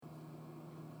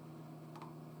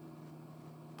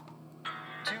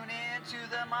into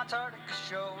the Montartica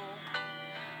show.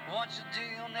 Once you do,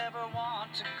 you'll never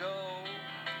want to go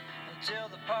until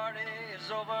the party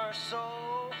is over.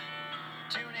 So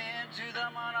tune in to the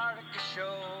Montartica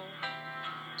show.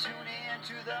 Tune in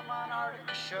to the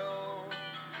Montartica show.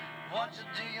 Once you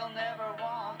do, you'll never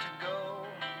want to go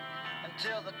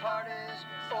until the party's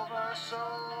over.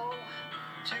 So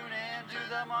tune in to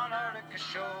the Montartica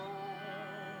show.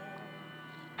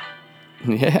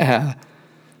 Yeah.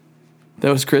 That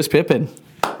was Chris Pippen,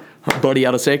 our buddy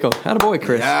out of Seiko. Attaboy,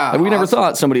 Chris. Yeah, We never awesome.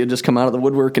 thought somebody would just come out of the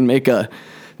woodwork and make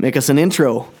us an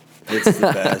intro. It's the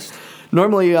best.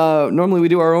 Normally we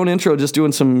do our own intro, just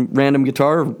doing some random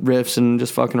guitar riffs and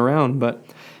just fucking around. But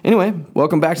anyway,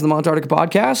 welcome back to the Montartica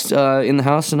podcast. In the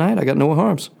house tonight, I got Noah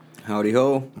Harms. Howdy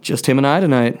ho. Just him and I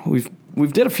tonight.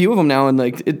 We've did a few of them now, and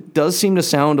like it does seem to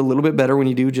sound a little bit better when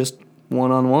you do just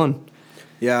one-on-one.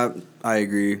 Yeah, I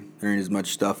agree. There ain't as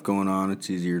much stuff going on. It's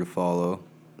easier to follow.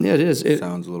 Yeah, it is. It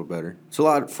sounds a little better. It's a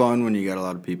lot of fun when you got a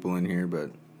lot of people in here,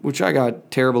 but Which I got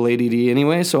terrible ADD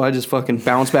anyway, so I just fucking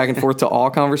bounce back and forth to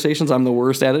all conversations. I'm the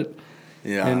worst at it.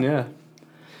 yeah. And yeah.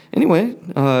 Anyway,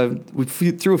 we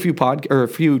threw a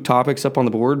few topics up on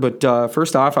the board, but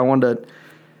first off, I wanted to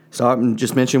stop and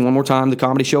just mention one more time the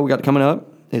comedy show we got coming up.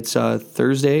 It's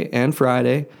Thursday and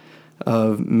Friday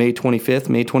of May 25th,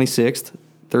 May 26th.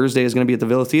 Thursday is going to be at the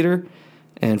Villa Theater,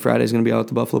 and Friday is going to be out at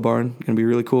the Buffalo Barn. Going to be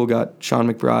really cool. Got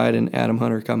Sean McBride and Adam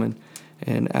Hunter coming,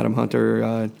 and Adam Hunter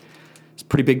is a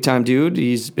pretty big time dude.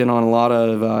 He's been on a lot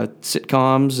of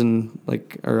sitcoms and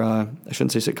I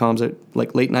shouldn't say sitcoms,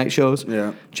 like late night shows.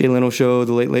 Yeah. Jay Leno Show,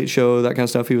 The Late Late Show, that kind of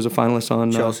stuff. He was a finalist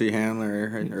on Chelsea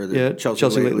Handler, right? Or the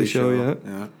Chelsea Lately Show,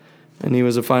 yeah. And he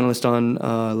was a finalist on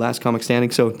Last Comic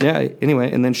Standing. So, yeah, anyway.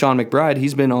 And then Sean McBride,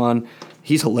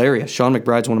 he's hilarious. Sean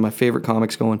McBride's one of my favorite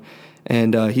comics going.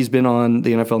 And he's been on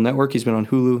the NFL Network. He's been on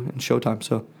Hulu and Showtime.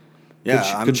 So,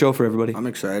 Yeah, good show for everybody. I'm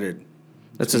excited.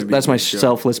 That's my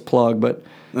selfless plug, but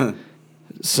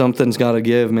something's got to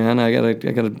give, man. I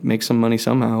gotta make some money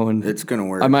somehow, and It's gonna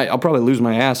work. I'll probably lose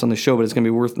my ass on the show, but it's gonna be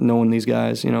worth knowing these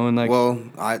guys, you know. And like, Well,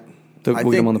 we'll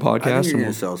get them on the podcast. I think you're and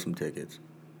gonna sell some tickets.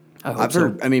 I hope I've so.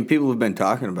 heard. I mean, people have been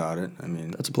talking about it. I mean,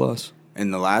 That's a plus.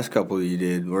 and the last couple you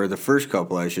did, or the first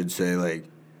couple, I should say, like,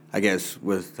 I guess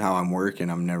with how I'm working,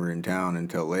 I'm never in town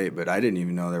until late. But I didn't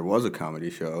even know there was a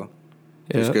comedy show,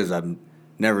 just Yeah. because I'm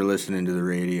never listening to the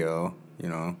radio. You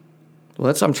know.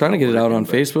 Well, I'm trying to get it out on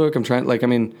But- Facebook. I'm trying,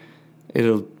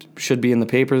 should be in the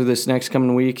paper this next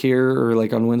coming week here, or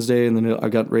like on Wednesday, and then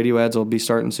I've got radio ads. I'll be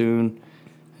starting soon,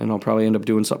 and I'll probably end up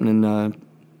doing something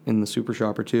in the Super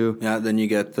Shop or two. Yeah. Then you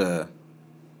get the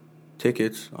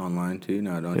tickets online too.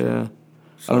 Now, don't you? Yeah.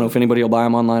 I don't know if anybody will buy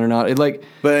them online or not.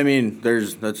 But I mean,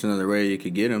 that's another way you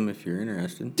could get them if you're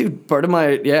interested. Dude, part of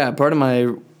my,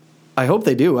 I hope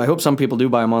they do. I hope some people do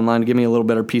buy them online to give me a little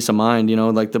better peace of mind. You know,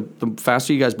 like the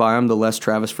faster you guys buy them, the less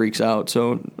Travis freaks out.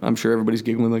 So I'm sure everybody's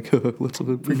giggling like, let's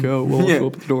freak out. We'll Yeah. show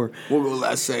up at the door. We'll go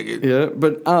last second. Yeah,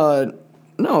 but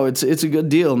no, it's a good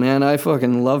deal, man. I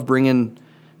fucking love bringing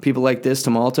people like this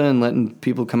to Malta and letting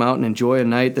people come out and enjoy a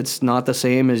night that's not the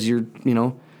same as your,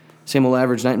 same old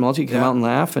average night in Malta. You come Yeah. out and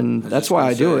laugh, and that's just why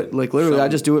gonna I do say, it. Like literally, I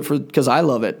just do it because I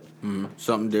love it.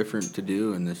 Something different to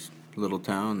do in this little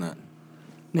town that.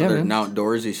 Yeah, Other man. than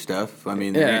outdoorsy stuff, I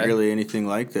mean, there Yeah. ain't really anything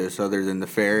like this other than the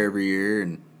fair every year,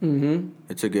 and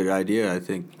it's a good idea, I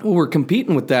think. Well, we're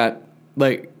competing with that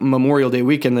like Memorial Day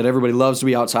weekend that everybody loves to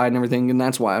be outside and everything, and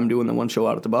that's why I'm doing the one show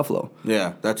out at the Buffalo.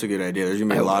 Yeah, that's a good idea. There's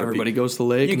gonna I be a hope lot of everybody people. goes to the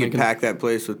lake. You and can they pack that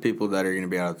place with people that are gonna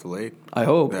be out at the lake. I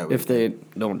hope that if they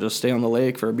don't just stay on the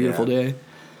lake for a beautiful Yeah. day.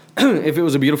 If it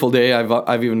was a beautiful day,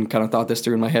 I've even kind of thought this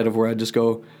through in my head of where I'd just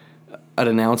go, I'd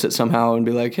announce it somehow and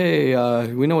be like, hey,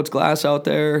 we know it's glass out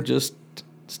there. Just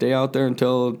stay out there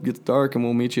until it gets dark, and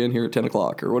we'll meet you in here at 10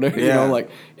 o'clock or whatever. Yeah. Like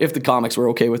if the comics were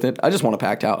okay with it. I just want a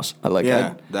packed house.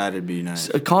 That'd be nice.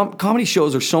 Comedy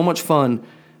shows are so much fun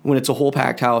when it's a whole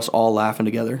packed house all laughing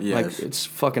together. Yes. Like it's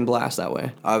fucking blast that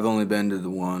way. I've only been to the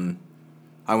one.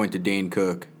 I went to Dane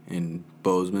Cook in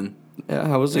Bozeman, Yeah,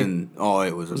 how was it? and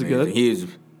it was it amazing.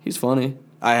 good? He's funny.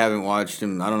 I haven't watched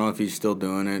him. I don't know if he's still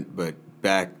doing it, but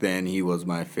back then he was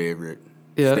my favorite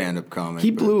stand-up comic.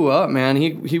 He but- blew up, man.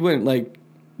 He went like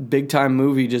big time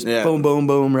movie, just Yeah. boom, boom,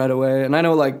 boom right away. And I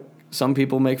know like some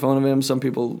people make fun of him, some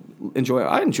people enjoy it.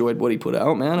 I enjoyed what he put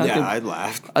out, man. I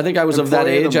laughed. I think I was of that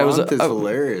Employee age. the I was Month is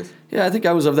hilarious. Yeah, I think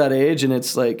I was of that age, and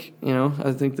it's like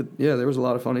I think that there was a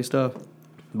lot of funny stuff.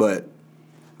 But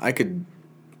I could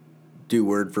do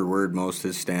word for word most of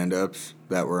his stand-ups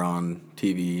that were on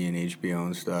TV and HBO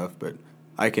and stuff, but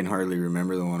I can hardly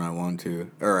remember the one I went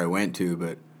to,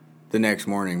 but the next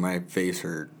morning my face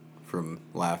hurt from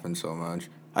laughing so much.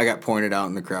 I got pointed out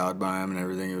in the crowd by him and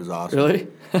everything. It was awesome. Really?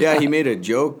 Yeah, he made a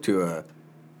joke to a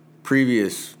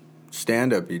previous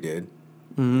stand-up he did.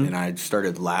 Mm-hmm. And I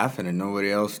started laughing, and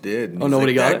nobody else did. And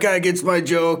nobody got it? That guy gets my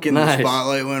joke, and Nice. the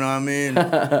spotlight went on me. And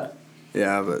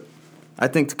yeah, but I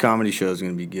think the comedy show is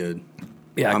going to be good.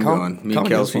 Yeah, I'm going. Me and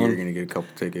comedy is Kelsey fun. are going to get a couple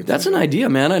tickets. That's an idea,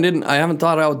 man. I haven't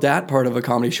thought out that part of a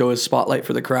comedy show as spotlight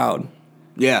for the crowd.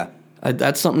 Yeah.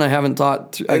 That's something I haven't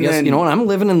thought through. I And guess, then- you know what, I'm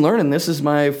living and learning. This is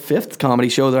my 5th comedy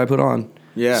show that I put on.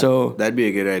 Yeah. So, that'd be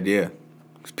a good idea.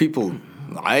 'Cause people,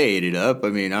 I ate it up. I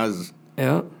mean, I was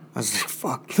yeah. like,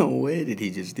 fuck, no way did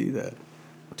he just do that.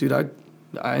 Dude,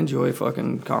 I enjoy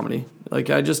fucking comedy. Like,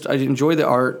 I enjoy the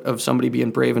art of somebody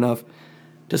being brave enough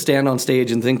to stand on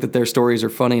stage and think that their stories are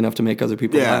funny enough to make other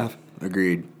people laugh.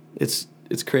 Agreed. It's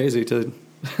crazy to...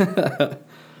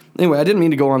 Anyway, I didn't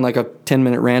mean to go on like a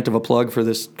 10-minute rant of a plug for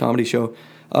this comedy show.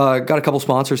 Got a couple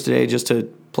sponsors today just to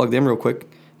plug them real quick.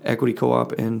 Equity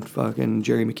Co-op and fucking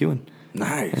Jerry McEwen.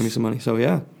 Nice. Hand me some money. So,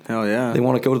 yeah. Hell yeah. They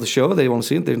want to go to the show. They want to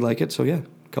see it. They like it. So, yeah,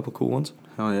 a couple cool ones.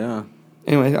 Hell yeah.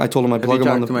 Anyway, I told him I'd Have plug you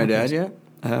him on talked the to my podcast. dad yet?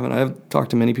 I haven't talked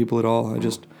to many people at all.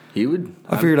 He would.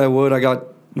 I figured I would. I got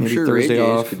I'm maybe sure Thursday Ray J's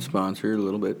off. could sponsor a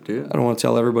little bit too. I don't want to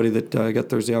tell everybody that I got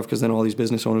Thursday off because then all these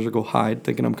business owners will go hide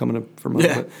thinking I'm coming for money.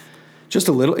 Yeah. But just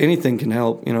a little, anything can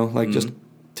help, you know, like just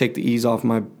take the ease off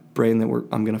my brain that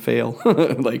I'm going to fail.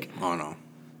 Like, Oh no.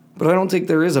 but I don't think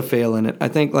there is a fail in it. I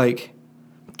think like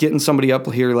getting somebody up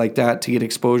here like that to get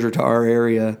exposure to our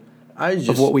area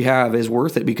of what we have is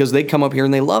worth it because they come up here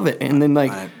and they love it. And then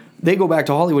like they go back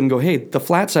to Hollywood and go, hey, the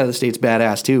flat side of the state's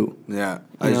badass too. Yeah,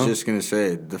 I was just gonna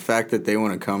say the fact that they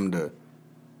want to come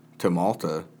to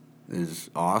Malta is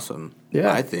awesome.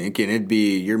 Yeah. I think, and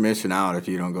you're missing out if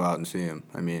you don't go out and see them.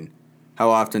 I mean, how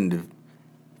often do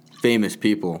famous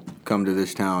people come to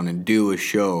this town and do a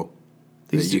show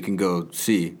that you can go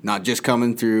see? Not just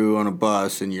coming through on a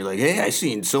bus and you're like, hey, I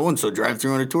seen so and so drive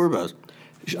through on a tour bus.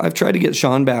 I've tried to get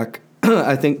Sean back,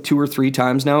 I think 2 or 3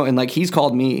 times now, and like he's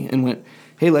called me and went,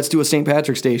 hey, let's do a St.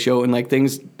 Patrick's Day show, and like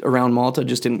things around Malta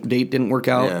just didn't work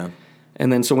out. Yeah.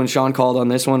 And then so when Sean called on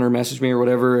this one or messaged me or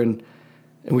whatever, and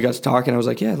we got to talking, I was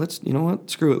like, yeah, you know what,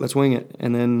 screw it, let's wing it.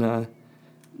 And then,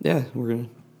 yeah, we're gonna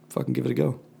fucking give it a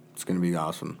go. It's gonna be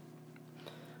awesome.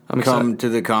 I'm Come excited. to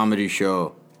the comedy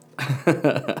show.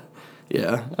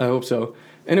 Yeah, I hope so.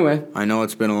 Anyway, I know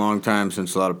it's been a long time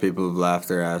since a lot of people have laughed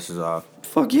their asses off.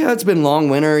 fuck yeah, it's been long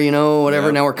winter, you know, whatever.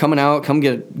 Yeah. Now we're coming out. Come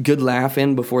get a good laugh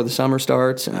in before the summer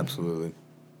starts. And, Absolutely.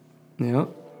 yeah.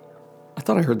 I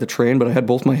thought I heard the train, but I had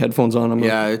both my headphones on. I'm like,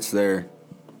 Yeah, it's there.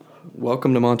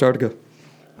 welcome to Montartica.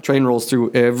 Train rolls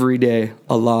through every day,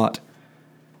 a lot.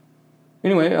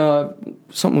 Anyway,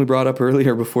 something we brought up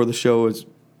earlier before the show is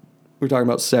we were talking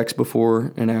about sex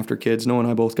before and after kids. Noah and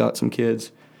I both got some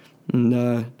kids. And,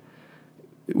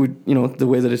 the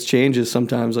way that it's changed is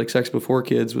sometimes like sex before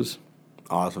kids was...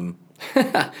 Awesome.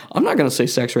 I'm not going to say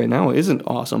sex right now isn't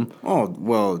awesome. Oh,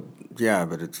 well, yeah,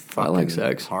 but it's fucking like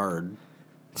sex. hard.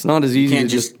 It's not as You easy can't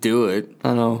to just do it.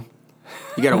 I know.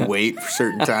 You gotta wait for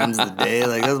certain times of the day.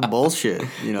 Like, that's bullshit,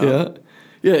 you know?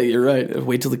 Yeah, you're right.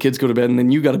 Wait till the kids go to bed, and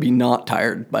then you got to be not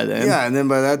tired by then. Yeah, and then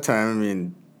by that time, I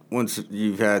mean, once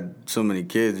you've had so many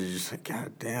kids, you're just like,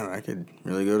 God damn, I could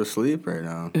really go to sleep right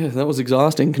now. Yeah, that was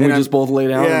exhausting. Can And we just both lay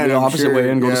down yeah, the and I'm opposite sure- way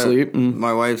and go to yeah, sleep? And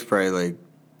My wife's probably like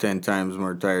 10 times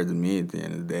more tired than me at the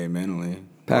end of the day mentally.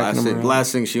 Packing them around.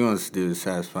 Last thing she wants to do is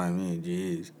satisfy me.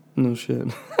 Jeez. no shit.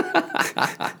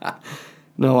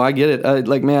 No, I get it.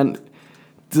 Like, man,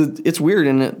 it's weird,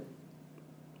 isn't it?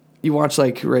 You watch,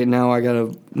 like, right now, I got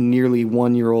a nearly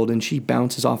 1-year-old, and she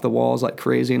bounces off the walls like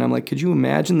crazy, and I'm like, could you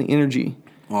imagine the energy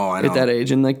Oh, I know. at that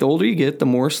age? And, like, the older you get, the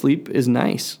more sleep is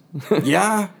nice.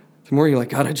 Yeah. The more you're like,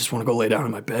 God, I just want to go lay down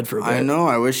in my bed for a bit. I know.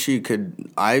 I wish she could.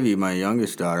 Ivy, my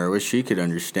youngest daughter, I wish she could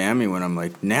understand me when I'm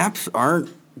like, naps aren't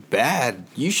bad.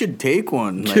 You should take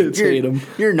one. Like, Kids hate 'em.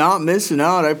 You're not missing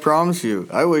out. I promise you.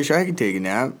 I wish I could take a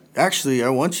nap. Actually, I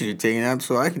want you to take a nap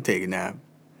so I can take a nap.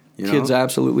 You know? Kids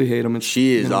absolutely hate them.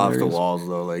 She is off the hilarious. walls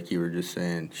though, like you were just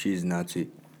saying. She's nutsy.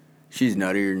 She's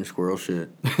nuttier than squirrel shit.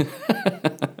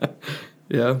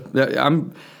 Yeah,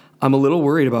 I'm a little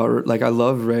worried about her. Like, I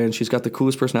love Ray, and she's got the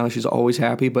coolest personality. She's always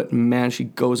happy, but man, she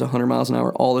goes 100 miles an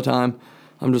hour all the time.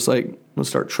 I'm just like, I'm gonna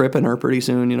start tripping her pretty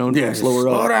soon, you know, Yeah, slow her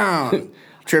up. slow down.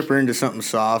 Trip her into something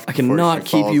soft. I before cannot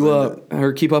she keep falls you into- up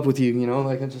or keep up with you, you know,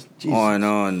 like I just, geez. Oh, I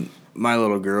know, and my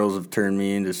little girls have turned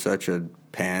me into such a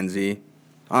pansy.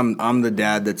 I'm the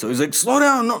dad that's always like, slow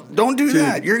down, no, don't do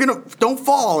that. Don't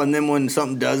fall. And then when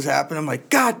something does happen, I'm like,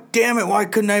 God damn it, why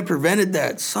couldn't I have prevented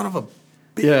that? Son of a.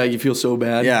 Yeah, you feel so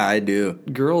bad. Yeah, I do.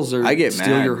 Girls I get steal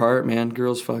mad. your heart, man.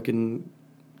 Girls fucking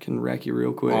can wreck you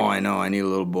real quick. Oh, I know. I need a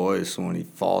little boy, so when he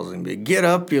falls and be, get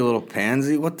up, you little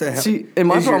pansy. What the hell? See, and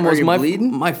my problem was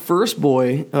bleeding? my first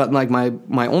boy, like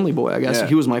my only boy, I guess. Yeah.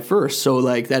 He was my first. So,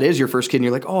 like, that is your first kid. And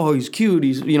you're like, oh, he's cute.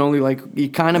 He's, like, you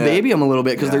kind of baby him a little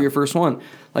bit because they're your first one.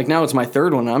 Like, now it's my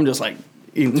third one. And I'm just like,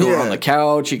 you can throw her on the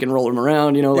couch. You can roll him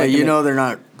around, like. Yeah, they're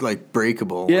not, like,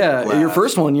 breakable. Yeah, your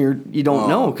first one, you don't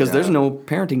know because there's no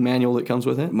parenting manual that comes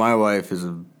with it. My wife is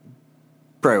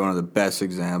probably one of the best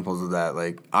examples of that.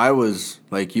 Like, I was,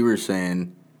 like you were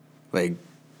saying, like,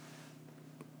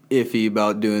 iffy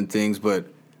about doing things, but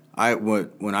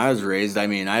when I was raised, I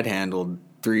mean, I'd handled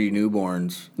 3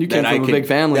 newborns. You came from a big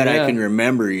family, that I can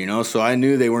remember, so I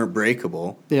knew they weren't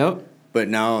breakable. Yep. But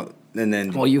now and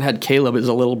then. Well, you had Caleb as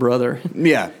a little brother.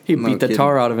 Yeah, he beat the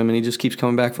tar out of him, and he just keeps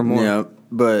coming back for more. Yeah,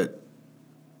 but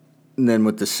and then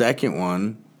with the second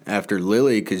one after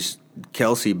Lily, because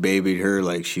Kelsey babied her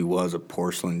like she was a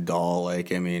porcelain doll.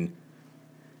 Like, I mean,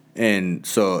 and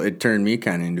so it turned me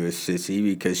kind of into a sissy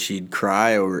because she'd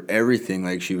cry over everything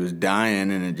like she was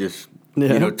dying, and it just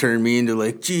turned me into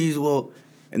like, geez, well.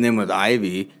 And then with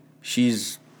Ivy,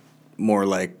 she's more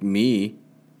like me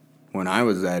when I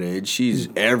was that age. She's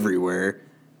everywhere.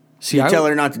 See, you tell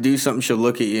her not to do something, she'll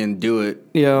look at you and do it,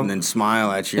 and then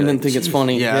smile at you, and then think it's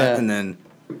funny. Yeah, and then.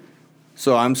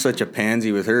 So I'm such a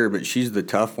pansy with her, but she's the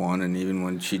tough one, and even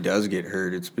when she does get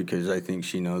hurt, it's because I think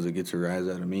she knows it gets a rise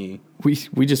out of me.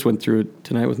 We just went through it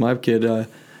tonight with my kid.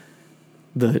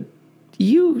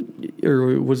 You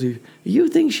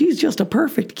think she's just a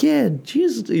perfect kid?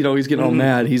 She's, he's getting all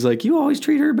mad. He's like, you always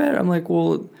treat her better. I'm like,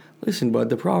 well, listen, bud,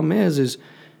 the problem is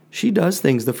she does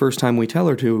things the first time we tell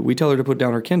her to. We tell her to put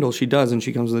down her Kindle. She does, and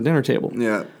she comes to the dinner table.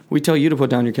 Yeah. We tell you to put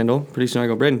down your Kindle. Pretty soon I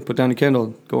go, Braden, put down your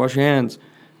Kindle. Go wash your hands.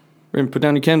 Braden, put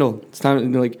down your Kindle. It's time.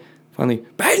 And like, finally,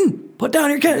 Braden, put down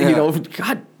your Kindle. Yeah.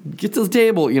 God, get to the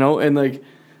table, and like,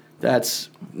 that's,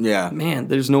 man,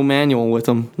 there's no manual with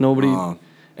them. Nobody,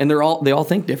 and they all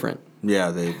think different.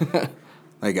 Yeah, they,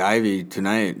 like Ivy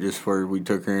tonight, just before we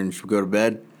took her and she would go to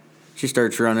bed, she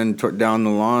starts running down the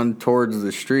lawn towards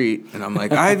the street, and I'm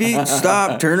like, Ivy,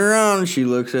 stop, turn around. She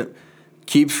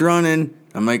keeps running.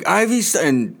 I'm like, Ivy,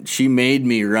 and she made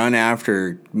me run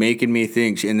after, making me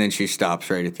think, and then she stops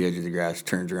right at the edge of the grass,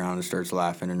 turns around and starts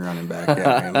laughing and running back at me.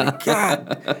 I'm like,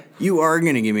 God, you are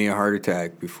going to give me a heart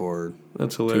attack before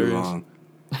That's hilarious. Too long.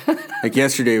 Like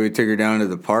yesterday, we took her down to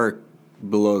the park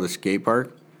below the skate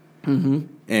park,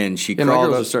 and she crawled my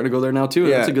girls up. are starting to go there now, too.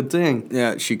 Yeah. That's a good thing.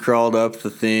 Yeah, she crawled up the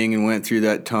thing and went through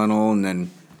that tunnel and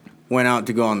then went out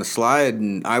to go on the slide,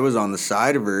 and I was on the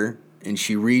side of her, and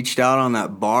she reached out on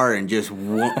that bar and just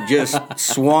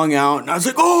swung out. And I was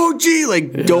like, oh, gee,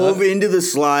 dove into the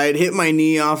slide, hit my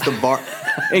knee off the bar.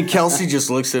 And Kelsey just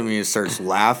looks at me and starts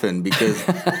laughing because,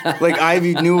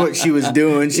 Ivy knew what she was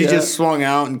doing. She just swung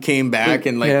out and came back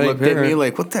and, looked at me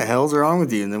like, what the hell's wrong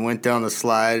with you? And then went down the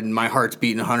slide, and my heart's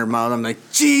beating 100 miles. I'm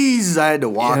like, geez, I had to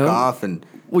walk off and...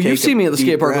 Well, you've seen me at the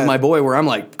skate park with my boy where I'm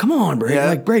like, come on, Braden. Yeah.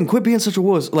 Like, Braden, quit being such a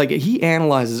wuss. Like, he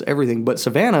analyzes everything. But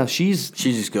Savannah, she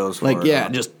just goes for it. Yeah,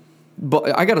 just...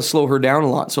 But I got to slow her down a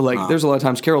lot. So, there's a lot of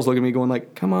times Carol's looking at me going,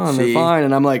 like, come on, they're fine.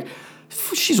 And I'm like,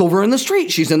 she's over in the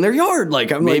street. She's in their yard.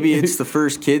 Like, maybe it's the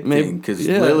first kid thing because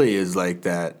Lily is like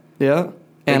that. Yeah,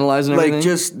 analyzing everything.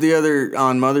 Just the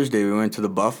on Mother's Day, we went to the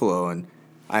Buffalo, and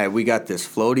we got this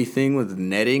floaty thing with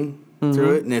netting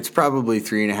through it, and it's probably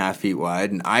 3.5 feet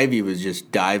wide, and Ivy was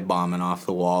just dive bombing off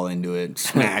the wall into it,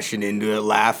 smashing into it,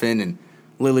 laughing, and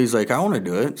Lily's like, I want to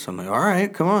do it. So I'm like, all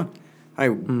right, come on. I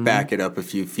back it up a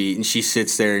few feet, and she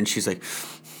sits there, and she's like,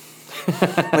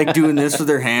 doing this with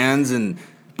her hands, and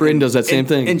Bryn does that same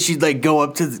thing. And she'd go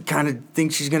up to kind of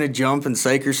think she's going to jump and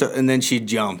psych herself, and then she'd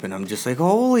jump, and I'm just like,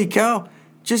 holy cow.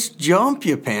 Just jump,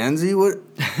 you pansy. What?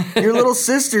 Your little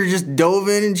sister just dove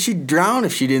in and she'd drown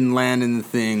if she didn't land in the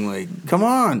thing. Like, come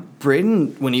on.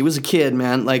 Braden, when he was a kid,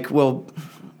 man,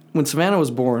 when Savannah was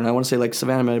born, I want to say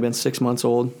Savannah might have been 6 months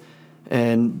old,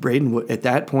 and Braden at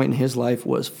that point in his life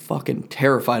was fucking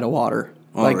terrified of water.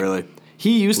 Oh, really?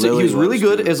 He was really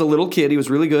good as a little kid. He was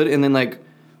really good, and then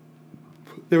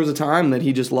there was a time that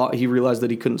he realized that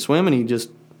he couldn't swim, and he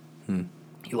just.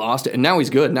 He lost it, and now he's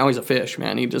good. Now he's a fish,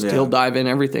 man. He'll dive in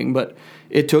everything. But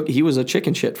he was a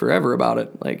chicken shit forever about it.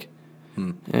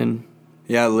 And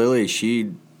yeah, Lily,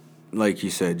 she, like you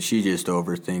said, she just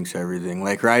overthinks everything.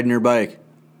 Like riding her bike.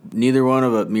 Neither one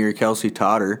of me or Kelsey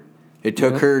taught her. It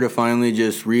took her to finally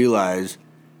just realize,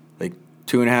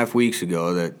 2.5 weeks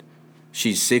ago, that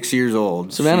she's 6 years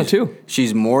old. Savannah too.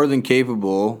 She's more than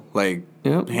capable,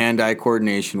 hand-eye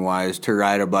coordination wise, to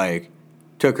ride a bike.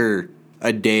 Took her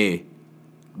a day.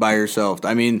 By herself.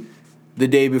 I mean, the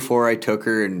day before I took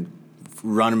her and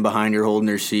running behind her, holding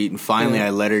her seat. And finally, I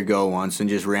let her go once and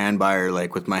just ran by her,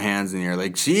 like, with my hands in the air,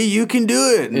 like, see, you can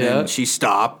do it. And then she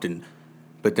stopped.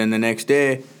 But then the next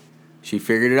day, she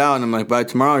figured it out. And I'm like, by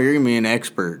tomorrow, you're going to be an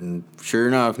expert. And sure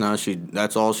enough, now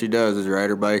that's all she does is ride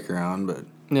her bike around. But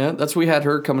yeah, that's we had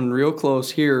her coming real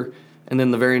close here. And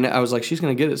then the very night, I was like, she's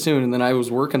going to get it soon. And then I was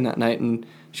working that night, and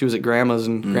she was at Grandma's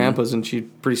and Grandpa's. And she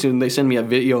pretty soon, they send me a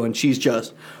video, and she's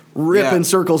just ripping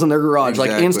circles in their garage,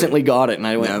 like instantly got it. And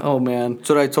I went, oh, man. That's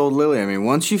what I told Lily. I mean,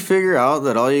 once you figure out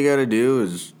that all you got to do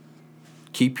is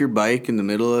keep your bike in the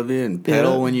middle of you and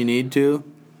pedal when you need to,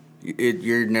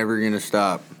 you're never going to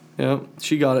stop. Yeah,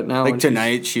 she got it now. Like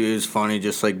tonight, she was funny,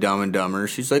 just like Dumb and Dumber.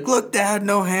 She's like, look, Dad,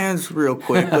 no hands, real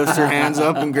quick. Lifts her hands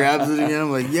up and grabs it again.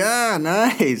 I'm like, yeah,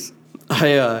 nice.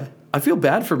 I feel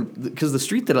bad because the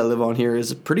street that I live on here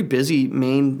is a pretty busy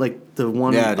main, like the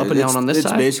one up and down on this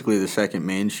side. It's basically the second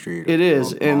main street. It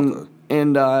is, and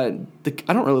I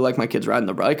don't really like my kids riding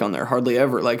their bike on there hardly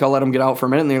ever. Like, I'll let them get out for a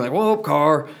minute, and they're like, whoa,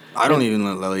 car. I don't even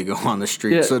let Lily go on the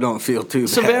street, so don't feel too bad.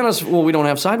 Savannah's, well, we don't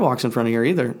have sidewalks in front of here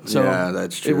either. So yeah,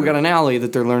 that's true. We got an alley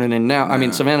that they're learning in now. Yeah. I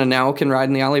mean, Savannah now can ride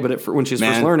in the alley, but when she was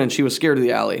first learning, she was scared of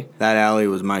the alley. That alley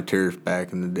was my turf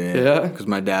back in the day. Yeah. Because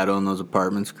my dad owned those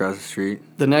apartments across the street.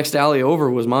 The next alley over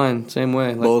was mine, same way.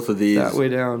 Like, both of these. That way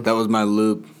down. That was my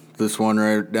loop. This one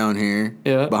right down here.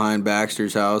 Yeah. Behind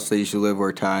Baxter's house. They used to live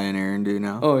where Ty and Aaron do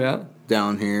now. Oh, yeah?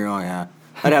 Down here, oh, yeah.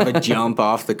 I'd have a jump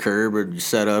off the curb or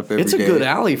set up every day. It's a good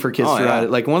alley for kids to ride.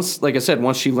 Like I said,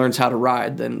 once she learns how to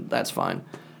ride, then that's fine.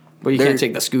 But you can't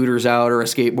take the scooters out or a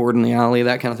skateboard in the alley,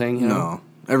 that kind of thing. You know? No.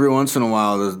 Every once in a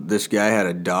while, this guy had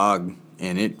a dog,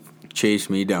 and it chased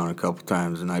me down a couple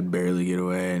times, and I'd barely get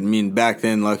away. I mean, back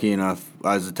then, lucky enough,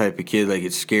 I was the type of kid, like,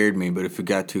 it scared me, but if it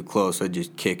got too close, I'd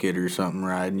just kick it or something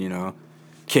riding, you know.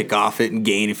 Kick off it and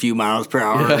gain a few miles per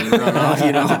hour and run off,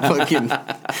 you know, fucking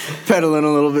pedaling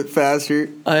a little bit faster.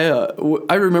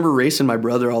 I remember racing my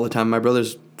brother all the time. My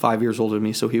brother's 5 years older than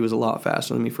me, so he was a lot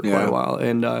faster than me for quite a while.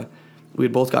 And we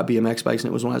had both got BMX bikes, and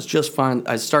it was when I was just fine.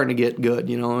 I was starting to get good,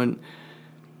 you know, and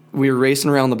we were racing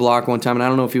around the block one time, and I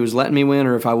don't know if he was letting me win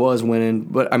or if I was winning,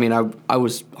 but, I mean, I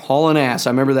was hauling ass. I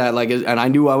remember that, like, and I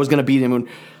knew I was going to beat him. And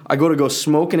I go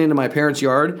smoking into my parents'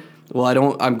 yard.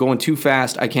 Well, I'm going too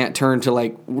fast. I can't turn to,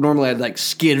 like, normally I'd, like,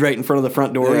 skid right in front of the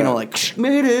front door, you know, like,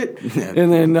 made it. Yeah.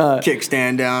 And then,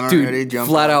 kickstand down already, jump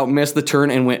flat out missed the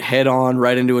turn and went head on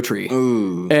right into a tree.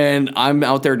 Ooh. And I'm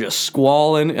out there just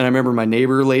squalling. And I remember my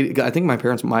neighbor lady, I think my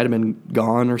parents might have been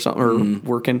gone or something, or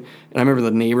working. And I remember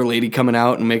the neighbor lady coming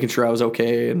out and making sure I was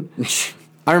okay. And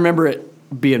I remember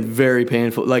it being very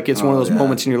painful. Like, it's one of those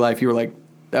moments in your life you were like,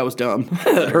 that was dumb.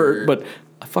 That hurt. But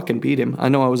I fucking beat him. I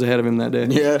know I was ahead of him that day.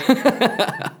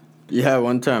 Yeah. Yeah,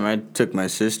 one time I took my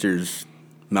sister's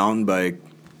mountain bike,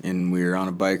 and we were on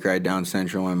a bike ride down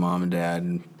Central, my mom and dad,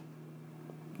 and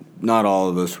not all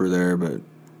of us were there, but...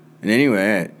 And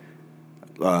anyway,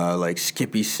 like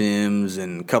Skippy Sims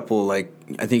and a couple, like...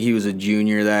 I think he was a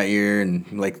junior that year, and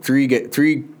like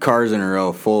three cars in a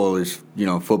row full of, you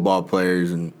know, football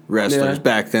players and wrestlers. Yeah.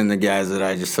 Back then, the guys that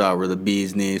I just saw were the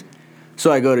bee's knees.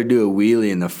 So I go to do a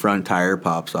wheelie and the front tire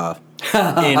pops off.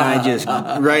 And I just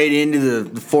right into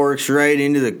the forks, right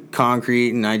into the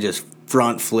concrete, and I just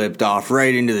front flipped off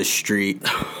right into the street.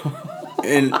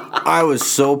 And I was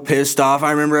so pissed off.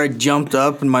 I remember I jumped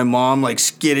up and my mom like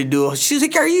skidded to it. She's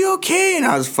like, "Are you okay?" And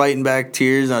I was fighting back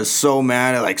tears. And I was so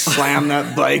mad. I like slammed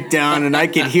that bike down, and I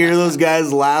could hear those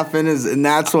guys laughing, and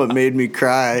that's what made me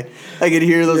cry. I could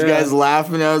hear those guys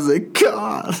laughing. I was like,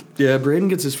 God. Yeah, Braden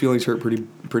gets his feelings hurt pretty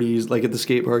easy. Like at the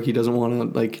skate park, he doesn't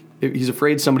want to, like, he's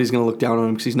afraid somebody's going to look down on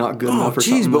him because he's not good enough or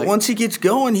something. But like, once he gets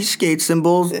going, he skates them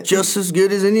bulls just as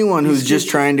good as anyone who's just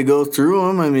trying to go through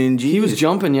them. I mean, geez. He was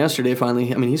jumping yesterday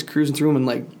finally. I mean, he's cruising through them and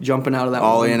like jumping out of that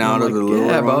all in out of the little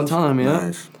ones. Yeah, about time, yeah.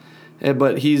 Nice. Yeah,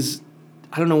 but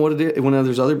I don't know what it is. When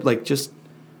there's other, like, just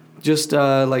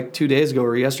like 2 days ago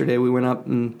or yesterday, we went up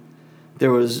and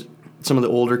there was some of the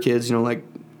older kids, you know, like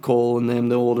Cole and them,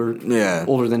 the older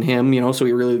than him, you know, so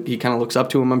he kind of looks up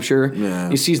to him, I'm sure.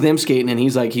 Yeah. He sees them skating, and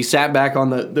he's like, he sat back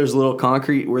on there's a little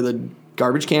concrete where the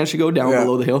garbage can should go down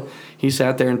below the hill. He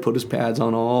sat there and put his pads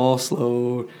on all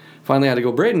slow. Finally, I had to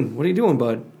go, "Braden, what are you doing,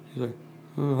 bud?" He's like,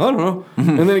 "I don't know."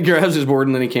 And then he grabs his board,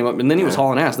 and then he came up, and then he was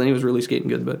hauling ass. Then he was really skating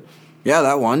good, but... Yeah,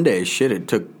 that one day, it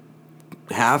took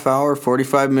half hour,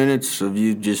 45 minutes of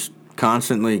you just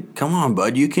constantly, "Come on,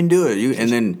 bud, you can do it." And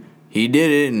then... He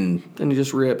did it, and... Then he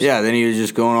just rips. Yeah, then he was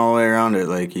just going all the way around it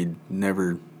like he'd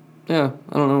never... Yeah,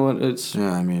 I don't know what it's...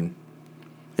 Yeah, I mean...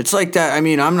 It's like that. I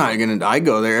mean, I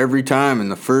go there every time,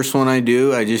 and the first one I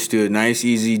do, I just do a nice,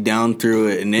 easy down through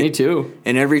it. And Me too.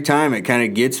 And every time it kind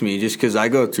of gets me just because I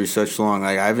go through such long,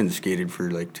 like I haven't skated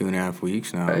for like 2.5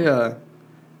 weeks now.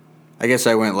 I guess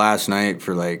I went last night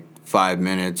for like 5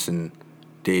 minutes, and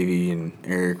Davey and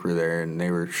Eric were there, and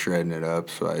they were shredding it up,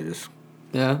 so I just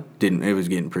didn't. It was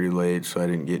getting pretty late, so I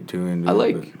didn't get too into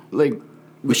it. like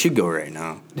we should go right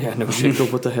now. Yeah, no shit. Go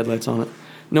put the headlights on it.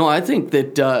 No, I think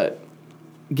that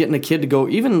getting a kid to go,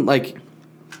 even like,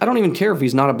 I don't even care if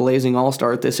he's not a blazing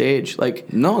all-star at this age.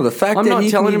 Like, no, the fact I'm that not he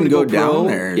telling can him even to go pro. down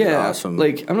there is awesome.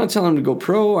 Like, I'm not telling him to go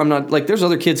pro. I'm not like, there's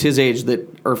other kids his age that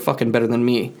are fucking better than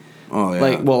me. Oh yeah.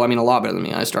 Like, well, I mean, a lot better than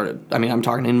me. I'm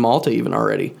talking in Malta even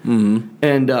already. Mm-hmm.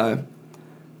 And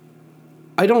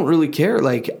I don't really care.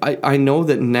 Like, I know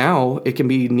that now it can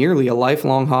be nearly a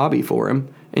lifelong hobby for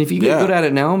him. And if you get good at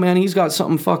it now, man, he's got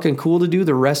something fucking cool to do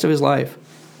the rest of his life.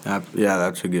 Yeah,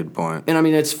 that's a good point. And I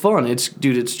mean, it's fun. It's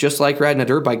just like riding a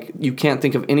dirt bike. You can't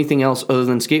think of anything else other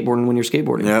than skateboarding when you're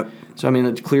skateboarding. Yep. So I mean,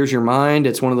 it clears your mind.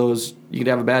 It's one of those, you could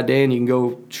have a bad day and you can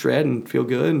go shred and feel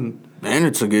good. And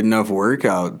it's a good enough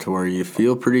workout to where you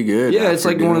feel pretty good. Yeah, it's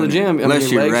like going to the gym.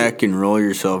 Unless you wreck and roll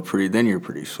yourself then you're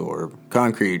pretty sore.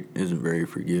 Concrete isn't very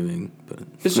forgiving, but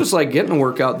it's just like getting a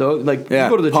workout though. Like you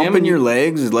go to the gym, pumping your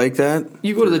legs is like that.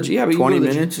 You go to the gym, but 20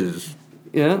 minutes is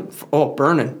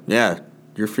burning. Yeah,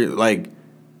 you're like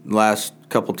last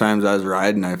couple times I was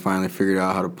riding, I finally figured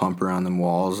out how to pump around them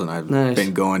walls, and I've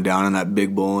been going down in that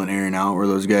big bowl and airing out where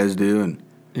those guys do,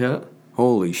 and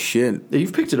holy shit,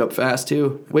 you've picked it up fast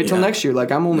too. Wait till next year.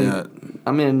 Like I'm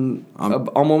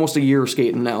almost a year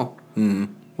skating now. Mm-hmm.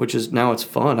 Which is, now it's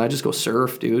fun. I just go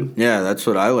surf, dude. Yeah, that's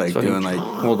what I like doing. Like,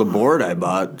 well, the board I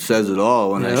bought says it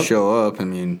all when I show up. I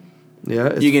mean,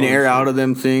 you can air out of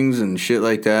them things and shit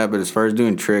like that, but as far as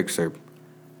doing tricks, they're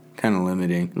kind of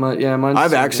limiting.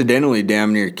 I've accidentally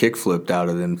damn near kick-flipped out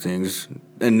of them things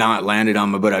and not landed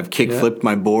on but I've kick-flipped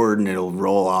my board and it'll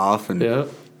roll off. And so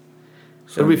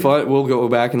it'll be fun. We'll go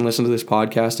back and listen to this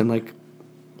podcast in like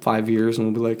 5 years and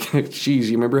we'll be like,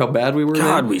 geez, you remember how bad we were?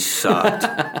 God, we sucked.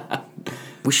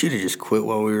 We should have just quit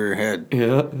while we were ahead.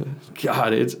 Yeah.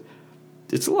 God, it's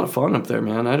a lot of fun up there,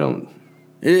 man.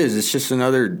 It is. It's just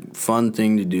another fun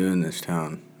thing to do in this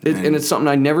town. And it's something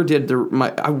I never did.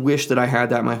 I wish that I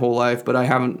had that my whole life, but I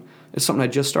haven't. It's something I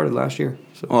just started last year.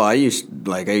 So. Well, I used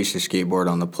to skateboard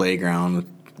on the playground,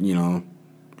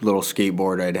 little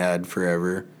skateboard I'd had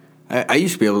forever. I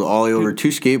used to be able to ollie over 2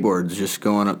 skateboards just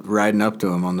riding up to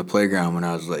them on the playground when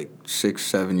I was like 6,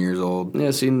 7 years old.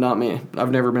 Yeah, see, not me. I've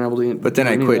never been able to. But then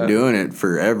I quit doing it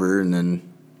forever, and then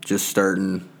just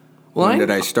starting. When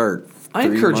did I start? I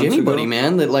encourage anybody,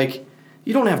 man, that like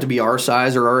you don't have to be our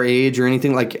size or our age or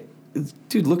anything. Like,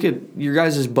 dude, look at your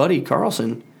guys' buddy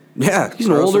Carlson. Yeah, he's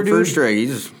an older dude. First drag.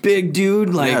 He's big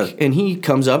dude, and he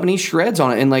comes up and he shreds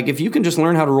on it. And like, if you can just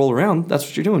learn how to roll around, that's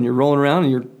what you're doing. You're rolling around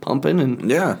and you're pumping,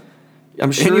 and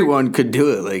I'm sure anyone could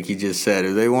do it. Like he just said,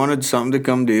 if they wanted something to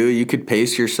come do, you could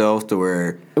pace yourself to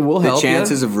where the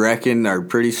chances of wrecking are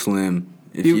pretty slim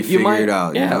if you figure it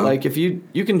out. Yeah, like if you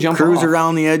can jump cruise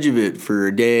around the edge of it for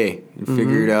a day and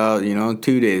figure it out.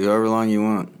 2 days, however long you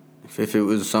want. If it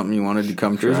was something you wanted to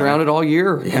come cruise around it all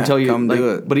year until you come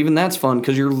do it. But even that's fun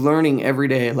because you're learning every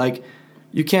day. Like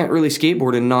you can't really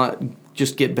skateboard and not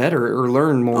just get better or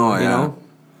learn more. You know,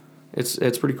 it's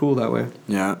pretty cool that way.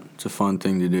 Yeah, it's a fun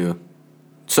thing to do.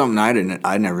 Something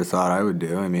I never thought I would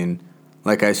do. I mean,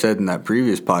 like I said in that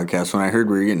previous podcast, when I heard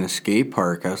we were getting a skate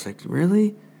park, I was like,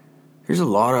 really? There's a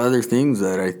lot of other things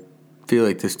that I feel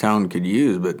like this town could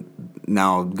use, but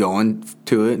now going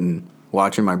to it and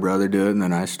watching my brother do it, and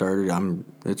then I started,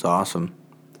 it's awesome.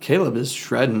 Caleb is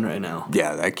shredding right now.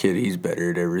 Yeah, that kid, he's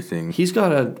better at everything. He's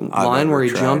got a line where he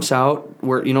jumps out,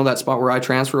 where that spot where I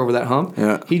transfer over that hump?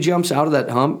 Yeah. He jumps out of that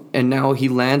hump, and now he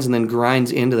lands and then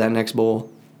grinds into that next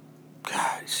bowl.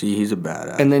 God, see, he's a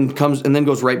badass. And then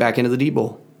goes right back into the deep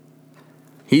bowl.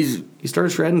 He started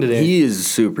shredding today. He is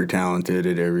super talented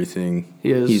at everything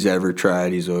he's ever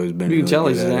tried. He's always been. You can tell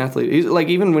he's an athlete. He's like,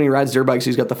 even when he rides dirt bikes,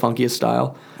 he's got the funkiest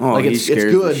style. Oh, like he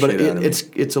scares the good, shit but out of me.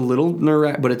 it's a little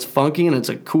nerve, but it's funky and it's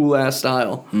a cool ass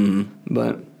style. Mm-hmm.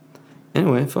 But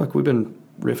anyway, we've been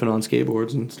riffing on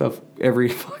skateboards and stuff every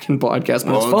fucking podcast,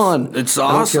 but it's fun. It's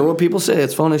awesome. I don't care what people say.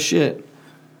 It's fun as shit.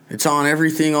 It's on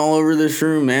everything all over this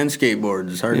room, man.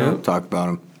 Skateboards. It's hard to talk about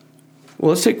them. Well,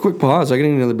 let's take a quick pause. I got to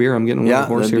get another beer. I'm getting a little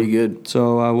hoarse here. Yeah, that'd be good.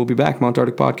 So we'll be back. Mount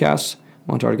Arctic Podcasts,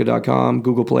 MountArctica.com,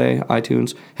 Google Play,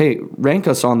 iTunes. Hey, rank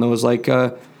us on those. Like,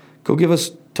 tell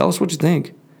us what you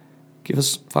think. Give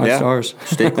us 5 stars.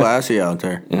 Stay classy out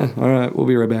there. Yeah, all right. We'll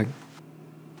be right back.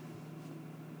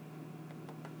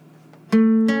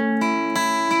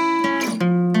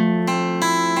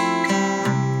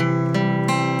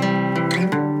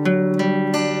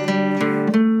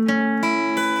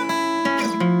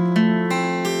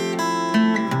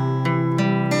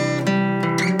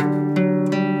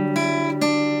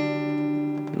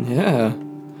 Yeah.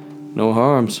 No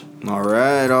harms. All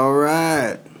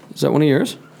right. Is that one of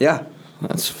yours? Yeah.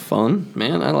 That's fun.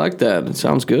 Man, I like that. It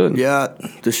sounds good. Yeah,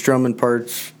 the strumming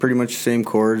part's pretty much the same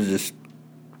chords, just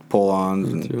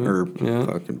pull-ons or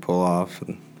fucking pull-offs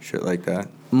and shit like that.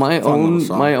 My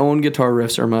own guitar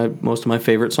riffs are most of my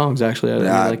favorite songs, actually.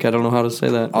 I don't know how to say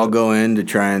that. I'll go in to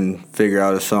try and figure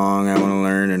out a song I want to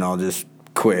learn, and I'll just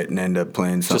quit and end up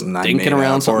playing something I made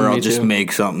up, or I'll just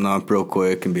make something up real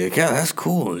quick and be like, yeah, that's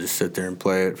cool, and just sit there and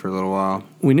play it for a little while.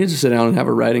 We need to sit down and have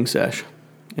a writing sesh.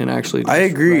 And actually, I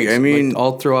agree. Write, I mean,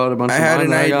 I'll throw out a bunch of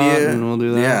an idea, and we'll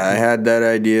do that. Yeah, I had that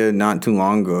idea not too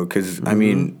long ago because I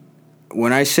mean,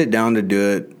 when I sit down to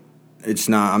do it,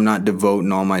 I'm not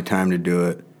devoting all my time to do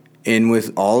it. And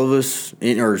with all of us,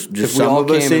 or just some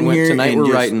of us in here,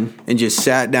 and just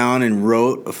sat down and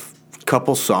wrote a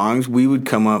couple songs, we would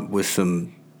come up with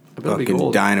some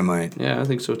fucking dynamite. Yeah, I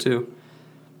think so too.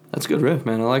 That's a good riff,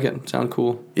 man. I like it. Sound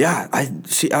cool. Yeah,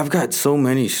 I've got so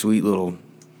many sweet little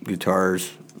guitars.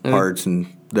 Parts and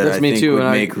that I think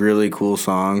would make really cool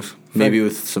songs. Maybe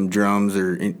with some drums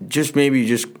or just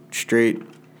straight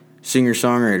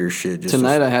singer-songwriter shit.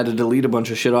 Tonight I had to delete a bunch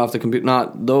of shit off the computer.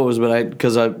 Not those, but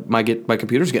because my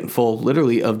computer's getting full,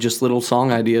 literally, of just little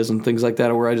song ideas and things like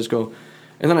that, where I just go,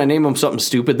 and then I name them something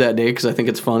stupid that day because I think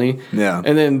it's funny. Yeah.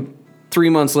 And then 3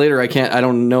 months later, I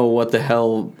don't know what the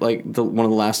hell, like, one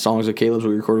of the last songs of Caleb's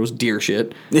we recorded was Deer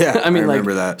Shit. Yeah, I mean,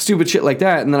 remember like, that. Stupid shit like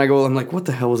that, and then I'm like, what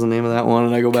the hell was the name of that one?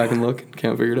 And I go back and look, and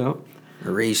can't figure it out.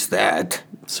 Erase that.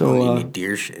 So, you need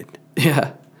Deer Shit.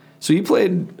 Yeah. So you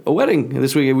played a wedding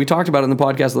this week. We talked about it in the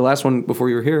podcast, the last one before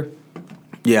you were here.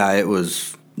 Yeah, it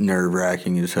was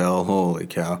nerve-wracking as hell. Holy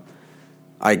cow.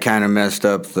 I kind of messed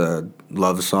up the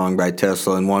Love Song by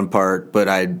Tesla in one part, but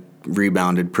I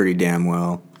rebounded pretty damn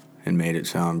well. And made it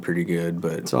sound pretty good,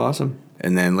 but it's awesome.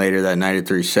 And then later that night at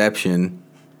the reception,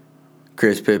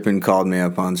 Chris Pippen called me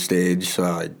up on stage. So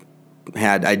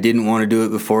I didn't want to do it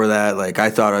before that. Like I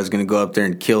thought I was going to go up there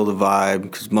and kill the vibe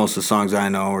because most of the songs I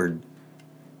know are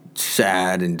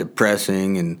sad and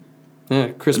depressing. And yeah,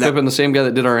 Chris Pippen, the same guy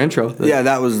that did our intro.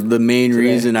 That was the main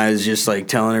reason. I was just like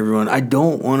telling everyone I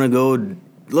don't want to go.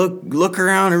 Look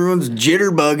around, everyone's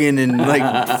jitterbugging and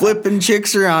like flipping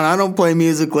chicks around. I don't play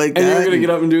music like that. And you're going to get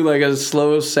up and do like a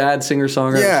slow, sad singer-songwriter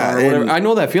song or whatever. I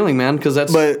know that feeling, man, because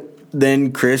that's... But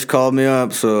then Chris called me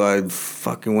up, so I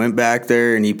fucking went back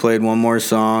there and he played one more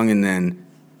song and then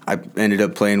I ended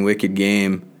up playing Wicked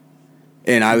Game.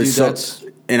 And I was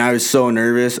so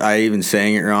nervous, I even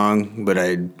sang it wrong, but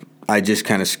I just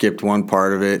kind of skipped one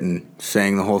part of it and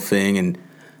sang the whole thing. And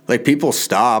like people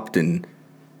stopped and...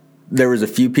 There was a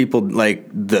few people, like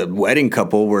the wedding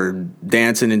couple, were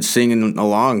dancing and singing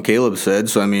along, Caleb said.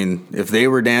 So, I mean, if they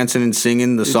were dancing and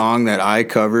singing the song that I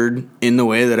covered in the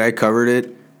way that I covered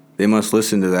it, they must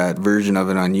listen to that version of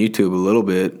it on YouTube a little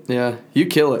bit. Yeah, you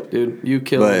kill it, dude. You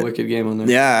kill the Wicked Game on there.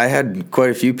 Yeah, I had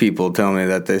quite a few people tell me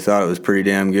that they thought it was pretty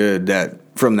damn good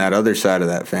from that other side of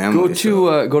that family. Go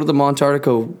to the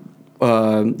Montartico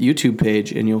YouTube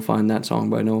page, and you'll find that song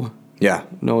by Noah. Yeah.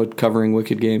 Noah covering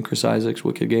Wicked Game, Chris Isaac's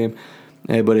Wicked Game.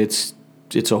 But it's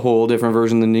a whole different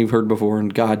version than you've heard before,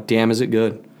 and god damn is it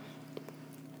good.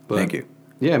 But, thank you.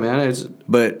 Yeah, man.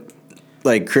 But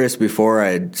like Chris, before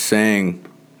I sang,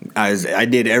 I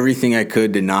did everything I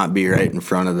could to not be right in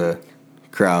front of the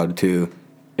crowd too.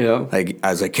 Yeah. Like I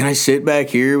was like, can I sit back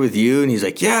here with you? And he's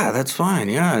like, yeah, that's fine.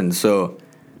 Yeah. And so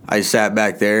I sat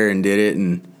back there and did it,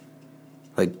 and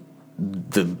like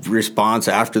the response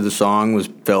after the song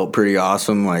felt pretty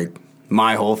awesome. Like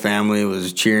my whole family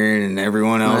was cheering, and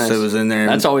everyone else that was in there.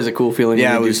 That's always a cool feeling.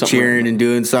 Yeah, I was cheering and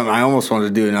doing something. I almost wanted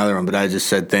to do another one, but I just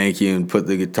said thank you and put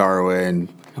the guitar away and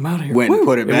I'm out of here. Went and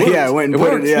put it back. Yeah, I went and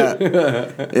put it.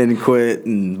 Yeah, and quit.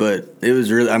 But it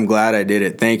was really. I'm glad I did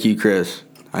it. Thank you, Chris.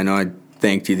 I know I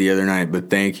thanked you the other night, but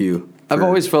thank you. I've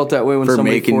always felt that way when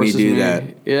somebody making forces me do that.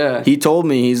 Yeah. He told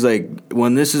me, he's like,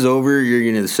 when this is over,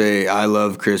 you're gonna say, I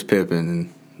love Chris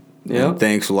Pippen, and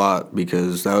thanks a lot,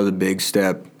 because that was a big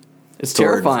step. It's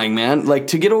terrifying, man. Like,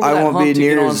 to get over that hump to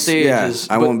get on stage is...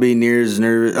 I won't be near as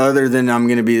nervous, other than I'm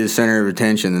going to be the center of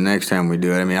attention the next time we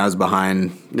do it. I mean, I was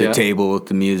behind the table with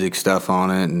the music stuff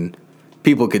on it, and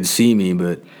people could see me,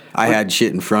 but I had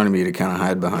shit in front of me to kind of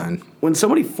hide behind. When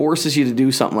somebody forces you to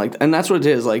do something like that, and that's what it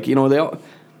is, like, you know,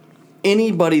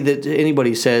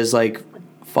 anybody says, like,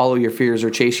 follow your fears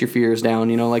or chase your fears down,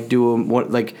 you know, like,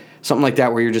 something like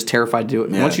that where you're just terrified to do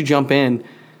it. Yeah. Once you jump in,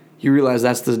 you realize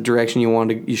that's the direction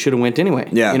you should have went anyway.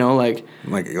 Yeah. You know, like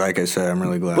I said, I'm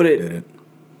really glad I did it.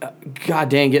 God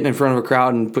dang, getting in front of a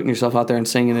crowd and putting yourself out there and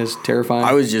singing is terrifying.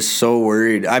 I was just so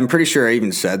worried. I'm pretty sure I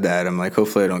even said that. I'm like,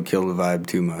 hopefully I don't kill the vibe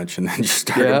too much, and then just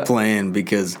started playing,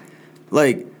 because,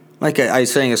 like, Like I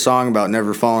sang a song about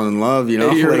never falling in love, you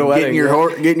know, You're at a like wedding,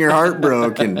 getting your heart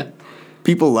broke, and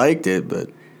people liked it.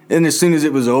 And as soon as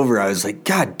it was over, I was like,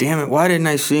 God damn it, why didn't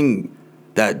I sing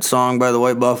that song by the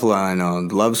White Buffalo? I know,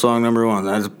 love song #1.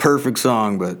 That's a perfect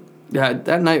song, but Yeah,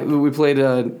 that night we played.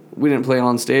 We didn't play it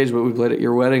on stage, but we played at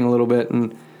your wedding a little bit,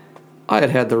 and I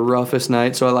had the roughest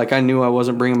night. So I knew I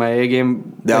wasn't bringing my A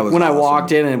game. That was when awesome. I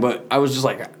walked in, but I was just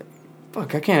like,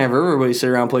 fuck, I can't have everybody sit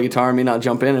around and play guitar and me not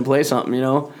jump in and play something, you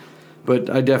know.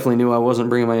 But I definitely knew I wasn't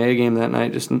bringing my A game that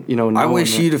night. Just I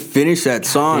wish you'd have finished that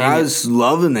song. dang I it. was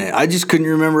loving it. I just couldn't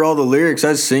remember all the lyrics. I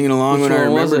was singing along Which when I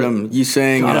one was remembered it? them. You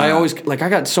sang. God, I always I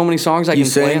got so many songs I you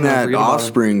can play sang and I that forget about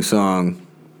Offspring song.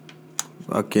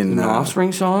 Fucking them. An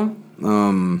Offspring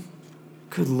song?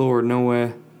 Good Lord, no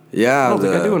way. Yeah. I don't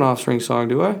think I do an Offspring song,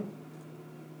 do I?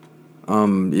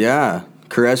 Yeah.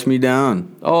 Caress Me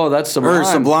Down. Oh, that's Sublime. Or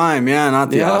Sublime, yeah,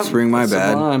 not the Yeah, Offspring, my that's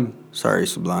bad. Sublime. Sorry,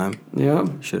 Sublime. Yeah.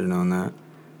 Should have known that.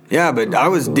 Yeah, but I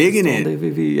was digging it.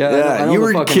 Yeah, I know you the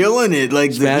were fucking killing it.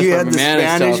 Like Spanish you had part, the man, it's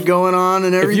Spanish tough. going on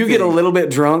and everything. If you get a little bit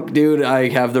drunk, dude, I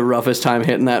have the roughest time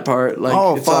hitting that part. Like,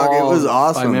 Oh, it's fuck, it all was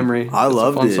awesome. by memory. I It's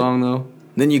loved a fun it. song though.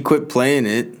 Then you quit playing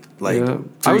it like Yeah.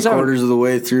 I was having- 3/4 of the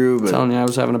way through. But Telling you, I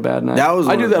was having a bad night. That was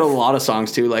I one do of that the- a lot of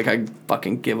songs too. Like I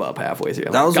fucking give up halfway through.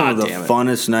 I'm that like, was one of God the damn it.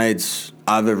 funnest nights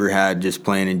I've ever had, just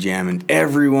playing and jamming.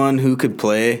 Everyone who could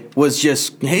play was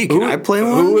just, hey, can I play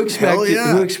one? Who Hell expected?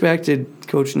 yeah. Who expected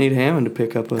Coach Nate Hammond to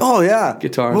pick up a Oh yeah,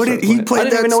 guitar? And What start did he playing? played I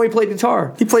didn't that? even know he played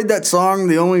guitar. He played that song.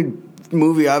 The only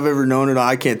movie I've ever known it.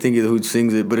 I can't think of who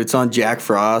sings it, but it's on Jack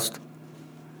Frost.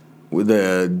 With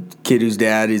the kid whose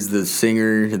dad is the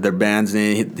singer, their band's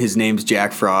name. His name's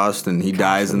Jack Frost, and he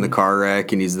dies in the car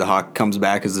wreck, and he's the hawk comes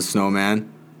back as the snowman.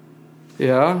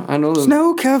 Yeah, I know.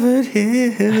 Snow-covered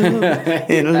hill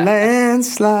in a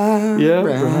landslide. Yeah,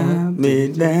 brought me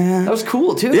down. That was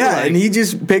cool too. Yeah, like, and he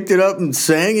just picked it up and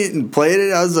sang it and played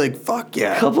it. I was like, "Fuck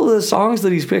yeah!" a couple of the songs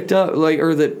that he's picked up,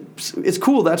 it's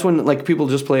cool. That's when like people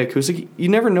just play acoustic. You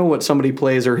never know what somebody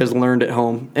plays or has learned at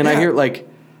home. And I Yeah. hear like,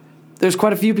 there's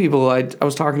quite a few people. I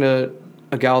was talking to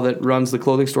a gal that runs the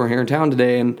clothing store here in town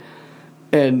today,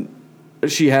 and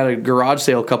she had a garage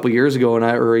sale a couple years ago,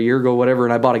 or a year ago, whatever.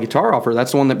 And I bought a guitar off her.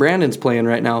 That's the one that Brandon's playing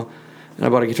right now. And I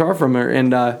bought a guitar from her,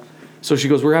 and so she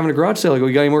goes, "We're having a garage sale." I go,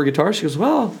 "You got any more guitars?" She goes,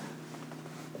 "Well,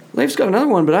 Leif's got another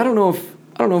one, but I don't know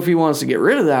if he wants to get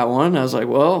rid of that one." I was like,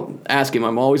 "Well, ask him.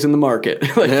 I'm always in the market."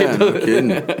 Like, Yeah, no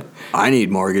kidding. I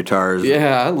need more guitars.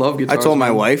 yeah, I love I guitars. told my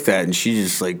man. wife that, and she's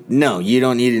just like, "No, you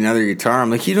don't need another guitar." I'm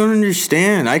like, "You don't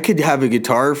understand. I could have a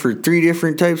guitar for 3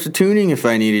 different types of tuning if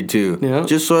I needed to. Yeah.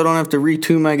 Just so I don't have to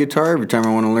retune my guitar every time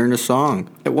I want to learn a song."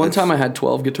 At one time, I had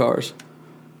 12 guitars,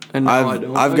 and now I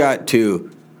don't. I've got 2.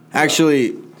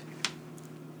 Actually,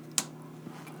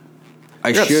 I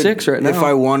You're at should. 6 right If now.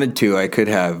 I wanted to, I could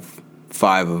have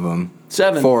 5 of them.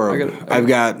 7. 4 I of got- them. I've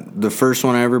got the first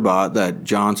one I ever bought, that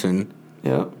Johnson.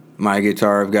 Yeah. My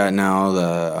guitar I've got now,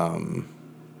 the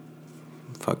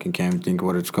fucking can't even think of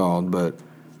what it's called, but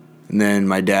and then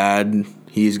my dad,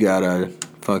 he's got a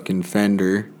fucking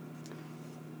Fender.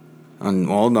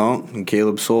 And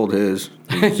Caleb sold his.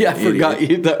 Yeah, I forgot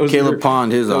you. That was Caleb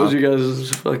pawned his That was off. you guys'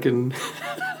 fucking.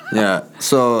 Yeah,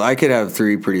 so I could have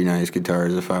 3 pretty nice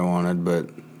guitars if I wanted, but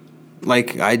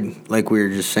like we were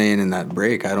just saying in that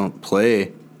break, I don't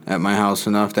play at my house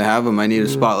enough to have them. I need a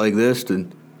spot like this to.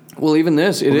 Well, even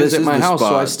this, it Well, is this at is my the house, so I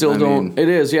spot. still I don't. mean- It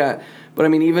is, yeah. But I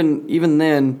mean, even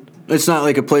then, It's not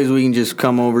like a place we can just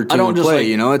come over to I don't and just play. like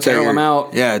You know, it's at barrel your them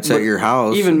out. Yeah, it's But at your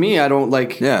house. Even me, I don't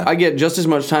like. Yeah. I get just as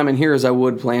much time in here as I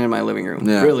would playing in my living room.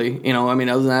 Yeah. Really, I mean,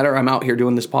 other than that, or I'm out here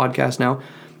doing this podcast now.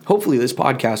 Hopefully, this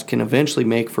podcast can eventually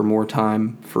make for more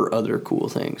time for other cool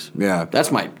things. Yeah,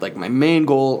 That's my main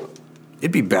goal.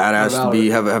 it'd be badass to About be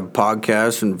it. have a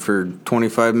podcast and for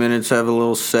 25 minutes have a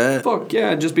little set. Fuck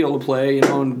yeah, just be able to play,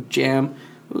 and jam.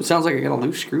 Ooh, it sounds like I got a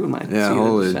loose screw in my seat. I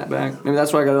holy. just sat back. Maybe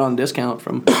that's why I got it on discount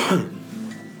from.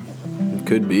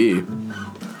 Could be.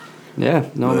 Yeah,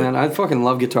 no But- man, I fucking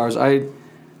love guitars. I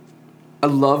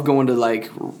love going to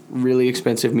like really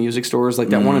expensive music stores, like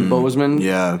that one in Bozeman.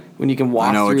 Yeah. when you can walk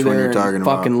I know through which one there you're talking and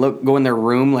about. fucking go in their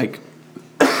room, like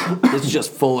it's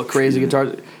just full of crazy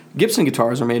guitars. Gibson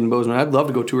guitars are made in Bozeman. I'd love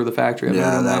to go tour the factory. I've never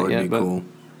Yeah, done that would yet, be but cool.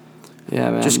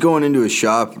 Yeah, man. Just going into a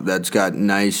shop that's got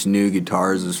nice new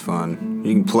guitars is fun.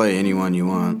 You can play any one you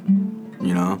want,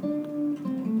 you know?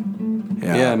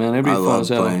 Yeah, man, it'd be I fun love as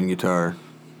hell. playing guitar.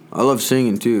 I love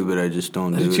singing too, but I just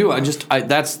don't do it. too. enough.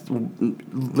 That's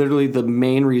literally the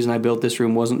main reason I built this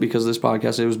room. Wasn't because of this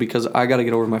podcast. It was because I got to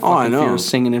get over my Oh, I fucking know. fear of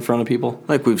singing in front of people.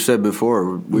 Like we've said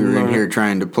before, we were in Learn. here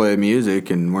trying to play music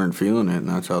and weren't feeling it, and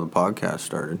that's how the podcast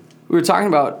started. We were talking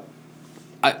about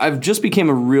I've just became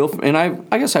a real, and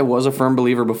I guess I was a firm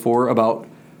believer before about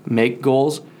make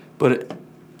goals, but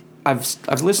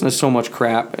I've listened to so much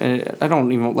crap, and I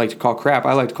don't even like to call crap.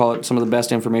 I like to call it some of the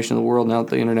best information in the world now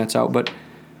that the internet's out. But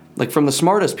like from the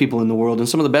smartest people in the world and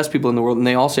some of the best people in the world, and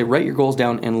they all say write your goals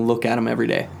down and look at them every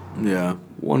day. Yeah.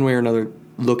 One way or another,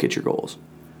 look at your goals.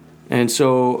 And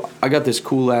so I got this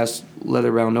cool ass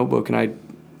leather-bound notebook, and I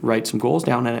write some goals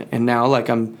down in it. And now, like,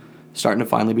 I'm starting to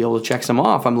finally be able to check some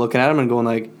off. I'm looking at them and going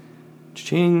like,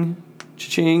 cha-ching,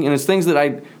 cha-ching. And it's things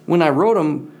that when I wrote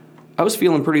them, I was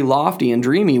feeling pretty lofty and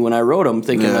dreamy when I wrote them,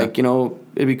 thinking like, you know,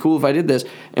 it'd be cool if I did this.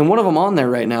 And one of them on there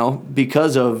right now,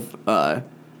 because of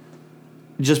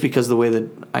just because the way that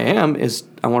I am, is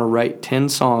I want to write 10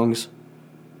 songs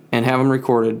and have them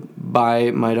recorded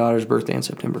by my daughter's birthday in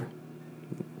September.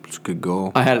 It's a good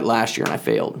goal. I had it last year and I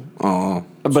failed. Oh.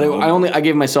 But I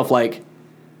gave myself like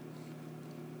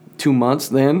 2 months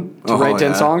then to write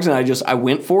 10 songs, and I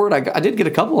went for it. I did get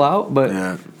a couple out, but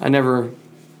I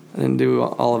didn't do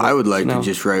all of it. I would like to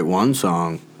just write one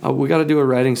song. We got to do a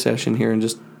writing session here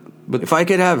and but if I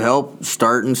could have help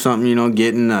starting something, you know,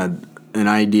 getting an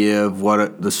idea of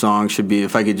what the song should be,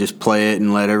 if I could just play it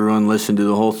and let everyone listen to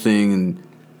the whole thing and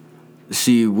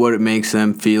see what it makes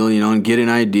them feel, you know, and get an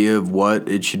idea of what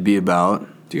it should be about.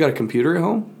 Do you got a computer at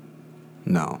home?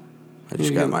 No. I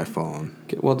just got my phone.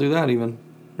 Well, do that even.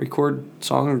 Record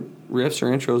song riffs or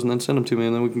intros and then send them to me,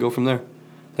 and then we can go from there.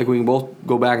 Like, we can both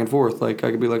go back and forth. Like,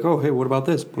 I could be like, oh, hey, what about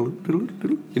this?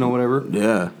 You know, whatever.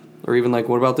 Yeah. Or even like,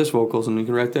 what about this vocals? And you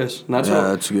can write this. And that's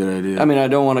that's a good idea. I mean, I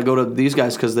don't want to go to these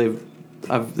guys because they've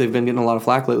been getting a lot of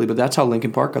flack lately, but that's how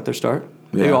Linkin Park got their start.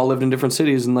 Yeah. They all lived in different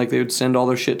cities, and like they would send all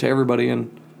their shit to everybody,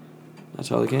 and that's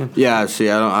how they came. Yeah, see,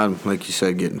 I'm like you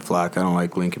said, getting flack. I don't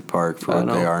like Linkin Park for what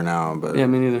they are now, but yeah,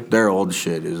 me neither. Their old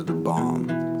shit is the bomb.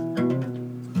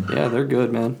 Yeah, they're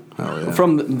good, man. Hell yeah.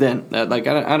 From then, like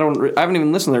I haven't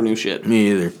even listened to their new shit.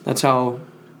 Me either. That's how.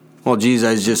 Well, geez,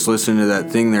 I was just listening to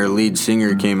that thing. Their lead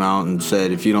singer came out and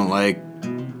said, if you don't like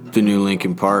the new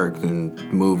Linkin Park, then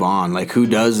move on. Like, who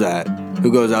does that?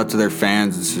 Who goes out to their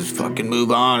fans and says, fucking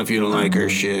move on if you don't like our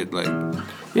shit? Like,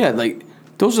 yeah, like,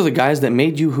 those are the guys that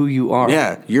made you who you are.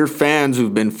 Yeah, your fans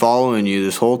who've been following you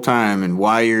this whole time, and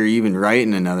why you're even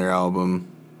writing another album.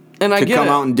 And I to get come it.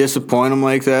 out and disappoint them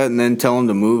like that and then tell them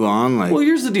to move on. Like, well,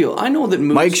 here's the deal. I know that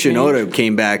moods Mike change. Shinoda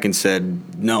came back and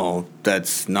said, no,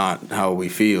 that's not how we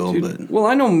feel. Dude, but well,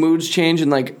 I know moods change, and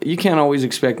like you can't always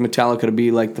expect Metallica to be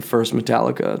like the first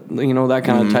Metallica, you know, that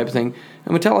kind of type of thing.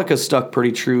 And Metallica's stuck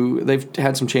pretty true. They've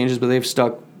had some changes, but they've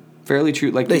stuck fairly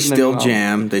true. Like, they still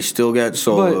jam. They still got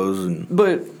solos.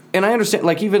 But I understand,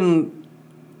 like, even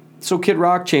so Kid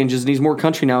Rock changes and he's more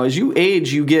country now. As you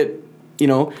age, you get, you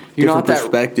know, you're not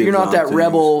that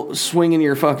rebel swinging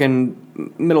your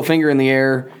fucking middle finger in the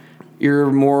air.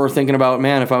 You're more thinking about,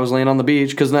 man, if I was laying on the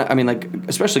beach, because I mean, like,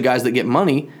 especially guys that get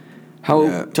money,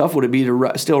 how tough would it be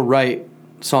to still write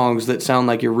songs that sound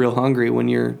like you're real hungry when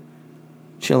you're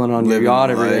chilling on your yacht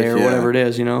every day or whatever it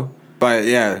is, you know? But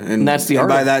yeah, and that's the art.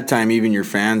 By that time, even your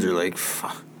fans are like,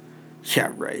 fuck.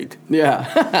 Yeah, right.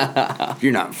 Yeah.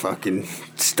 You're not fucking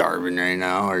starving right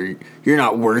now, or you're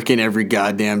not working every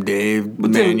goddamn day,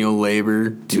 manual labor.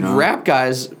 Dude, rap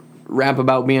guys rap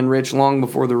about being rich long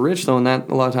before they're rich, though, and that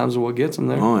a lot of times is what gets them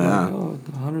there. Oh, yeah.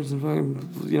 Like, hundreds of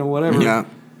fucking, you know, whatever. Yeah.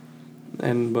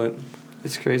 But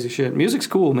it's crazy shit. Music's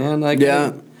cool, man. Like,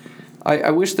 yeah.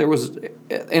 I wish there was,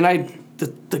 and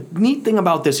the neat thing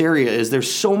about this area is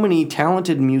there's so many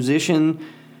talented musicians.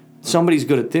 Somebody's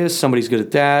good at this, somebody's good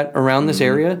at that around this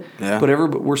area. Yeah.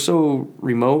 But we're so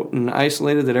remote and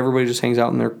isolated that everybody just hangs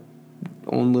out in their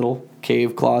own little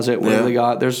cave closet, whatever they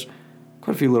got. There's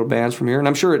quite a few little bands from here, and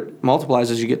I'm sure it multiplies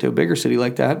as you get to a bigger city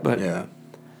like that. But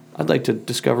I'd like to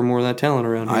discover more of that talent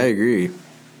around here. I agree.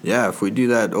 Yeah, if we do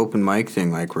that open mic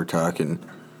thing like we're talking,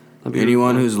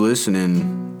 anyone who's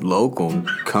listening, local,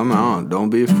 come out. Don't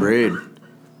be afraid.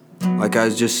 Like I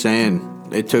was just saying,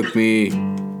 it took me...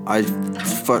 I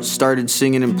started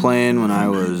singing and playing when I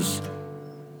was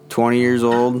 20 years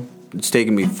old. It's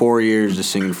taken me 4 years to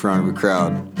sing in front of a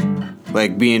crowd.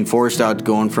 Like, being forced out to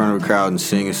go in front of a crowd and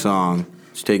sing a song.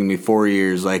 It's taken me 4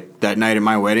 years. Like, that night at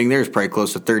my wedding, there was probably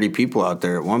close to 30 people out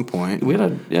there at one point.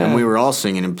 And we were all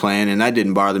singing and playing, and that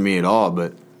didn't bother me at all.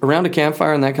 But around a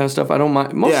campfire and that kind of stuff, I don't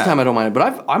mind. Most of the time, I don't mind it. But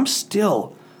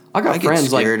I got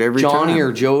friends like Johnny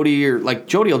or Jody, or like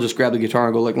Jody will just grab the guitar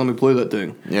and go like, let me play that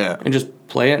thing. Yeah. And just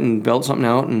play it and belt something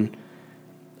out. And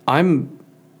I'm,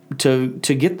 to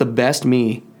get the best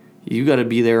me, you got to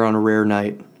be there on a rare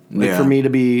night. Like for me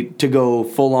to go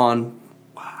full on,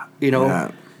 you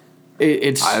know,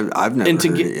 it's, I've never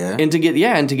heard it,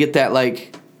 and to get that,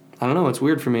 like, I don't know, it's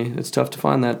weird for me. It's tough to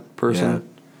find that person.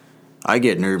 I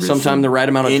get nervous. Sometimes the right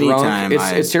amount of anytime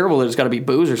drunk. It's terrible that it's got to be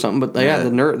booze or something, but yeah,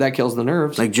 that kills the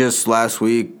nerves. Like just last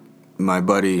week, my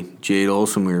buddy Jade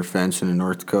Olson, we were fencing in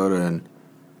North Dakota, and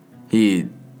we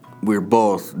were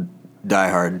both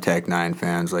diehard Tech Nine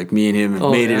fans. Like me and him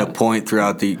have made it a point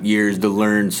throughout the years to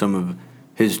learn some of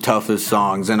his toughest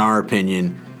songs, in our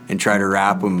opinion, and try to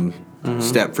rap them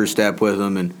step for step with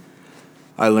him. And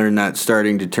I learned that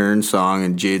Starting to Turn song,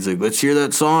 and Jade's like, let's hear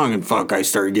that song. And fuck, I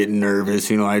started getting nervous.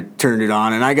 You know, I turned it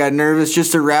on, and I got nervous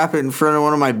just to rap it in front of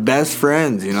one of my best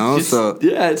friends, you know? It's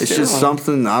just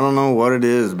something, I don't know what it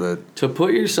is, but... To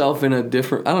put yourself in a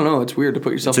different... I don't know, it's weird to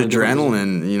put yourself in a different... It's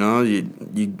adrenaline, you know?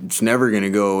 It's never going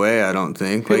to go away, I don't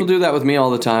think. People do that with me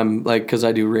all the time, like, because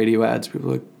I do radio ads. People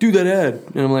are like, do that ad.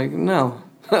 And I'm like, no.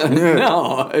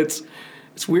 No, it's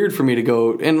weird for me to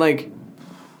go... And, like,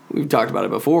 we've talked about it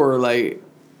before, like...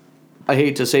 I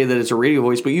hate to say that it's a radio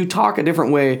voice, but you talk a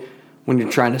different way when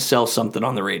you're trying to sell something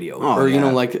on the radio,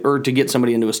 or to get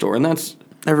somebody into a store, and that's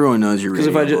everyone knows your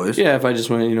radio voice. Yeah, if I just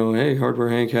went, hey, Hardware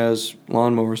Hank has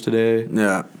lawnmowers today.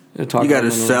 Yeah, you got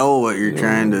to sell what you're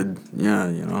trying to. Yeah,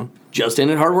 you know. Just in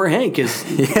at Hardware Hank is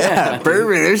perfect.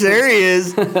 There he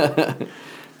is.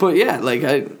 But yeah, like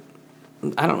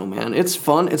I don't know, man. It's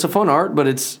fun. It's a fun art,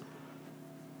 but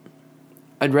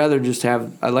I'd rather just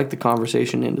have. I like the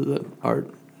conversation into the art.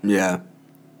 Yeah.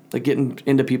 Like getting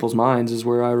into people's minds is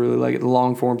where I really like it. The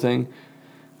long form thing.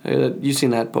 You've seen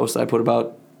that post I put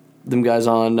about them guys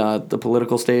on the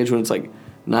political stage when it's like,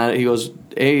 he goes,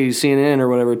 hey, CNN or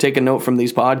whatever, take a note from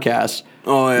these podcasts.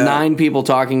 Oh, yeah. 9 people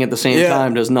talking at the same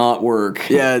time does not work.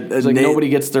 Yeah. It's like nobody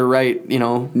gets their right,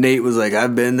 Nate was like,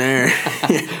 I've been there.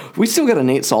 We still got a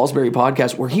Nate Salisbury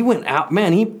podcast where he went out.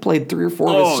 Man, he played 3 or 4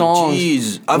 of his songs. Oh,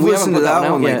 jeez. I've listened to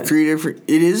that one like 3 different...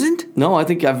 It isn't? No, I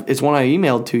think it's one I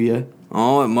emailed to you.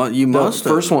 Oh, you must have. The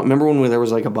first one, remember when there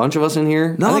was like a bunch of us in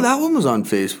here? No, that one was on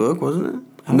Facebook, wasn't it?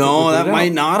 No, that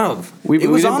might not have. It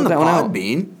was on the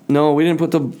Podbean. No, we didn't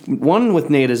put the one with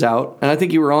Nate is out, and I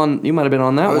think you were on. You might have been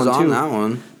on that one too. I was on that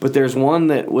one, but there's one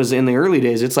that was in the early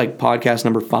days. It's like podcast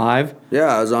number 5.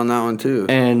 Yeah, I was on that one too.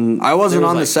 And I wasn't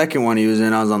on the second one he was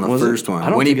in. I was on the first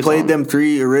one when he played them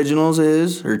 3 originals.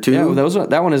 Or 2. Yeah,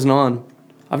 that one isn't on.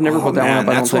 I've never put that one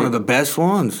up. That's one of the best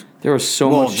ones. There was so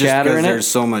much chatter in it. There's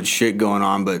so much shit going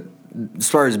on, but as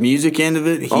far as music end of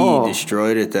it, he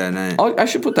destroyed it that night. I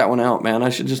should put that one out, man. I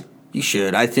should just. You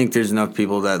should. I think there's enough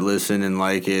people that listen and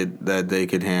like it that they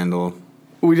could handle.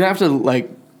 We'd have to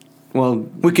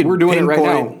we're doing it right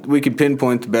now. We could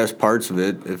pinpoint the best parts of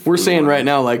it. If we're saying right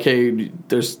now, like, hey,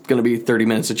 there's going to be 30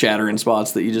 minutes of chatter in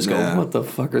spots that you just go, what the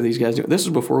fuck are these guys doing? This is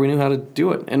before we knew how to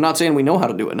do it. And not saying we know how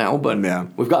to do it now, but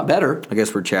we've got better. I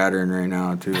guess we're chattering right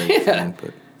now, too.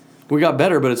 But we got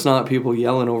better, but it's not people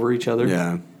yelling over each other.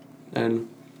 Yeah. And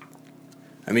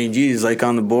I mean, geez, like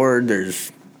on the board,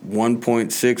 there's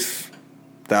 1.6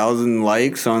 thousand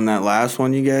likes on that last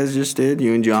one you guys just did,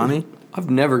 you and Johnny. I've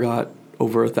never got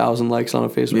over 1,000 likes on a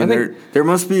Facebook. I mean, there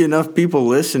must be enough people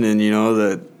listening,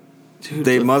 that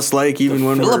they must like even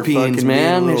when Philippines, we're fucking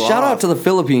man. being a little Shout off. out to the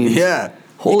Philippines. Yeah.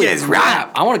 Holy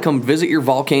crap. I want to come visit your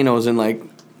volcanoes and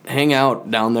hang out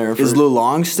down there. Is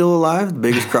Lulong still alive? The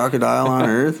biggest crocodile on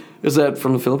Earth? Is that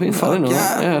from the Philippines? I don't know.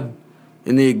 Yeah.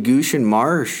 In the Agushin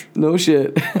Marsh. No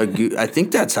shit. I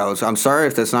think that's how it's... I'm sorry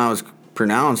if that's not how it's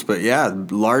pronounced, but yeah,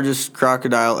 largest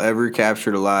crocodile ever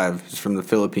captured alive is from the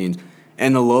Philippines.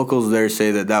 And the locals there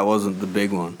say that wasn't the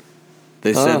big one.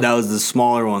 They said that was the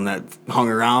smaller one that hung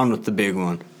around with the big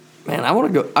one. Man, I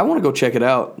want to go check it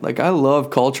out. Like, I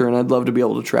love culture, and I'd love to be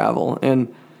able to travel.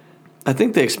 And I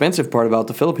think the expensive part about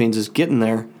the Philippines is getting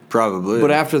there. Probably.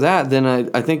 But after that, then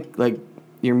I think,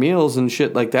 your meals and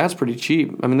shit like that's pretty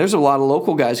cheap. I mean, there's a lot of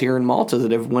local guys here in Malta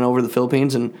that have went over to the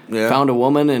Philippines and found a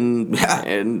woman and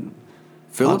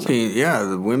Philippines. Yeah,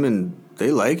 the women,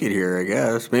 they like it here, I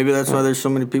guess. Maybe that's why there's so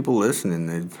many people listening.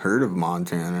 They've heard of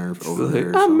Montana over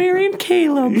there. I'm marrying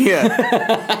Caleb.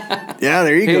 Yeah. Yeah,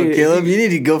 there you go, Caleb. You need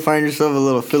to go find yourself a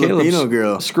little Filipino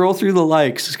girl. Scroll through the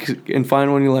likes and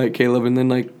find one you like, Caleb, and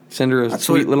then send her a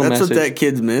sweet little message. That's what that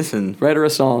kid's missing. Write her a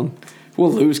song.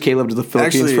 We'll lose Caleb to the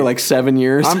Philippines for 7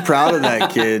 years. I'm proud of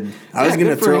that kid. I was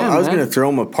gonna throw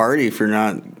him a party for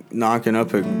not knocking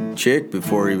up a chick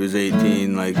before he was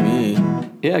 18, like me.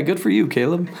 Yeah, good for you,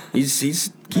 Caleb. He's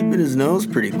keeping his nose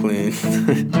pretty clean.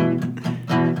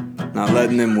 Not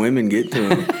letting them women get to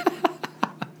him.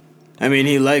 I mean,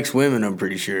 he likes women, I'm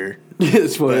pretty sure.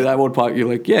 It's funny. That one part, you're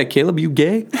like, yeah, Caleb, you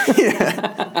gay?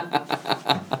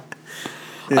 Yeah.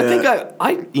 I think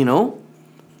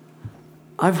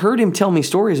I've heard him tell me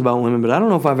stories about women, but I don't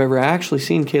know if I've ever actually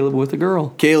seen Caleb with a girl.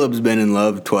 Caleb's been in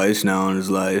love twice now in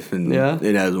his life, and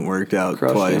it hasn't worked out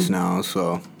twice now,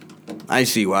 so I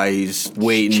see why he's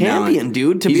waiting. Champion, now.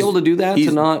 dude, to be able to do that,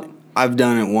 to not. I've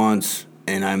done it once,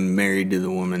 and I'm married to the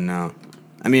woman now.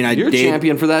 I mean, You're a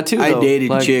champion for that too. I though. dated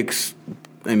like, chicks.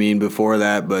 I mean, before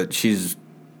that, but she's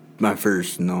my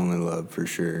first and only love for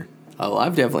sure. Oh,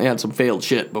 I've definitely had some failed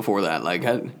shit before that. Like,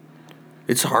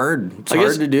 it's hard. It's I hard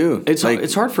guess to do.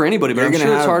 It's hard for anybody, but I'm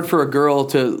sure it's hard for a girl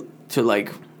to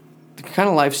like the kind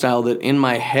of lifestyle that in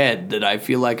my head that I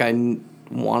feel like I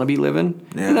want to be living.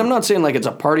 Yeah. And I'm not saying like it's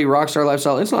a party rock star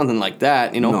lifestyle. It's nothing like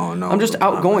that, you know. No, I'm just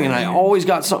outgoing and I always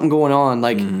got something going on.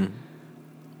 Like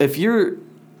if you're,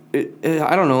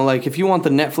 I don't know, like if you want the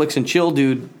Netflix and chill,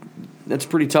 dude, that's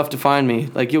pretty tough to find me.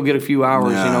 Like you'll get a few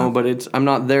hours, you know, but I'm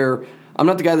not there. I'm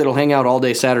not the guy that'll hang out all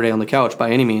day Saturday on the couch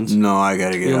by any means. No, I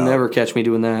gotta get out. You'll never catch me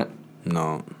doing that.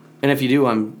 No. And if you do,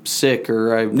 I'm sick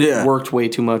or I worked way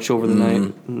too much over the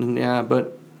night. Yeah,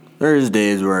 but there's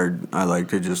days where I like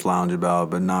to just lounge about,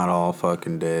 but not all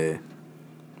fucking day.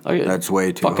 That's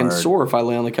way too fucking hard. sore if I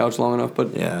lay on the couch long enough.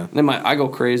 But then I go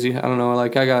crazy. I don't know.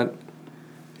 Like I got.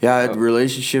 Yeah,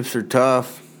 relationships are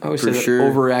tough. I always say that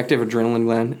overactive adrenaline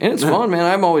gland, and it's fun, man.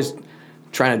 I'm always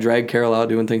trying to drag Carol out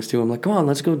doing things too. I'm like, come on,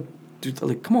 let's go.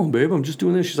 Like, come on, babe, I'm just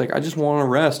doing this. She's like, I just want to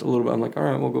rest a little bit. I'm like, all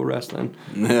right, we'll go rest then.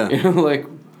 Yeah. You know, like,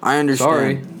 I understand.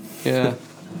 Sorry. Yeah.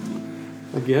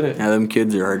 I get it. Yeah, them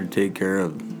kids are hard to take care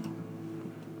of.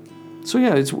 So,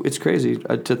 yeah, it's crazy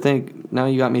to think. Now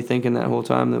you got me thinking that whole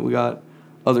time that we got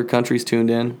other countries tuned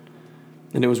in.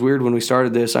 And it was weird when we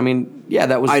started this. I mean, yeah,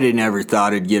 that was... I didn't ever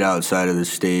thought it'd get outside of the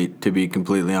state, to be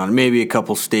completely honest. Maybe a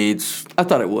couple states. I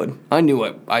thought it would. I knew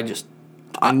it.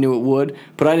 I knew it would,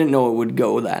 but I didn't know it would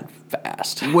go that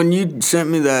fast. When you sent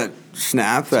me that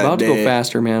snap that day... It's about to go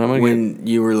faster, man. When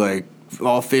you were like,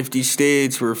 all 50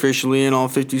 states, we're officially in all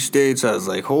 50 states, I was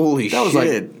like, holy shit. That was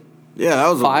like... Yeah, that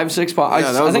was 5, 6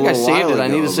 podcasts. I think I saved it. I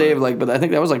need to save but I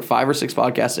think that was like 5 or 6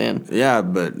 podcasts in. Yeah,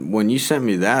 but when you sent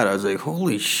me that, I was like,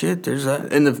 holy shit, there's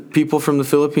that. And the people from the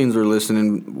Philippines were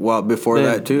listening before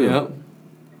that too. Yep.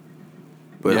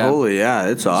 But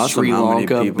it's awesome Sri how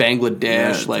Lanka, many people,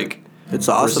 Bangladesh, it's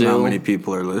awesome Brazil. how many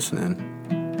people are listening.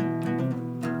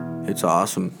 It's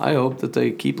awesome. I hope that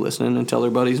they keep listening and tell their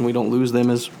buddies and we don't lose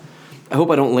them I hope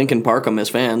I don't Linkin Park them as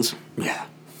fans. Yeah.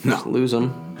 Just lose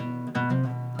them.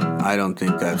 I don't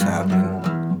think that's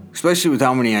happening. Especially with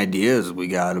how many ideas we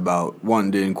got about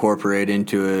wanting to incorporate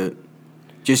into it.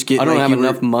 Just get. I don't have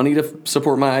enough money to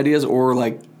support my ideas, or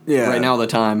right now the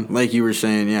time. Like you were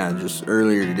saying, just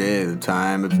earlier today, the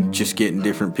time of just getting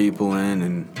different people in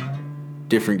and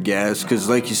different guests. Because,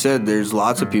 like you said, there's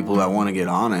lots of people that want to get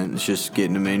on it. It's just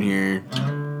getting them in here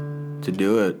to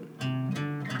do it.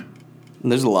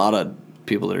 And there's a lot of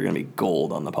people that are going to be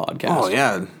gold on the podcast. Oh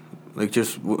yeah. Like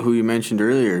just who you mentioned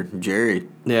earlier, Jerry.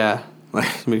 Yeah. Like,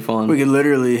 it's going to be fun. We could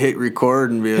literally hit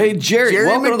record and be like, hey, Jerry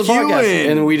welcome McEwen. to the podcast.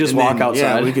 And we just walk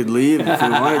outside. Yeah, we could leave if we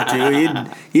wanted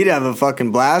to. He'd have a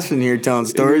fucking blast in here telling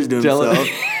stories to himself.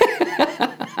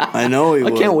 I know he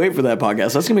would. I can't wait for that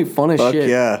podcast. That's going to be fun as Fuck shit.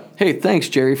 Yeah. Hey, thanks,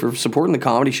 Jerry, for supporting the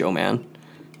comedy show, man.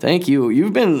 Thank you.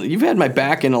 You've had my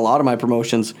back in a lot of my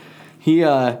promotions.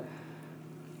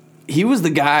 He was the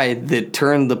guy that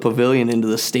turned the pavilion into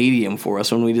the stadium for us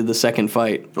when we did the second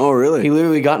fight. Oh, really? He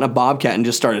literally got in a bobcat and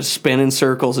just started spinning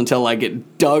circles until like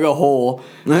it dug a hole.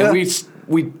 And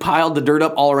we piled the dirt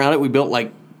up all around it. We built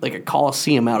like a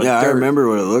coliseum out of dirt. Yeah, I remember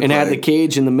what it looked like. And had the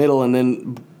cage in the middle, and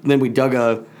then we dug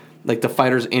the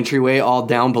fighter's entryway all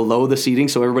down below the seating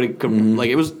so everybody could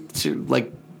it was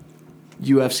like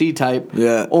UFC type.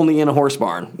 Yeah. Only in a horse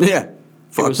barn. Yeah.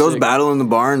 Fuck, those sick. Battle in the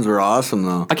Barns were awesome,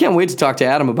 though. I can't wait to talk to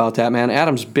Adam about that, man.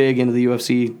 Adam's big into the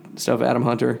UFC stuff, Adam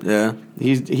Hunter. Yeah.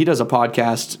 He does a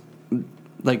podcast,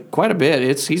 like, quite a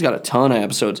bit. He's got a ton of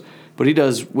episodes, but he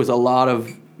does with a lot of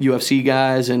UFC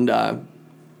guys, and,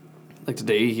 like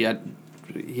today, he had,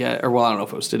 or well, I don't know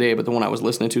if it was today, but the one I was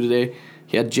listening to today,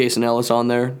 he had Jason Ellis on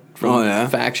there from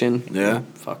Faction. Yeah.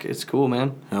 Fuck, it's cool,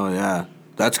 man. Oh, yeah.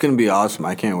 That's going to be awesome.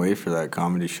 I can't wait for that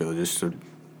comedy show just to...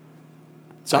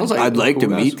 Sounds like I'd like cool to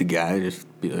guys. meet the guy.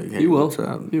 Just be like, hey, You will. what's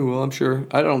up? You will, I'm sure.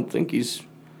 I don't think he's...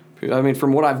 I mean,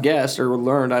 from what I've guessed or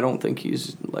learned, I don't think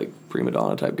he's like prima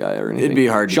donna type guy or anything. It'd be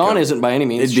hard. Sean isn't by any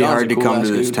means. It'd be Sean's hard to cool come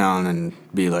to this dude. town and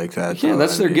be like that. Yeah,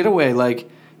 that's their getaway. Like,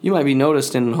 you might be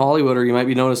noticed in Hollywood or you might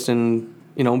be noticed in,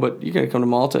 but you're going to come to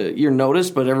Malta. You're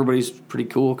noticed, but everybody's pretty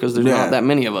cool because there's not that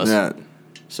many of us. Yeah.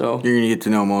 So you're going to get to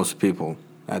know most people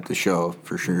at the show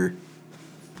for sure.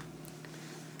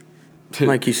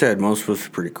 Like you said, most of us are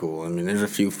pretty cool. I mean, there's a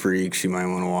few freaks you might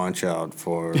want to watch out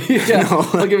for. Yeah,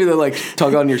 I'll give you the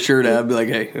tug on your shirt ab, be like,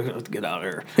 hey, let's get out of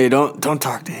here. Hey, don't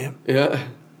talk to him. Yeah.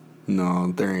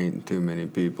 No, there ain't too many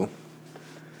people.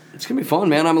 It's going to be fun,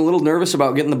 man. I'm a little nervous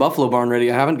about getting the Buffalo Barn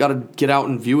ready. I haven't got to get out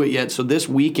and view it yet. So this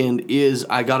weekend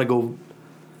I got to go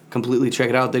completely check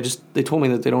it out. They told me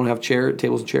that they don't have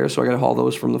tables and chairs, so I got to haul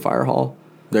those from the fire hall.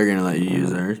 They're going to let you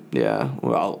use theirs? Yeah.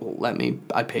 Well,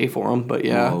 I pay for them, but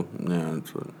yeah. Well, yeah,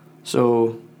 that's what.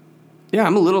 So, yeah,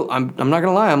 I'm not going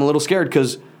to lie, I'm a little scared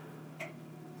because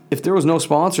if there was no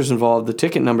sponsors involved, the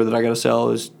ticket number that I got to sell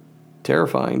is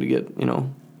terrifying to get,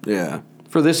 Yeah.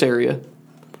 for this area.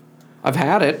 I've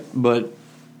had it, but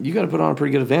you got to put on a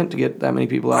pretty good event to get that many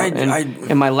people out.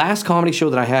 And my last comedy show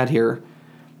that I had here,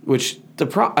 which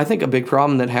I think a big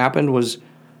problem that happened was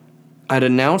I'd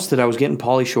announced that I was getting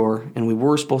Pauly Shore, and we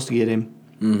were supposed to get him.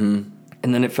 Mm-hmm.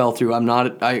 And then it fell through.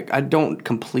 I don't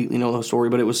completely know the story,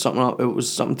 but it was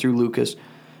something through Lucas.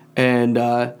 And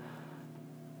I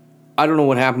don't know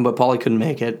what happened, but Pauly couldn't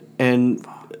make it. And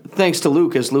thanks to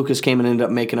Lucas came and ended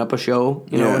up making up a show,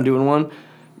 and doing one.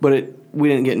 But we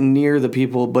didn't get near the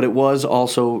people, but it was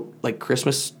also like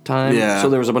Christmas time. Yeah. So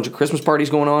there was a bunch of Christmas parties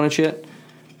going on and shit.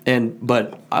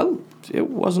 But it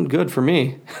wasn't good for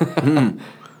me.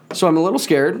 So I'm a little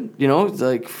scared, it's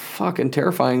like fucking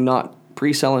terrifying not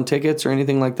pre-selling tickets or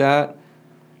anything like that.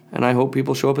 And I hope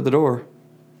people show up at the door.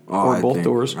 Or both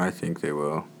doors. I think they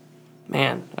will.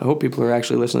 Man, I hope people are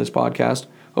actually listening to this podcast.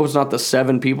 I hope it's not the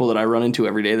 7 people that I run into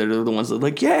every day that are the ones that are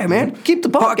like, yeah, man, keep the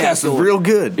podcast is real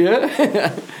good. Yeah.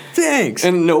 Thanks.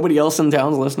 And nobody else in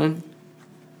town's listening?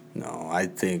 No, I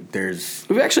think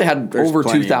We've actually had over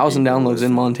 2,000 downloads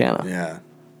in Montana. Yeah.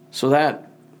 So that...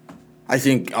 I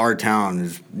think our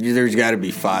town there's got to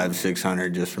be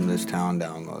 500-600 just from this town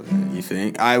downloading it. You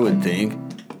think? I would think.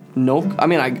 Nope. I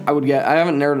mean, I would get... I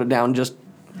haven't narrowed it down just...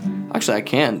 Actually, I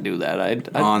can do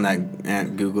that. On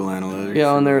that Google Analytics? Yeah,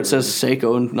 on there it says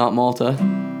Seiko, not Malta.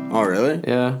 Oh, really?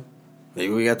 Yeah.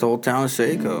 Maybe we got the whole town of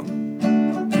Seiko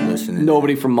listening.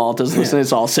 Nobody from Malta's listening.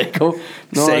 It's all Seiko.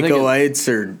 No, Seikoites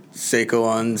or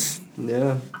Seikoans.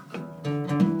 Yeah.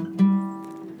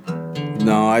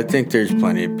 No, I think there's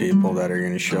plenty of people that are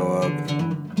going to show up.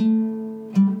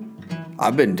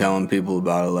 I've been telling people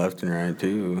about it left and right,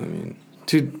 too. I mean...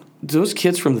 Dude, those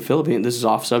kids from the Philippines... This is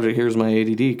off subject. Here's my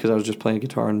ADD, because I was just playing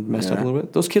guitar and messed up a little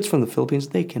bit. Those kids from the Philippines,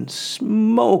 they can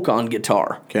smoke on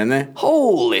guitar. Can they?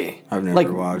 Holy! I've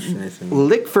never watched anything.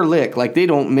 Lick for lick. Like, they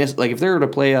don't miss... Like, if they were to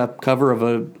play a cover of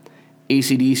a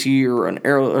AC/DC or an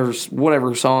Arrow or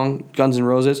whatever song, Guns N'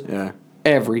 Roses... Yeah.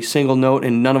 Every single note,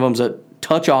 and none of them's a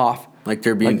touch off. Like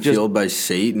they're being fueled by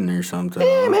Satan or something.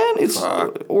 Yeah, man.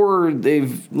 Or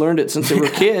they've learned it since they were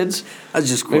kids. I was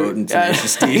just quoting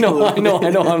Tenacious D. I know.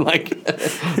 I'm like,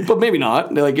 but maybe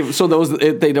not. Like,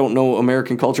 they don't know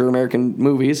American culture, American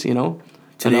movies,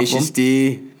 Tenacious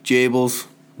D, Jables,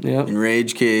 yeah, and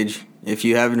Rage Cage. If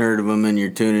you haven't heard of them and you're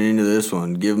tuning into this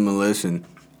one, give them a listen.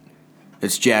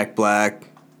 It's Jack Black.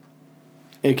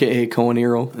 A.K.A. Cohen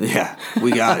Hero. Yeah,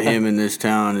 we got him in this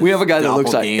town. We have a guy that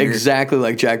looks exactly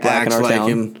like Jack Black in our town. Acts like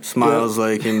him, smiles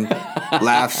like him,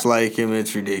 laughs like him.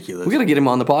 It's ridiculous. We got to get him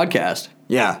on the podcast.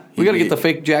 Yeah. We got to get the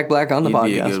fake Jack Black on the podcast.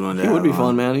 Be a good one to have would be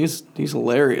fun, man. He's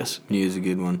hilarious. He is a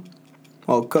good one.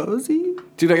 All cozy.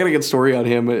 Dude, I got a good story on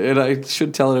him, and I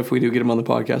should tell it if we do get him on the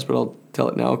podcast, but I'll tell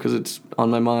it now because it's on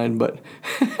my mind. But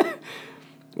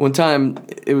one time,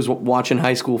 it was watching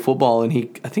high school football, and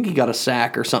I think he got a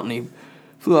sack or something. He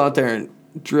flew out there and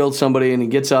drilled somebody, and he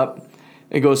gets up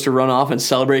and goes to run off and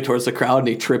celebrate towards the crowd, and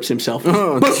he trips himself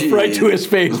right to his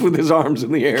face with his arms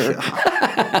in the air.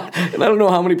 And I don't know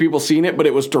how many people seen it, but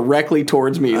it was directly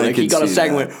towards me. Like, he got a sack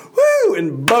and went, woo,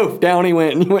 and boom, down he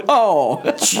went, and he went, oh.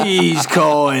 Jeez,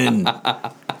 Cohen.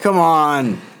 Come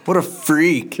on. What a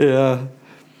freak. Yeah.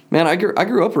 Man, I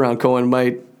grew up around Cohen.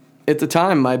 At the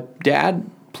time, my dad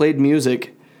played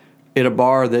music at a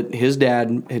bar that his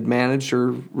dad had managed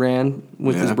or ran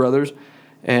with his brothers.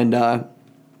 And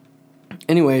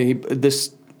anyway,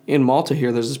 in Malta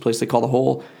here, there's this place they call The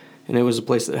Hole, and it was a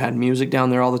place that had music down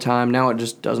there all the time. Now it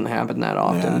just doesn't happen that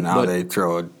often. Yeah, now they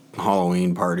throw a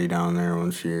Halloween party down there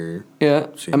once you're... Yeah,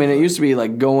 I mean, it used to be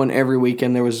like going every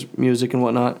weekend, there was music and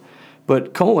whatnot.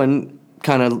 But Cohen,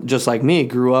 kind of just like me,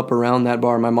 grew up around that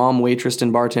bar. My mom waitressed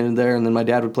and bartended there, and then my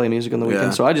dad would play music on the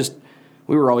weekend. So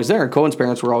we were always there. And Cohen's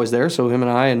parents were always there, so him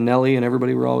and I and Nellie and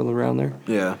everybody were all around there.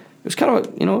 Yeah. It was kind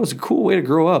of it was a cool way to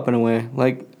grow up in a way.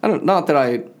 Like, not that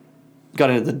I got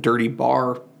into the dirty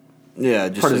bar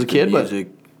just part as a kid, but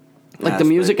like the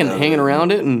music and hanging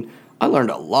around it, and I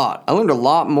learned a lot. I learned a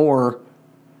lot more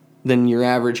than your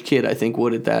average kid, I think,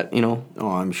 would at that, Oh,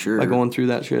 I'm sure. By going through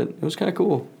that shit. It was kind of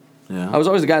cool. Yeah. I was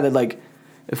always the guy that, like,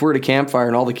 if we're at a campfire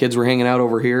and all the kids were hanging out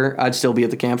over here, I'd still be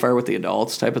at the campfire with the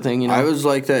adults type of thing, I was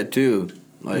like that, too.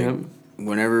 Like,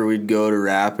 whenever we'd go to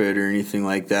Rapid or anything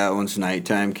like that, once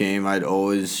nighttime came, I'd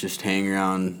always just hang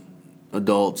around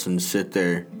adults and sit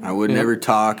there. I would never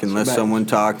talk unless someone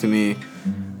talked to me.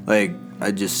 Like,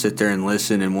 I'd just sit there and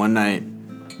listen. And one night,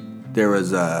 there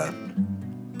was a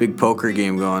big poker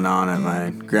game going on at my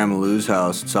Grandma Lou's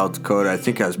house in South Dakota. I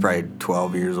think I was probably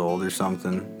 12 years old or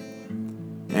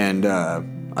something. And I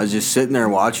was just sitting there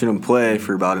watching them play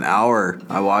for about an hour.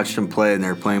 I watched them play, and they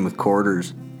were playing with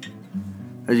quarters.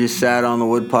 I just sat on the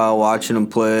woodpile watching them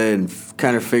play and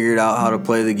kind of figured out how to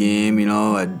play the game. You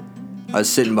know, I was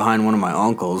sitting behind one of my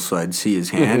uncles, so I'd see his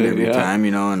hand every time,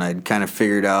 you know, and I'd kind of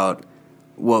figured out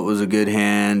what was a good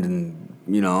hand, and,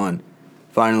 you know, and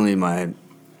finally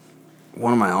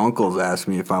one of my uncles asked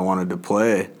me if I wanted to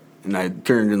play, and I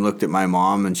turned and looked at my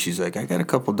mom, and she's like, I got a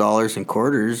couple dollars in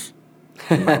quarters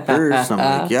in my purse. I'm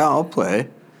like, yeah, I'll play.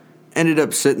 Ended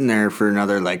up sitting there for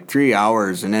another like 3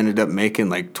 hours and ended up making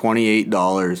like $28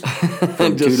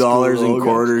 from $2 in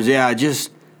quarters. Yeah, just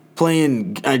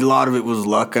playing. A lot of it was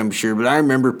luck, I'm sure, but I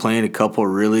remember playing a couple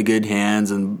really good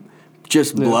hands and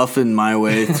just bluffing my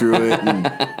way through it.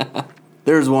 And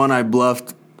there's one I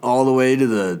bluffed all the way to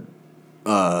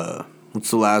the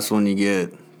what's the last one you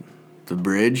get? The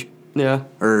bridge? Yeah.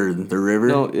 Or the river?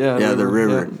 No, yeah, the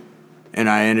river. Yeah. And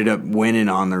I ended up winning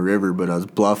on the river, but I was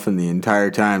bluffing the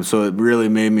entire time. So it really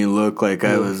made me look like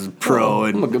I was a pro.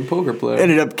 I'm a good poker player.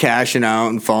 Ended up cashing out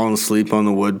and falling asleep on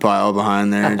the wood pile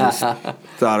behind there. Just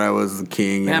thought I was the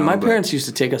king. Man, my parents used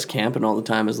to take us camping all the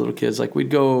time as little kids. Like, we'd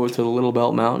go to the Little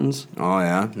Belt Mountains. Oh,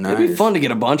 yeah? Nice. It'd be fun to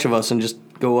get a bunch of us and just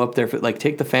go up there. Like,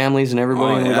 take the families and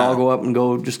everybody, and we'd all go up and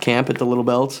go just camp at the Little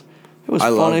Belts. It was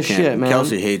fun as shit, man.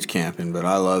 Kelsey hates camping, but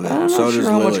I love it. I'm so not does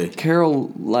sure how Lily. much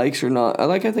Carol likes or not.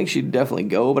 I think she'd definitely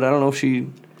go, but I don't know if she...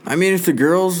 I mean, if the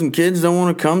girls and kids don't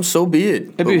want to come, so be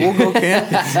it. But we'll go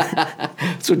camping.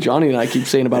 That's what Johnny and I keep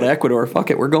saying about Ecuador.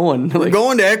 Fuck it, we're going. We're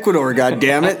going to Ecuador,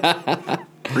 goddammit.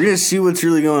 We're going to see what's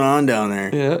really going on down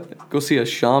there. Yeah, go see a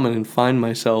shaman and find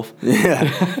myself.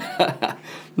 Yeah.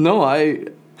 No, I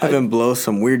Have him blow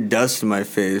some weird dust in my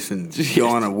face and go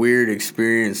on a weird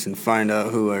experience and find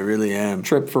out who I really am.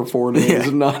 Trip for 4 days. Yeah.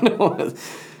 And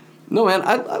no, man,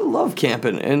 I love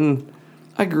camping, and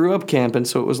I grew up camping,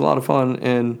 so it was a lot of fun.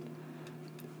 And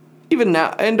even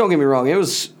now, and don't get me wrong,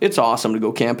 it's awesome to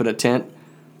go camp in a tent.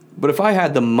 But if I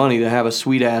had the money to have a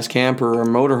sweet-ass camper or a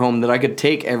motorhome that I could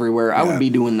take everywhere, I would be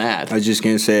doing that. I was just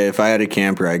going to say, if I had a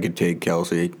camper, I could take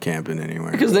Kelsey camping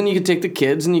anywhere. Because then you could take the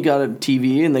kids, and you got a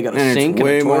TV, and they got a sink and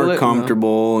a toilet. It's way more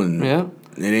comfortable, and yeah.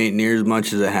 It ain't near as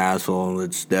much as a hassle.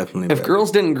 It's definitely If better.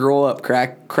 girls didn't grow up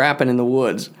crapping in the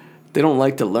woods, they don't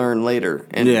like to learn later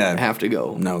and have to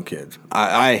go. No kids.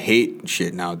 I hate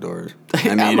shitting outdoors.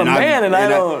 I mean, I'm a man, and I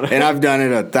don't. And I've done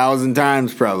it 1,000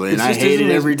 times probably, and I hate it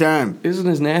every time. Isn't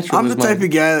as natural. I'm as the type of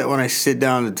guy that when I sit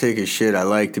down to take a shit, I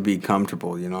like to be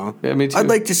comfortable, you know? Yeah, me too. I'd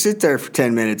like to sit there for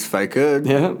 10 minutes if I could.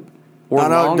 Yeah. Or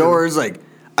Not longer. outdoors, like,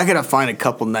 I gotta find a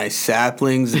couple nice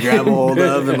saplings to grab a hold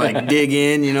of and, like, dig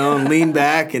in, you know, and lean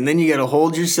back, and then you gotta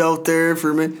hold yourself there for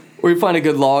a minute. Or you find a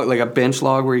good log, like a bench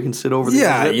log where you can sit over the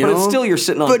Yeah, you but know? it's still you're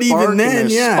sitting on But bark even then, and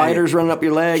there's yeah. spiders running up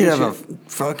your leg. You and could have shit. a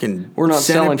fucking We're not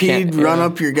selling centipede run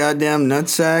up your goddamn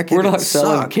nutsack. We're not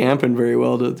selling suck. camping very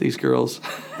well to these girls.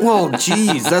 Well,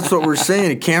 geez, that's what we're saying.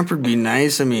 A camper would be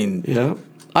nice. I mean, Yeah.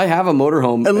 I have a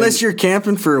motorhome. unless you're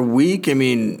camping for a week, I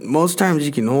mean, most times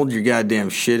you can hold your goddamn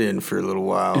shit in for a little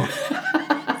while.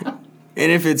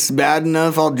 And if it's bad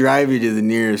enough, I'll drive you to the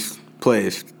nearest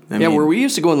place. I mean, where we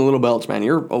used to go in the Little Belts, man,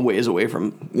 you're a ways away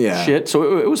from shit.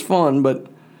 So it was fun, but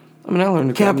I mean, I learned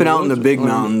to camping out in the big woods.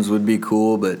 mountains would be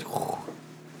cool, but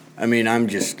I mean, I'm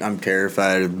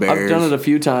terrified of bears. I've done it a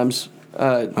few times.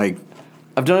 Like,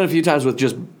 I've done it a few times with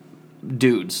just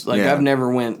dudes. Like, Yeah. I've never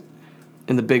went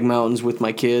in the big mountains with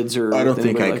my kids or I don't with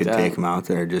think I anybody could like that. take them out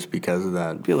there just because of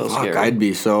that. Be a little Fuck, scary. I'd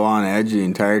be so on edge the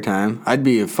entire time. I'd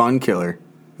be a fun killer.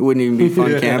 It wouldn't even be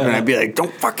fun camping. I'd be like,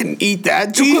 don't fucking eat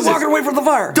that. Quit Jesus. walking away from the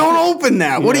fire. Don't open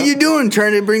that. What are you doing?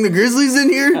 Trying to bring the grizzlies in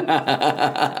here?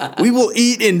 We will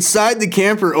eat inside the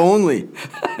camper only.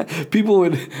 People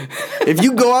would. If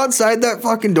you go outside that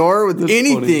fucking door with That's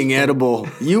anything funny. edible,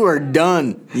 you are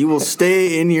done. You will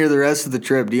stay in here the rest of the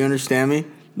trip. Do you understand me?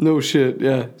 No shit.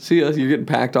 Yeah. See, you're getting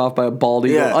packed off by a bald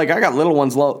eagle. Yeah. Like, I got little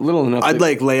ones, little enough. I'd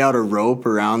like lay out a rope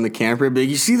around the camper. But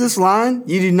you see this line?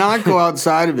 You do not go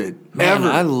outside of it. Man, ever.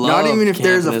 I love Not even if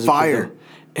there's camping a as fire. kid, though.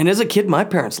 And as a kid, my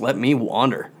parents let me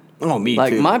wander. Oh, me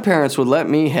Like, too. my parents would let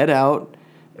me head out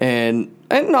and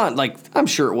not like, I'm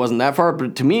sure it wasn't that far,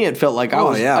 but to me it felt like I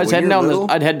was yeah, when heading you're down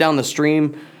little. I'd head down the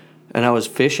stream and I was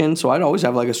fishing, so I'd always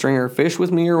have like a stringer of fish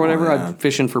with me or whatever. yeah. I'd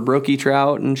fishing for brookie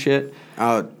trout and shit.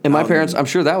 Out, And my out parents, I'm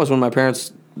sure that was when my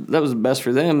parents that was the best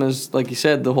for them. Is like you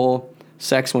said, the whole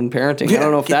sex when parenting. I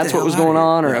don't know if that's what was going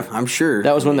on, or if I'm sure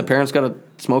that was when the parents got to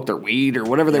smoke their weed or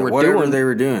whatever they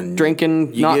were doing.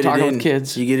 Drinking, not talking with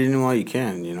kids. You get it in while you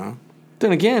can, you know.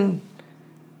 Then again,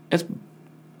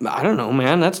 I don't know,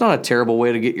 man. That's not a terrible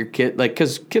way to get your kid, like,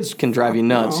 because kids can drive you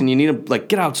nuts, and you need to, like,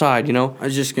 get outside, you know? I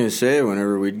was just going to say,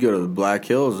 whenever we'd go to the Black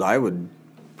Hills, I would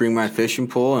bring my fishing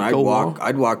pole, and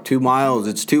I'd walk 2 miles.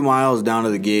 It's 2 miles down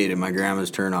to the gate at my grandma's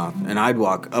turnoff, and I'd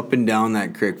walk up and down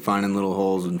that creek finding little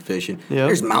holes and fishing. Yep.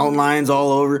 There's mountain lions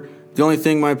all over. The only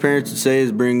thing my parents would say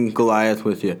is bring Goliath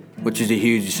with you, which is a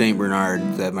huge St.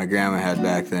 Bernard that my grandma had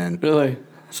back then. Really?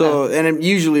 So, and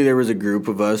usually there was a group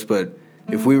of us, but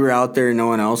if we were out there and no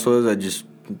one else was, I'd just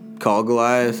call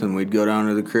Goliath and we'd go down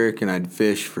to the creek and I'd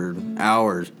fish for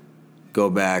hours, go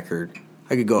back, or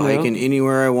I could go hiking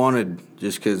anywhere I wanted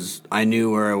just because I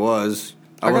knew where I was.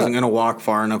 I wasn't going to walk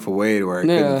far enough away to where I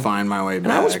couldn't find my way back.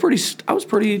 And I was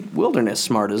pretty wilderness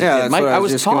smart as a kid. That's what I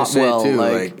was just taught well. Too.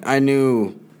 Like, I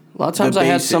knew. A lot of times I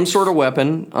had some sort of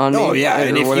weapon on me. Oh, yeah,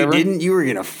 and if you didn't, you were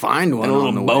going to find one. And a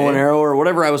little bow and arrow or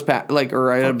whatever I was,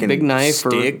 or I had a big knife.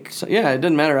 Stick. It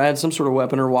didn't matter. I had some sort of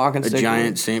weapon or walking stick. A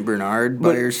giant St. Bernard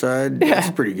by your side. Yeah. That's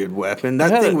a pretty good weapon.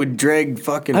 That thing would drag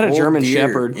fucking whole German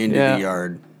Shepherd into the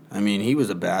yard. I mean, he was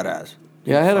a badass.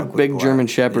 Yeah, I had a big German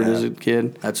Shepherd as a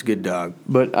kid. That's a good dog.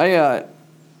 But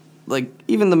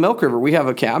even the Milk River, we have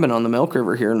a cabin on the Milk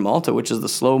River here in Malta, which is the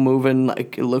slow-moving,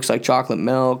 like, it looks like chocolate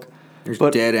milk. There's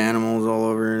dead animals all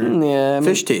over. Yeah,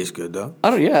 fish tastes good though.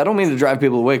 I don't mean to drive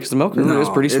people away because the Milk River is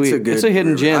pretty sweet. It's a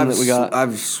hidden gem that we got.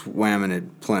 I've swam in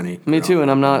it plenty. Me too, and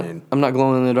I'm not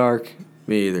glowing in the dark.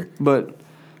 Me either. But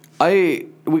we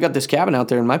got this cabin out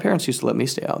there, and my parents used to let me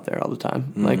stay out there all the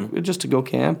time, like just to go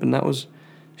camp, and that was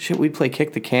shit. We'd play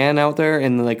kick the can out there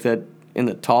in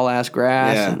the tall ass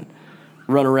grass and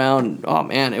run around. Oh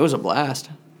man, it was a blast.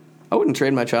 I wouldn't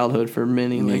trade my childhood for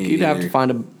many. You'd have to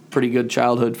find a pretty good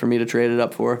childhood for me to trade it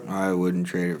up for. I wouldn't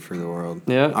trade it for the world.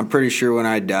 Yeah. I'm pretty sure when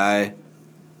I die,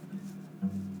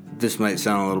 this might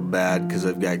sound a little bad because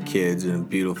I've got kids and a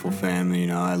beautiful family, you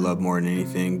know, I love more than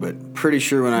anything, but pretty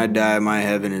sure when I die, my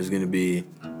heaven is going to be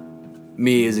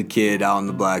me as a kid out in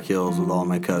the Black Hills with all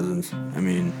my cousins. I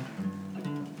mean,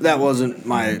 that wasn't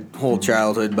my whole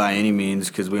childhood by any means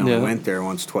because we only went there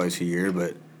once, twice a year,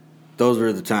 but those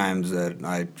were the times that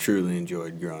I truly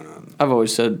enjoyed growing up. I've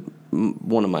always said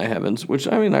one of my heavens, which,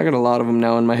 I mean, I got a lot of them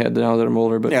now in my head now that I'm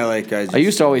older, but I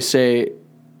used to always say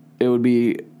it would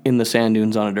be in the sand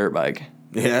dunes on a dirt bike.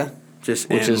 Yeah? Just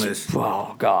endless.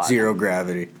 Oh, God. Zero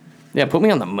gravity. Yeah, put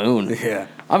me on the moon. Yeah.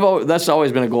 That's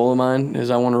always been a goal of mine, is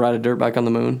I want to ride a dirt bike on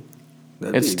the moon.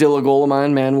 It's still a goal of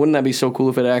mine, man. Wouldn't that be so cool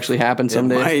if it actually happened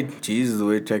someday? It might. Jesus, the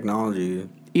way technology.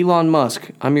 Elon Musk,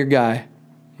 I'm your guy.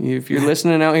 If you're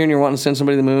listening out here and you're wanting to send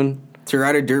somebody to the moon. To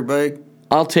ride a dirt bike?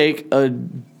 I'll take a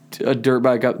dirt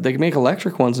bike up. They can make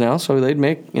electric ones now, so they'd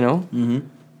make, good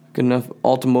enough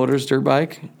Alta Motors dirt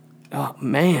bike. Oh,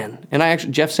 man.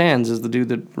 And Jeff Sands is the dude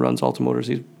that runs Alta Motors.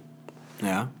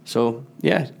 Yeah. So,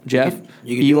 yeah, Jeff,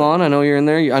 Elon, I know you're in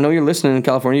there. I know you're listening in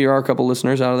California. You are a couple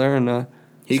listeners out of there, and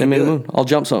send me to the moon. I'll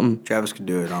jump something. Travis could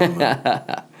do it on the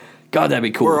moon. God, that'd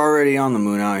be cool. We're already on the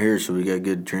moon out here, so we got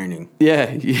good training.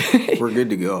 Yeah. We're good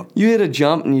to go. You hit a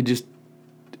jump, and you just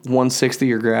 1/6 of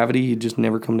your gravity, you just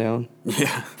never come down.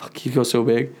 Yeah. Fuck, you go so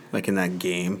big. Like in that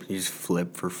game, you just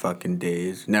flip for fucking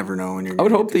days. Never know when you're I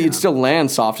would hope that you'd still land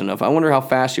soft enough. I wonder how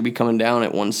fast you'd be coming down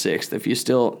at 1/6 if you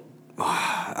still...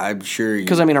 I'm sure you...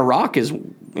 Because, I mean, a rock is,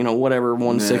 whatever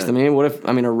 1/6. I mean, what if...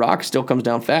 I mean, a rock still comes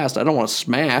down fast. I don't want to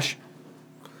smash,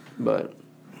 but...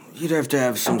 You'd have to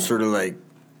have some sort of, like,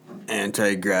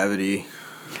 anti-gravity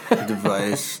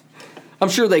device. I'm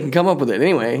sure they can come up with it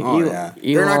anyway. Oh, yeah.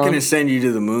 They're not going to send you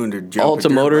to the moon to jump Alta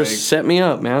Motors, set me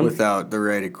up, man. Without the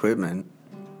right equipment.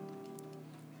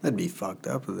 That'd be fucked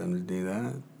up of them to do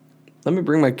that. Let me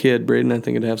bring my kid, Braden. I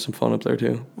think it'd have some fun up there,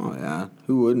 too. Oh, yeah.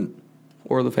 Who wouldn't?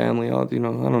 Or the family. I don't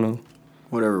know.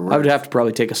 Whatever works. I would have to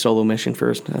probably take a solo mission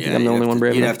first. I think I'm the only one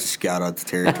brave enough. You'd have to scout out the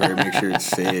territory, make sure it's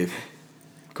safe.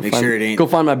 Go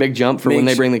find my big jump for when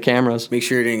they bring the cameras. Make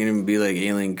sure it ain't going to be like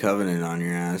Alien Covenant on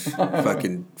your ass.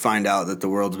 Fucking find out that the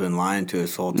world's been lying to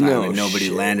us the whole time and nobody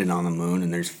landed on the moon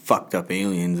and there's fucked up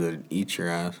aliens that eat your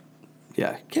ass.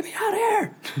 Yeah. Get me out of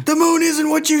here. The moon isn't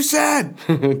what you said.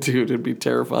 Dude, it'd be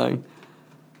terrifying.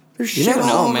 There's shit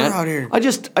all over out here. I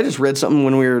just read something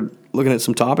when we were looking at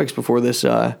some topics before this,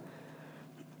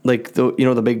 like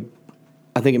the big,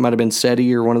 I think it might have been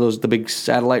SETI or one of the big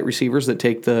satellite receivers that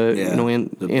take the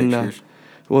pictures.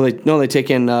 They take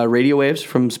in radio waves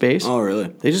from space. Oh, really?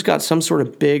 They just got some sort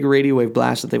of big radio wave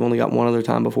blast that they've only got one other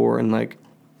time before, and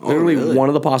literally one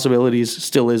of the possibilities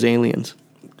still is aliens.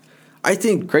 I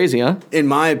think, Crazy, huh? in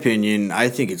my opinion, I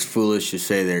think it's foolish to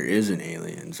say there isn't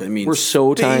aliens. I mean, We're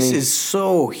so space tiny. is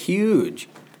so huge.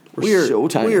 We're so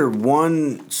tiny. We are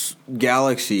one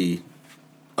galaxy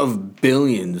of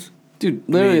billions. Dude,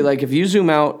 literally, I mean- like if you zoom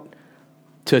out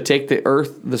to take the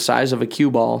Earth the size of a cue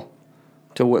ball,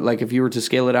 to what, like if you were to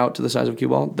scale it out to the size of a cue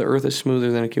ball, the Earth is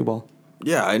smoother than a cue ball.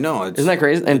 Yeah, I know. Isn't that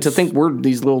crazy? And to think we're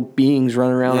these little beings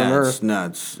running around on It's Earth.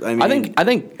 nuts. I mean, I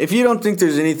think if you don't think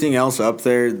there's anything else up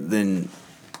there, then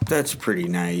that's pretty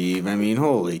naive. I mean,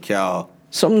 holy cow.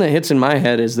 something that hits in my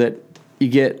head is that you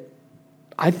get.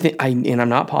 And I'm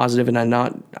not positive, and I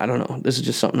don't know. This is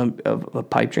just something of a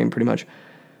pipe dream, pretty much.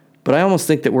 But I almost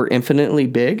think that we're infinitely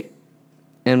big,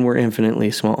 and we're infinitely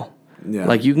small. Yeah.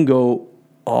 Like you can go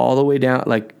all the way down,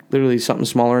 like literally something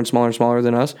smaller and smaller and smaller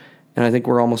than us, and I think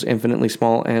we're almost infinitely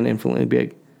small and infinitely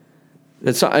big.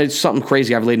 It's something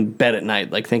crazy I've laid in bed at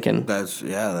night, like thinking. That's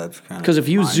kind of. Because if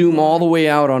you zoom all the way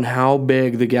out on how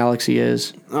big the galaxy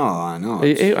is, Oh, I know.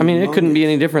 it couldn't be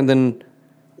any different than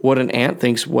what an ant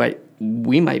thinks what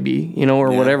we might be,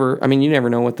 or Yeah. whatever. I mean, you never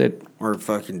know what that. Or a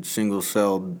fucking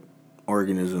single-celled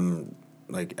organism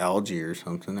like algae or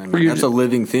something. I Or mean, you that's ju- a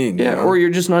living thing. you Yeah, know? or you're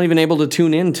just not even able to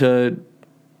tune in to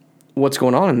what's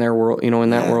going on in their world, in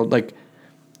that Yeah. world. Like,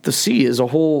 the sea is a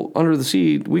whole, under the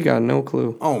sea, we got no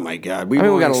clue. Oh, my God. I mean, we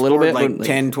only got a little explored bit, like but,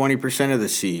 10-20% of the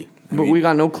sea. But we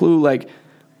got no clue, like,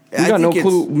 we I got no think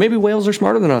clue. it's- Maybe whales are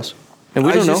smarter than us, and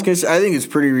we I don't know. I think it's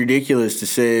pretty ridiculous to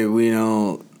say we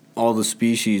know all the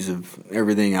species of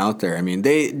everything out there. I mean,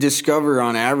 they discover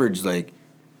on average like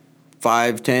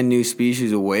 5-10 new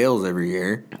species of whales every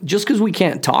year. Just because we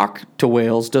can't talk to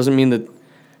whales doesn't mean that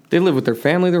they live with their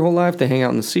family their whole life. They hang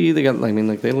out in the sea. They got, they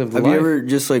live the Have life. you ever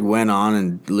just like went on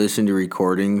and listened to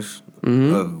recordings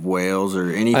of whales or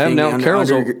anything now.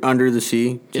 Carol's under the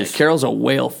sea? Yeah, Carol's a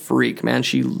whale freak, man.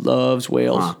 She loves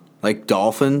whales. Like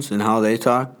dolphins and how they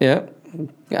talk? Yeah.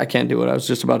 I can't do it. I was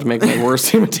just about to make my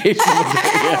worst imitation of it.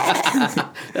 Yeah.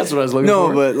 That's what I was looking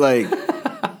for. No, but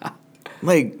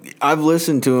like I've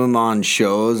listened to him on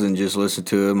shows and just listened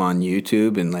to him on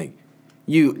YouTube, and like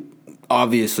you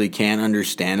obviously can't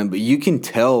understand them, but you can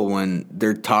tell when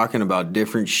they're talking about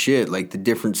different shit, like the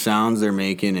different sounds they're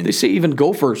making. And They say even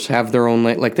gophers have their own,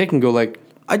 like they can go like,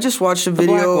 I just watched a black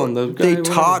video. one, the guy, They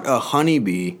whatever. taught a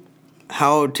honeybee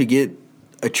how to get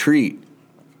a treat.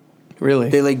 really?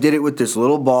 They like did it with this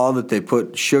little ball that they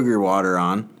put sugar water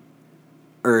on,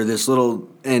 or this little,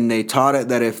 and they taught it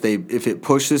that if it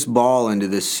pushed this ball into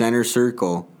this center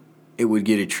circle, it would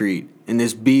get a treat. And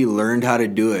this bee learned how to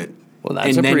do it. Well,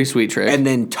 that's and a pretty sweet trick. And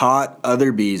then taught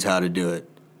other bees how to do it.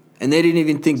 And they didn't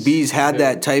even think bees had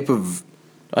that type of.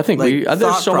 I think like, there's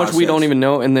thought so much we don't process. even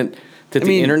know, and that the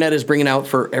mean- internet is bringing out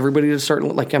for everybody to start.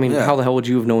 Like, I mean, Yeah. how the hell would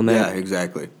you have known Yeah, that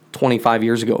exactly. 25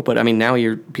 years ago? But I mean, now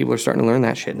people are starting to learn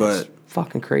that shit. But- It's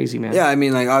fucking crazy, man. Yeah, I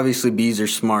mean, like obviously bees are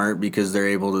smart because they're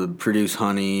able to produce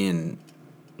honey, and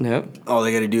Yep. all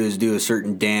they got to do is do a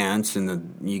certain dance, and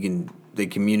they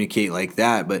communicate like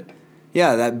that. But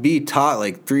yeah, that bee taught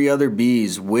like 3 other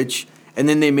bees and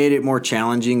then they made it more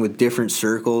challenging with different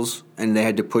circles, and they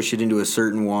had to push it into a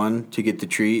certain one to get the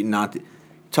treat, and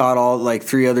taught all like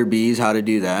 3 other bees how to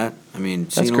do that. I mean,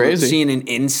 crazy. Seeing an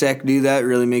insect do that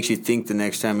really makes you think the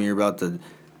next time you're about to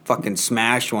fucking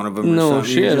smash one of them or No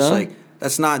something. You're shit, just huh? like,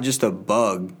 that's not just a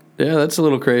bug. Yeah, that's a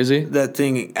little crazy. That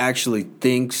thing actually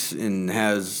thinks and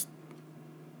has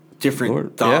different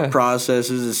Lord, thought yeah.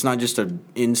 processes. It's not just an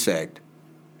insect.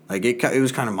 Like it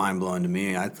was kind of mind blowing to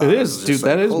me. I thought It it is, was dude, just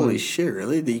that like, is holy mind- shit,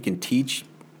 really? That you can teach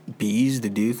bees to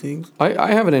do things?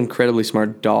 I have an incredibly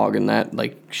smart dog, and that,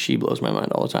 like, she blows my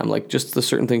mind all the time. Like, just the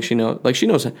certain things she knows. Like, she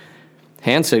knows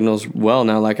hand signals well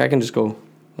now. Like, I can just go,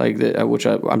 like, which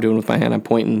I'm doing with my hand. I'm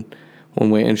pointing one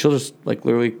way, and she'll just, like,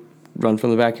 literally run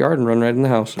from the backyard and run right in the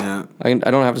house. Yeah. I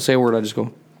don't have to say a word. I just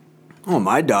go. Oh,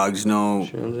 my dogs know.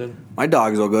 She runs in. My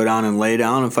dogs will go down and lay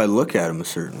down if I look at them a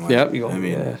certain way. Yep. You go, I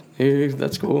mean, yeah,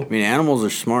 that's cool. I mean, animals are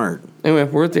smart. Anyway,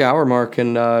 we're at the hour mark,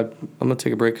 and I'm going to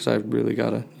take a break because I really got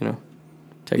to,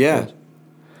 take a Yeah. pause.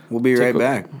 We'll be right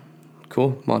back.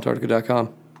 Cool. Montartica.com.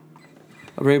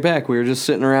 I'll bring it back. We were just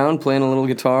sitting around, playing a little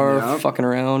guitar, Yep. fucking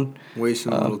around.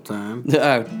 Wasting a little time.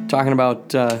 Talking about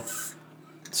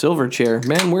Silverchair.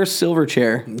 Man, where's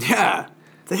Silverchair? Yeah.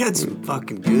 They had some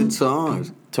fucking good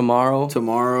songs. Tomorrow.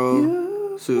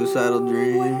 Tomorrow, Suicidal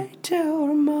Dream. Wait till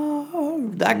tomorrow.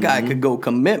 That guy could go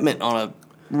Commitment on a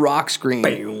rock screen.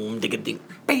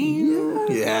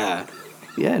 Yeah.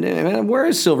 Yeah, man, where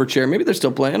is Silverchair? Maybe they're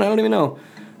still playing. I don't even know.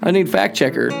 I need fact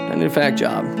checker. I need a fact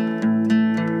job.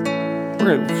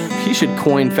 He should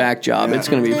coin fact job. Yeah. It's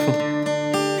gonna be.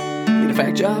 Need a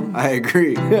fact job? I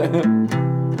agree.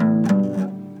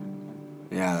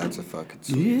 Yeah, That's a fucking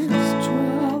song. It's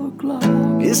 12 o'clock.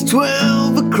 It's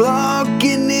 12 o'clock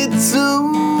and it's a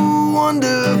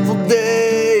wonderful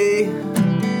day.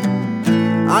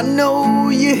 I know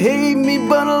you hate me,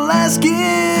 but I'll ask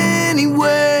anyway.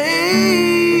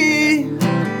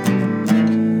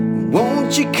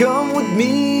 Won't you come with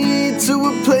me to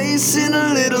a place in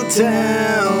a little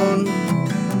town?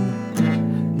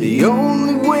 The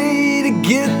only way to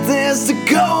get there's to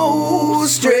go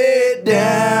straight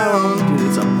down. Dude,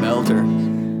 it's a belter.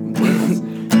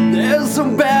 There's a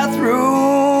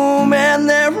bathroom and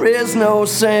there is no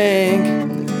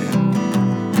sink.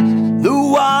 The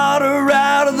water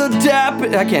out of the tap.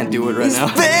 I can't do it right It's now.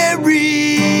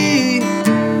 very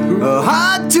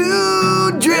hard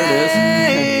to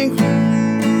drink.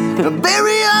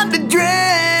 Very hard to drink.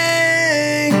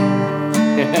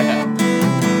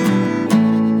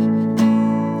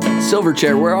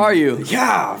 Silverchair, where are you?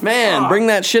 Yeah, Man, bring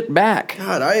that shit back.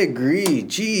 God, I agree.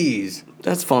 Jeez,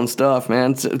 That's fun stuff,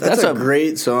 man. that's a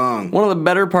great song. one of the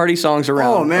better party songs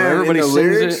around. Oh, man, Everybody and the sings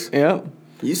lyrics? it. Yep.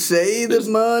 You say that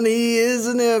money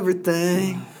isn't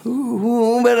everything.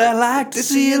 Ooh, but I like to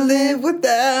see you live.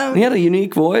 without. He had a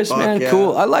unique voice, Fuck man. yeah.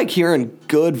 Cool. I like hearing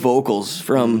good vocals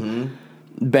from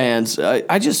bands.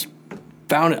 I just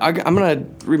found it. I'm gonna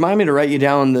remind me to write you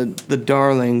down the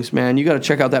Darlings, man. You got to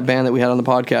check out that band that we had on the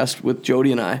podcast with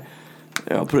Jody and I.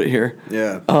 Yeah, I'll put it here.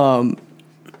 Yeah.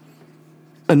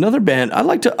 Another band.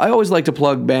 I always like to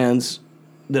plug bands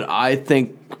that I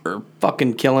think are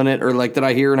fucking killing it, or like that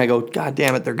I hear and I go, God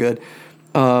damn it, they're good.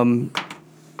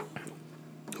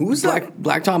 Who's that?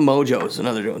 Black Tom Mojo is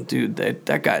another dude.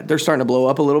 That guy, they're starting to blow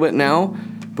up a little bit now,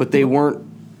 but they weren't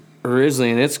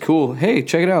originally, and it's cool. Hey,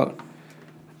 check it out.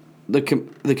 The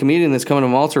comedian that's coming to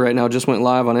Malta right now just went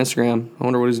live on Instagram. I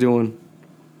wonder what he's doing.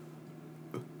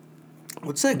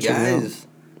 What's that Check it out. guy's?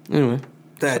 Anyway,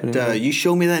 That you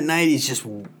showed me that night. He's just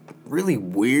really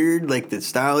weird. Like the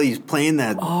style he's playing.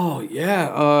 That oh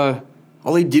yeah,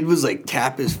 all he did was like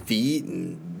tap his feet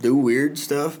and do weird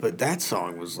stuff. But that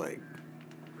song was like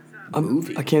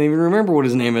movie. I can't even remember what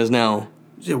his name is now.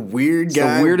 He's a weird It's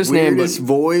guy. the weirdest name, but-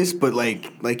 voice, but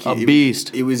like A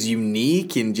beast. It was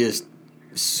unique and just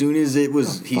as soon as he fuck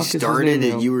is his started name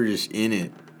it, now? you were just in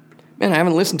it. Man, I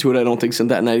haven't listened to it. I don't think since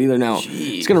that night either. Now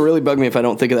Jeez. it's gonna really bug me if I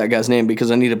don't think of that guy's name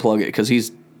because I need to plug it because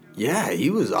he's Yeah, he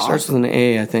was starts awesome. with an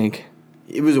A, I think.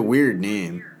 It was a weird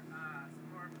name.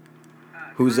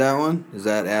 Who's that one? Is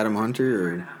that Adam Hunter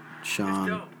or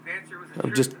Sean?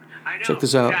 Just I know, check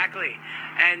this out. Exactly.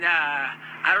 And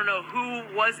I don't know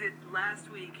who was it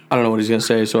last week. I don't know what he's gonna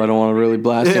say, so I don't want to really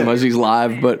blast him as he's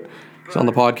live. But he's on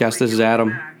the podcast. This is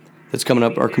Adam. That's coming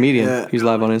up. Our comedian. Yeah. He's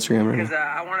live on Instagram right Because now.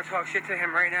 I want to talk shit to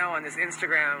him right now on this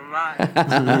Instagram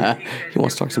live. He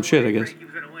wants to talk some shit, I guess. He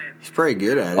was gonna win. He's pretty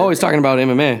good at it. Oh, he's talking about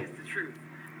MMA. It's the truth.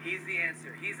 He's the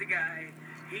answer. He's the guy.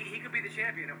 He could be the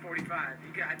champion at 45.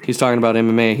 I think He's talking about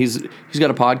MMA. He's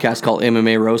got a podcast called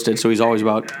MMA Roasted, so he's always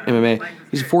about MMA.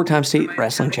 He's a 4-time state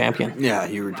wrestling champion. Yeah,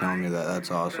 you were telling me that.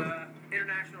 That's awesome.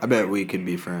 International I bet fight we could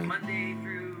be friends. Monday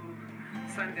through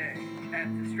Sunday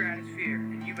at the Stratosphere,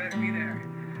 and you better be there.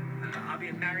 I'll be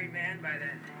a married man by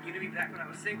then. You knew me back when I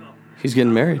was single. He's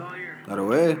getting married. All your Not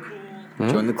away. cool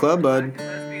Join the club, bud.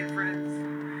 lesbian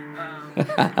friends.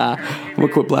 I'm gonna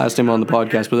quit blasting him on the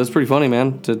podcast, but that's pretty funny,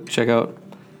 man, to check out.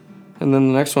 And then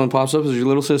the next one that pops up is your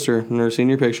little sister in her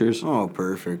senior pictures. Oh,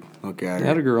 perfect. Okay,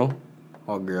 Had a girl.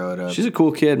 I'll grow it up. She's a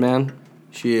cool kid, man.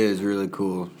 She is really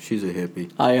cool. She's a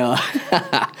hippie.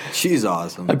 I She's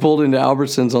awesome. I pulled into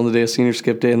Albertsons on the day of senior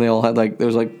skip day, and they all had there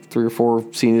was 3 or 4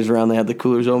 seniors around. They had the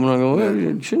coolers open. I go,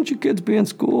 hey, shouldn't you kids be in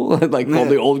school? I pulled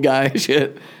the old guy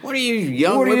shit. What are you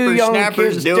young What are you young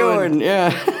whippersnappers kids doing?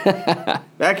 Yeah,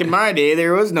 Back in my day,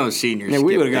 there was no senior yeah,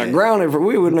 we skip would have got day. grounded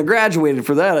we wouldn't have graduated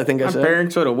for that. I think I My said.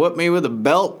 parents would have whooped me with a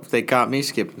belt if they caught me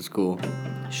skipping school.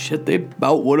 Shit, they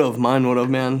about would have. Mine would have,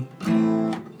 man.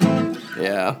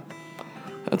 Yeah.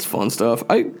 That's fun stuff.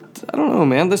 I don't know,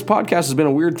 man. This podcast has been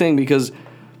a weird thing because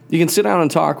you can sit down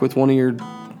and talk with one of your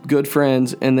good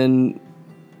friends and then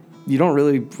you don't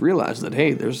really realize that,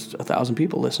 hey, there's 1,000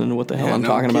 people listening to what the hell Yeah, I'm no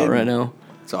talking about kidding. right now.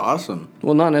 It's awesome.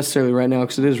 Well, not necessarily right now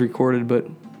because it is recorded, but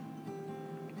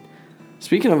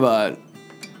speaking of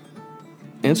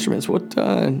instruments, what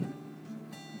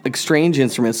strange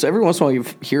instruments? Every once in a while you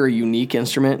hear a unique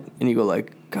instrument and you go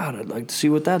God, I'd like to see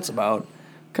what that's about.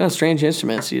 What kind of strange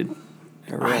instruments you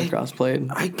ever ran across played?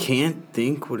 I can't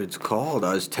think what it's called.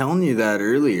 I was telling you that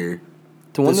earlier.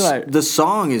 The one that The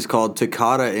song is called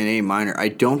Toccata in A minor. I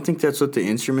don't think that's what the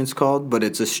instrument's called, but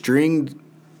it's a stringed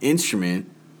instrument,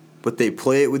 but they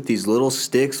play it with these little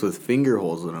sticks with finger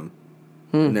holes in them.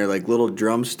 And they're like little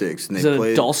drumsticks. And is they it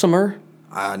play a dulcimer?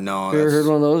 No. You ever heard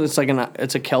one of those? It's like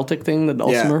it's a Celtic thing, the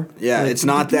dulcimer. Yeah, Like, it's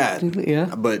not that.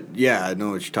 Yeah. But yeah, I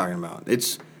know what you're talking about.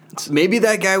 It's maybe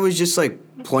that guy was just like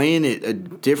playing it a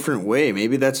different way.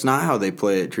 Maybe that's not how they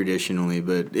play it traditionally,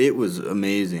 but it was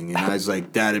amazing. And I was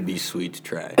like, that'd be sweet to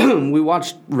try. We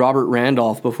watched Robert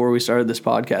Randolph before we started this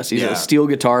podcast. He's Yeah. a steel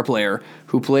guitar player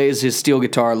who plays his steel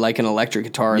guitar like an electric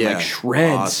guitar and like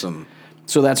shreds. Awesome.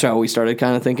 So that's how we started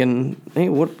kind of thinking, hey,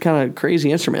 what kind of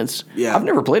crazy instruments? Yeah. I've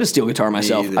never played a steel guitar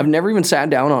myself. either. I've never even sat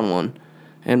down on one.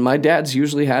 And my dad's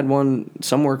usually had one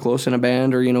somewhere close in a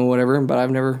band or, whatever, but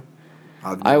I've never.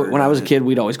 When I was a kid,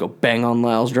 we'd always go bang on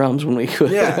Lyle's drums when we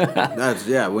could.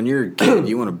 Yeah, when you're a kid,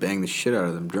 you want to bang the shit out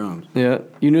of them drums. Yeah.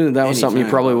 You knew that was something you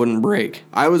Anytime. probably wouldn't break.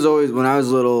 When I was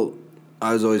little,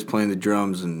 I was always playing the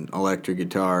drums and electric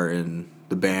guitar in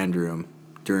the band room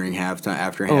during halftime,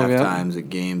 after Oh, yeah. halftimes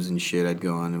at games and shit. I'd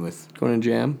go on with Going to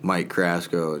jam. Mike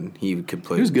Krasko, and he could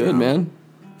play. He was the good, drums. man.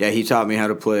 Yeah, he taught me how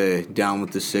to play "Down with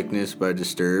the Sickness" by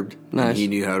Disturbed. Nice. And he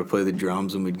knew how to play the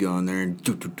drums, and we'd go in there and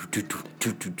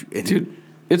Dude,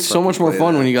 it's so Fucking much more play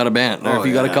fun that. when you got a band. Or Oh, if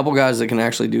you got a yeah. couple guys that can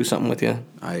actually do something with you.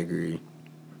 I agree.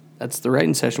 That's the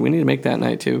writing session. We need to make that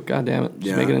night too. God damn it.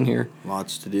 Just make it in here.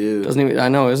 Lots to do. Doesn't even, I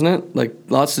know, isn't it? Like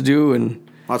lots to do, and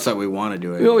Lots that we want to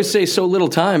do. we always say so little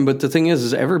time, but the thing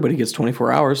is everybody gets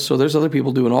 24 hours. So there's other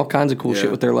people doing all kinds of cool Yeah.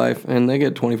 shit with their life, and they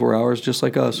get 24 hours just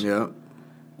like us. Yeah.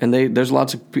 And there's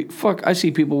lots of I see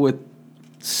people with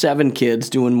 7 kids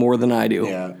doing more than I do.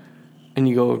 Yeah. And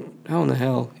you go, how in the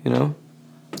hell,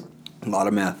 A lot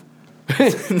of meth.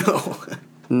 No.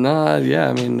 Nah, yeah,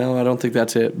 I mean, no, I don't think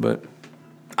that's it, but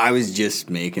I was just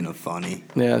making a funny,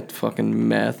 yeah, fucking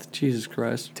meth. Jesus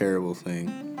Christ. terrible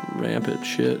thing. Rampant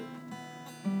shit.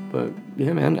 But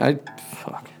yeah, man,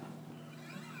 fuck.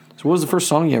 So what was the first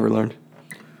song you ever learned?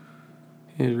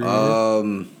 You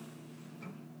remember?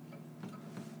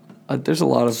 There's a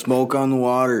lot of Smoke on the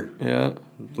Water. yeah.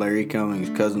 Larry Cummings,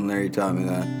 cousin Larry taught me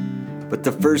that. But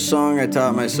the first song I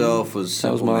taught myself was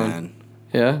That was Simple mine. Man.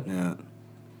 Yeah, Yeah.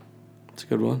 it's a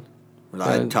good one. But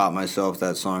I taught myself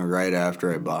that song right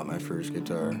after I bought my first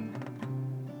guitar.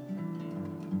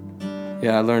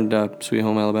 Yeah, I learned Sweet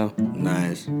Home Alabama.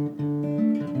 Nice.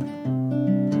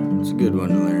 It's a good one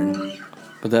to learn.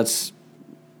 But that's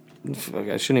fuck,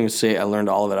 I shouldn't even say I learned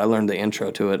all of it. I learned the intro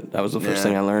to it. That was the first Yeah.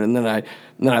 thing I learned, and then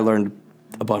I learned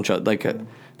a bunch of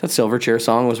that Silverchair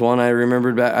song was one I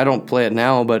remembered back. I don't play it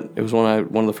now, but it was one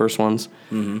of the first ones.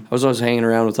 Mm-hmm. I was always hanging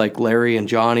around with like Larry and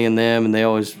Johnny and them, and they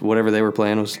always whatever they were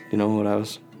playing was what I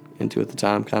was into at the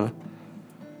time, kind of.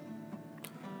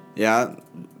 Yeah.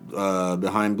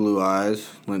 Behind Blue Eyes,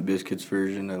 Limp Bizkit's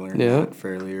version. I learned that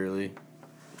fairly early.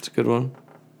 It's a good one.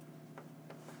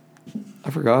 I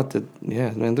forgot that.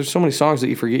 Yeah, man. There's so many songs that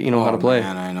you forget how to play.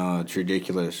 Man, I know, it's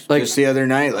ridiculous. Like- Just the other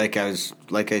night, like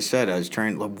I said, I was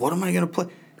trying. Like, what am I gonna play?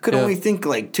 Could Yeah. only think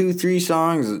like 2-3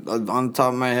 songs on the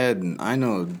top of my head, and I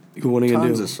know What are you gonna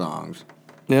tons do? of songs.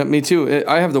 Yeah, me too.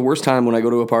 I have the worst time when I go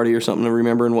to a party or something and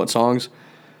remembering what songs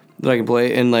that I can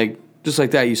play. And like just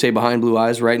like that, you say Behind Blue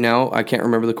Eyes right now. I can't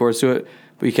remember the chords to it,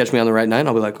 but you catch me on the right night, and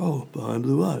I'll be like, oh, Behind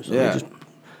Blue Eyes. And I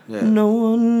Yeah. no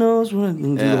one knows what.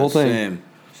 And do the whole thing.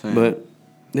 Same. But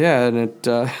yeah, and it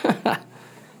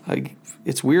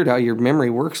it's weird how your memory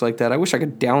works like that. I wish I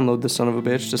could download the son of a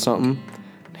bitch to something,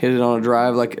 hit it on a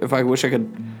drive. Like if I wish I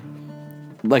could,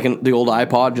 like the old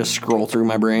iPod, just scroll through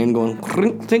my brain, going,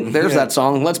 think, there's that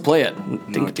song, let's play it.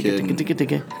 Not kidding.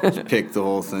 Pick the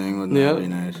whole thing. Wouldn't Yeah. that be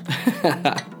nice?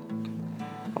 I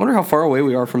wonder how far away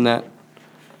we are from that.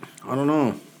 I don't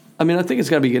know. I mean, I think it's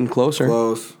got to be getting closer.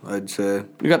 Close, I'd say.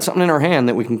 We got something in our hand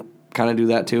that we can kind of do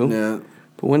that too. Yeah.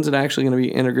 But when's it actually going to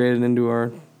be integrated into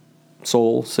our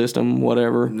soul system,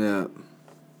 whatever? Yeah.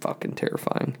 Fucking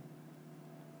terrifying.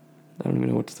 I don't even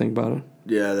know what to think about it.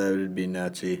 Yeah, that would be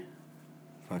nutsy.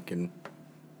 Fucking.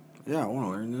 Yeah, I want to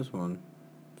learn this one.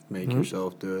 Make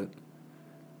yourself do it.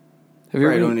 Have you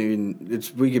Probably ever? don't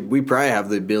even. We probably have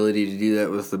the ability to do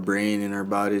that with the brain in our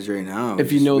bodies right now.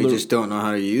 If you know we the- just don't know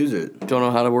how to use it. Don't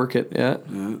know how to work it yet.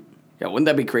 Yeah. Yeah, wouldn't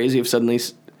that be crazy if suddenly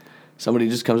somebody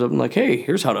just comes up and like, hey,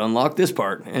 here's how to unlock this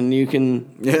part, and you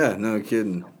can Yeah, no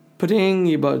kidding. pa-ding,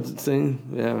 you bought the thing.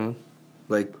 Yeah, man.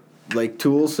 Like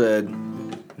Tool said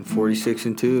in 46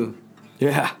 and 2,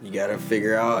 Yeah. you gotta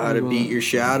figure out how to beat your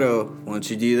shadow.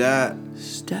 Once you do that,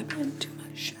 Step into my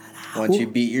shadow. once you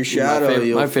beat your My shadow, favorite-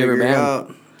 you'll my favorite figure it band.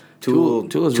 out. Tool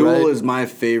Tool is right. is my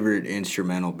favorite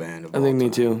instrumental band of I all think me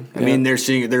time. too. I mean,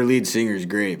 their lead singer is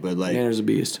great, but like Tanner's a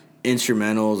beast.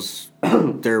 instrumentals,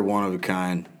 they're one of a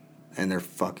kind, and they're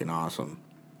fucking awesome.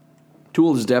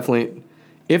 Tool is definitely,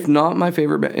 if not my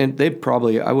favorite band, and they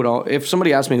probably, if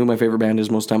somebody asked me who my favorite band is,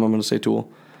 most of the time I'm going to say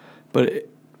Tool. But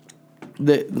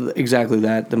Exactly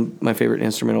that. My favorite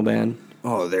instrumental band.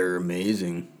 Oh, they're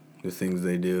amazing. The things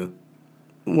they do.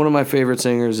 One of my favorite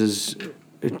singers is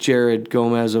Jared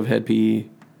Gomez of Head PE.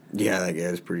 Yeah, that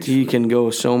guy's pretty He sweet. can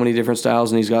go so many different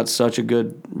styles, and he's got such a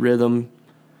good rhythm.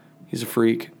 He's a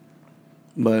freak.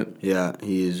 But Yeah,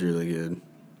 he is really good.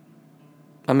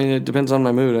 I mean, it depends on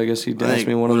my mood. I guess he'd I ask think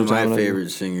me one one of of the my time. favorite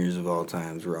singers of all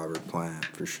time is Robert Plant,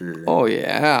 for sure. Oh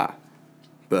yeah,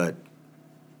 But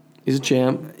he's a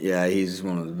champ. yeah, he's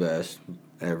one of the best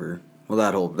ever.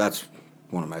 Well, that's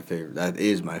one of my favorite. That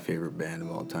is my favorite band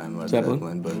of all time, Led Zeppelin.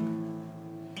 Zeppelin.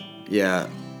 But yeah,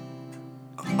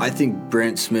 I think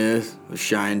Brent Smith with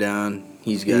Shinedown.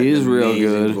 He's got He is an real amazing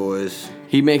good. voice.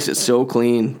 He makes it so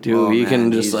clean, dude. Oh, he man,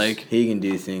 can just he can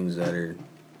do things that are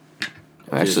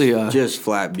actually. just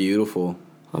flat beautiful.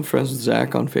 I'm friends with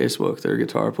Zach on Facebook. They're a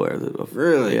guitar player.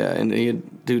 Really? Yeah, and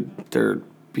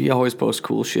he always posts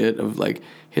cool shit of like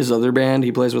his other band.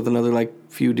 He plays with another like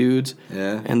few dudes.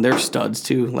 Yeah. And they're studs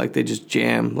too. Like they just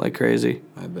jam like crazy.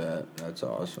 I bet that's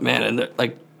awesome, Man, and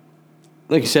like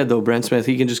you said though, Brent Smith,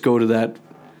 he can just go to that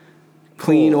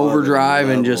clean Whole other overdrive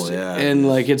and level, just yeah, and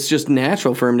like it's just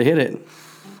natural for him to hit it.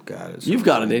 God, it's You've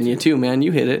got it in you too, man.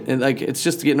 You hit it, and like it's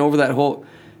just getting over that whole.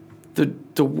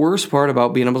 The worst part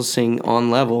about being able to sing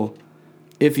on level,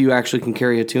 if you actually can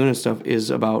carry a tune and stuff, is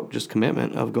about just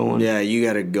commitment of going. Yeah, you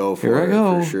got to go for Here I it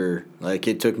go. for sure. Like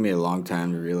it took me a long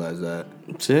time to realize that.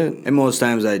 That's it. And most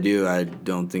times I do. I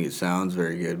don't think it sounds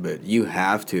very good, but you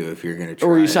have to if you're gonna try.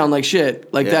 Or you it. sound like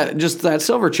shit. Like Yeah. that. Just that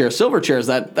Silverchair.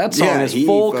 That song Yeah, is he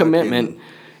full fucking- commitment.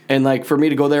 And like for me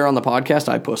to go there on the podcast,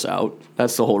 I puss out.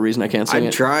 That's the whole reason I can't sing I'd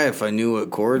it. try if I knew what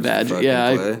chords to fucking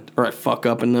Yeah, play. or I fuck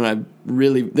up, and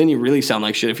then you really sound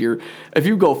like shit. If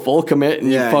you go full commit and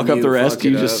Yeah, you fuck and up you the rest, fuck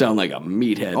you it just up. sound like a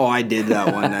meathead. Oh, I did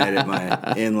that one night at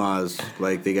my in-laws.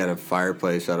 Like they got a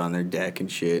fireplace out on their deck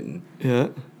and shit, and Yeah.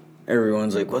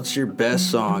 everyone's like, "What's your best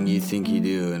song you think you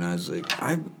do?" And I was like,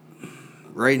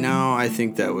 right now I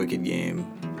think that Wicked Game.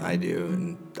 I do,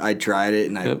 and I tried it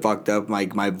and I Yep. fucked up.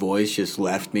 My voice just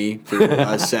left me for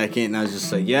a second, and I was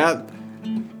just like, "Yeah,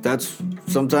 that's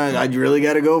sometimes I really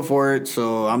got to go for it."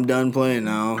 So I'm done playing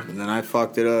now, and then I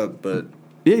fucked it up. But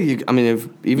Yeah, if You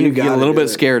you get a gotta little do bit it.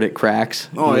 scared, it cracks.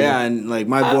 oh yeah, and like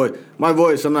my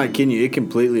voice, I'm not kidding you, it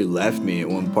completely left me at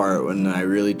one part when I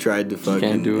really tried to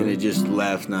fucking, do it. and it just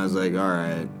left, and I was like, all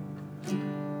right.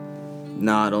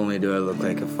 Not only do I look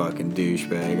like a fucking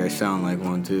douchebag, I sound like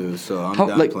one too. So I'm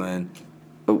done playing.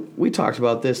 We talked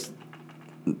about this.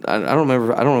 I don't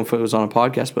remember. I don't know if it was on a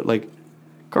podcast, but like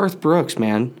Garth Brooks,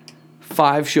 man,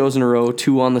 5 shows in a row,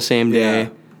 2 on the same day, Yeah.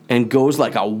 and goes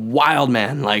like a wild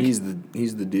man. Like He's the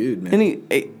dude, man. and he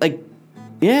like,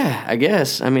 yeah, I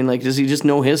guess. I mean, like, does he just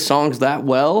know his songs that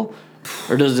well?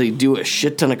 Or does he do a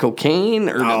shit ton of cocaine?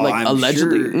 Or like I'm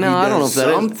allegedly? sure No, he I don't know if does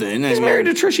that something. is. I He's mean- married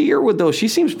to Trisha Yearwood though. She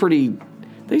seems pretty.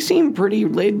 They seem pretty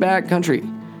laid back country.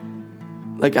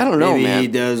 Like I don't know, Maybe man. he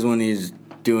does when he's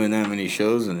doing that many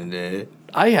shows in a day.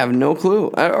 I have no clue.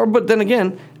 But then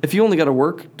again, if you only got to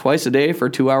work twice a day for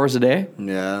 2 hours a day,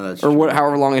 Yeah, that's or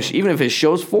however long, even if his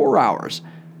show's 4 hours,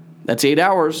 that's 8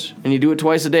 hours, and you do it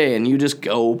twice a day, and you just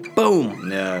go boom.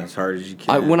 Yeah, as hard as you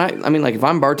can. I mean, like if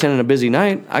I'm bartending a busy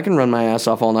night, I can run my ass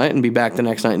off all night and be back the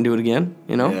next night and do it again.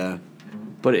 You know. Yeah.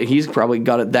 But he's probably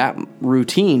got it that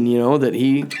routine, you know,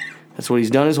 that's what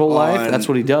he's done his whole life. and- That's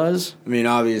what he does. I mean,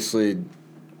 obviously,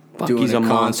 Fuck, doing he's a a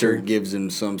concert monster. gives him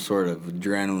some sort of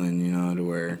adrenaline, you know, to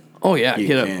where Oh yeah, he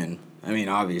get can. I mean,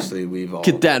 obviously, we've all.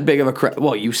 get that big of a crowd.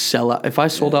 Well, you sell out. If I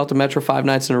sold out the Metro 5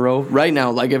 nights in a row right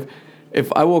now, like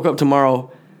if I woke up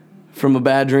tomorrow from a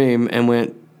bad dream and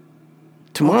went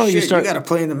tomorrow, Shit, you start. You got to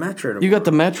play in the Metro. You got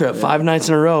the Metro 5 nights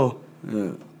in a row.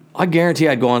 Yeah. I guarantee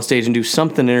I'd go on stage and do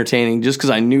something entertaining just because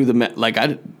I knew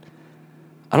I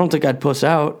don't think I'd puss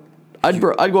out. I'd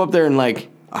go up there and like.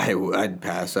 I'd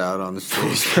pass out on the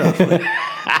stage probably.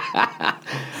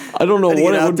 I don't know I'd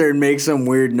what get it out would there and make some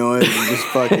weird noise and just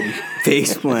fucking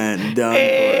face plant done.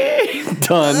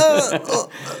 done.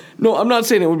 No, I'm not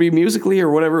saying it would be musically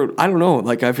or whatever. I don't know.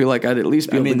 Like I feel like I'd at least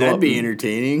be I able mean, to go that'd up be and-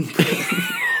 entertaining.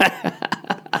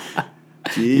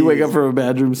 You wake up from a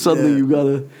bad dream, suddenly Yeah. you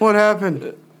gotta. What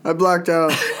happened? I blacked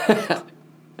out.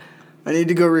 I need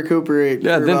to go recuperate.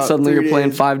 Yeah, for then about suddenly 3 you're playing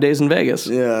days. 5 days in Vegas.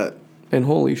 Yeah. And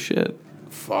holy shit.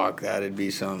 Fuck, that'd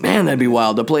be something. Man, that'd be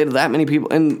wild to play to that many people.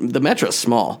 And the Metro's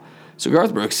small. So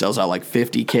Garth Brooks sells out like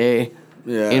 50K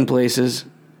Yeah. in places.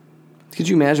 Could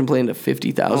you imagine playing to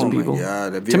 50,000 Oh my people?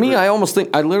 God, have you To me, ever-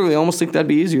 I literally almost think that'd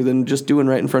be easier than just doing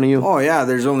right in front of you. Oh yeah,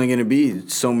 there's only going to be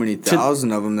so many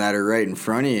thousand of them that are right in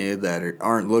front of you that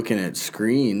aren't looking at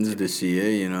screens to see you.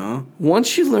 You know.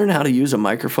 Once you learn how to use a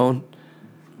microphone,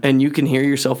 and you can hear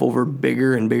yourself over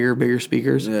bigger and bigger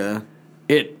speakers. Yeah.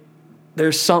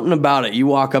 There's something about it. You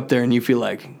walk up there and you feel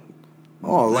like,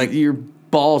 Oh, like your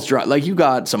balls drop. Like you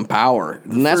got some power,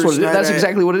 and that's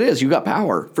exactly what it is. You got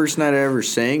power. first night I ever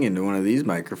sang into one of these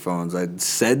microphones, I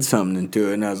said something into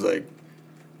it, and I was like,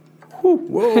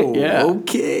 whoa, Yeah.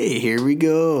 okay, here we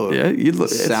go. Yeah, you look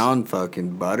sound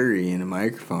fucking buttery in a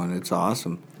microphone. It's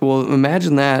awesome. Well,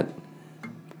 imagine that.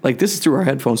 Like this is through our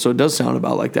headphones, so it does sound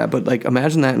about like that. But like,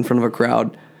 imagine that in front of a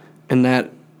crowd, and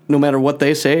that no matter what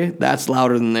they say, that's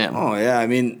louder than them. Oh yeah, I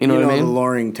mean, you know what I mean? The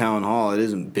Loring Town Hall, it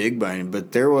isn't big by any,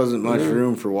 but there wasn't much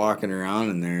room for walking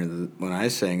around in there when I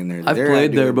sang in there. I've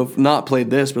played there, but not played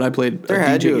this, but I played. There a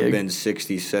had DJ to have gig. been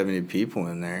 60, 70 people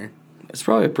in there. It's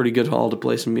probably a pretty good hall to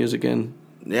play some music in.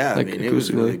 Yeah, like I mean, it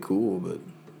was acoustically. really cool. But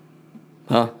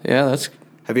Huh? Yeah, that's.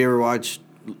 have you ever watched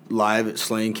live at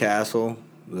Slane Castle,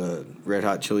 the Red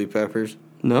Hot Chili Peppers?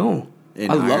 No. In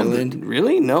I love Ireland? it.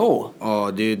 Really? No.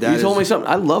 Oh, dude, You told me something.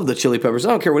 I love the Chili Peppers. I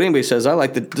don't care what anybody says. I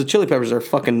like the Chili Peppers are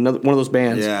fucking one of those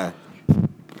bands. Yeah,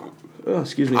 Oh,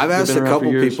 excuse me. I've They've asked been a around for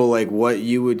couple years. people like what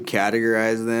you would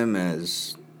categorize them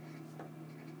as,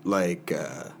 like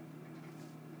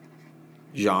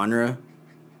genre,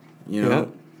 you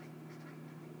know.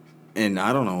 And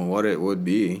I don't know what it would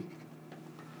be.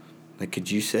 Like, could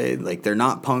you say like they're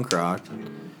not punk rock?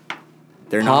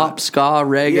 They're Pop, not. ska,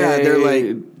 reggae. Yeah,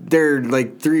 they're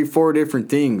like 3-4 different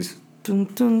things. Dun,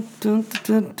 dun, dun,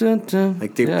 dun, dun, dun.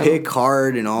 Like they Yeah. pick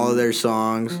hard in all of their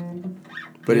songs,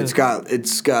 but it's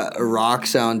got a rock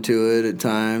sound to it at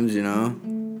times. You know,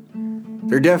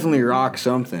 they're definitely rock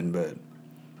something. But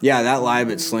yeah, that live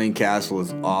at Slane Castle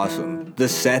is awesome. The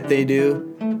set they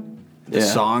do, the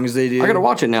songs they do. I gotta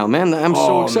watch it now, man. I'm so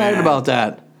Oh, excited man. about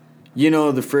that. You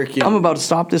know the freaking. I'm about to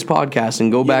stop this podcast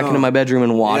and go back into my bedroom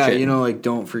and watch it. Yeah, you know, like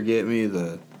Don't Forget Me,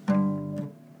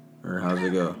 or how's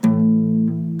it go?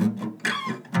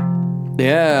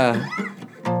 Yeah.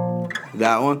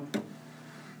 That one.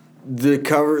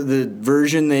 The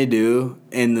version they do,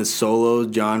 and the solo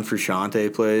John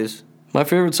Frusciante plays. My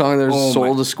favorite song there is Oh,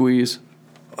 Soul my- to Squeeze.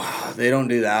 They don't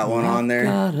do that one on there.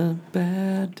 Got a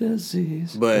bad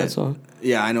disease. But that song.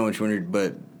 yeah, I know which one.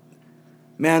 But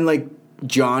man, like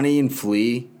Johnny and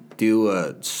Flea do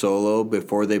a solo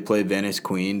before they play Venice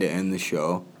Queen to end the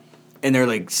show, and they're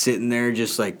like sitting there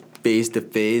just like face to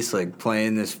face, like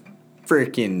playing this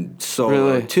freaking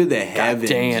solo Really? to the God heavens.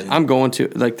 dang it. I'm going to.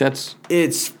 Like, that's.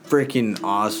 It's freaking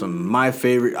awesome. My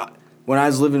favorite. When I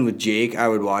was living with Jake, I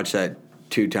would watch that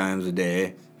 2 times a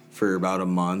day for about a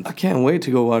month. I can't wait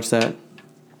to go watch that.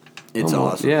 It's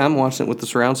awesome. Yeah, I'm watching it with the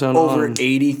surround sound Over on.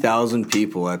 80,000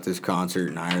 people at this concert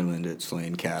in Ireland at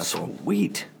Slane Castle.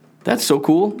 Sweet. That's so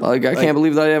cool. Like, I can't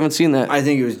believe that I haven't seen that. I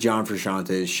think it was John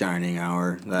Frusciante's shining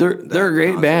hour. They're a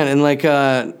great band, and like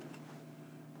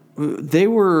they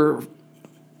were.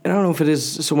 I don't know if it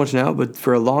is so much now, but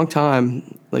for a long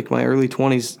time, like my early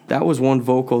 20s, that was one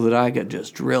vocal that I could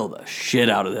just drill the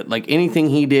shit out of it. Like anything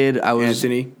he did, I was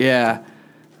Anthony? Yeah,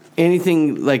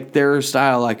 anything like their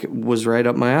style, like was right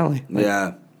up my alley. Like,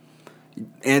 Yeah.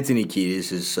 Anthony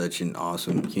Kiedis is such an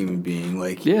awesome human being.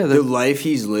 Like, Yeah, the life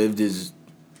he's lived is.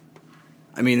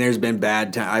 I mean, there's been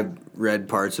bad times. I've read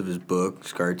parts of his book,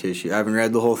 Scar Tissue. I haven't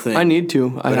read the whole thing. I need to.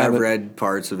 But I've haven't. read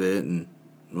parts of it and,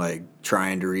 like,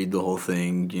 trying to read the whole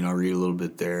thing. You know, read a little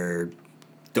bit there.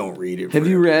 Don't read it. Have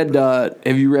you forever.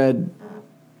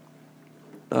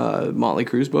 read Motley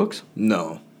Crue's books?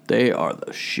 No. They are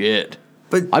the shit.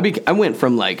 But I went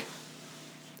from like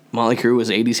Motley Crue was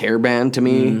 80s hair band to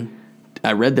me. Mm-hmm.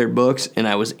 I read their books and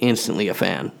I was instantly a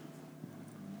fan.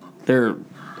 Their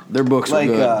books were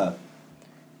good.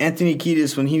 Anthony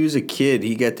Kiedis, when he was a kid,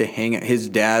 he got to hang out. His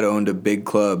dad owned a big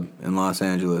club in Los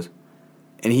Angeles.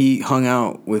 And he hung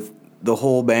out with the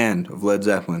whole band of Led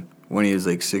Zeppelin when he was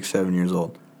like 6, 7 years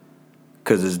old.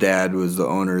 Because his dad was the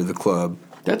owner of the club.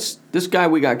 That's this guy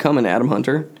we got coming, Adam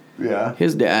Hunter. Yeah.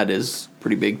 His dad is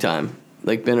pretty big time.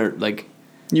 Like like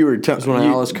You were was one of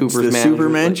Alice Cooper's the managers.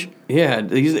 Supermensch? Like,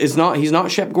 yeah, he's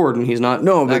not Shep Gordon. He's not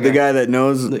No, that but the guy that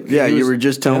knows. Yeah, he you was- were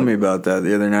just telling yeah. me about that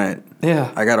the other night.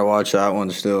 Yeah. I got to watch that one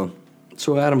still.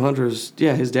 So Adam Hunter's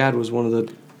his dad was one of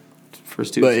the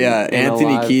first two. But yeah,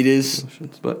 Anthony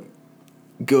Kiedis But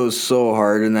goes so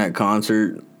hard in that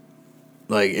concert.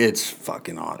 Like, it's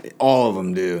fucking awesome. All of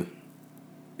them do.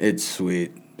 It's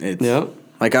sweet. It's yeah.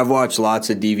 like I've watched lots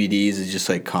of DVDs of just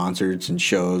like concerts and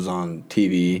shows on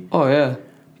TV. Oh yeah.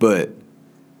 But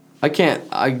I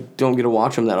don't get to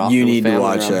watch them that often. you with need to family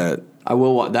watch around. that. I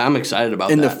will watch that. I'm excited about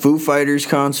In that. the Foo Fighters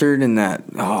concert in that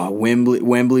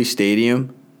Wembley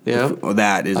Stadium. Yeah.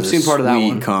 That is I've a seen part of that sweet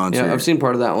one. concert. Yeah, I've seen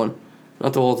part of that one.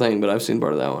 Not the whole thing, but I've seen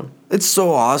part of that one. It's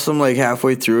so awesome. Like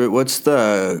halfway through it, what's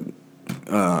the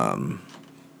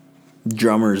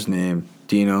drummer's name?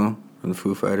 Do you know from the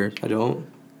Foo Fighters? I don't.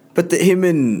 But him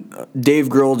and Dave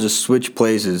Grohl just switch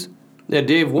places. Yeah,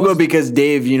 Dave was. Well, because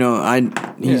Dave, he's Yeah.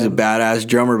 a badass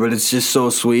drummer, but it's just so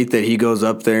sweet that he goes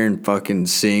up there and fucking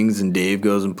sings, and Dave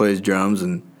goes and plays drums.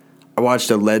 And I watched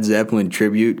a Led Zeppelin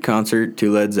tribute concert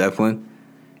to Led Zeppelin,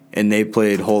 and they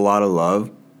played "Whole Lotta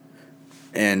Love,"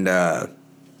 and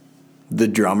the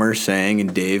drummer sang,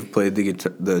 and Dave played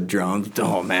the drums.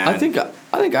 Oh man, I think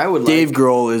I would. Dave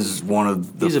Grohl is one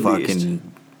of the He's a beast. fucking.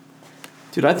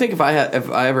 Dude, I think if I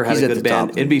ever had He's a at good the top band,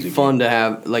 of the it'd be music fun to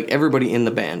have like everybody in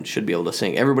the band should be able to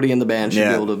sing. Everybody in the band should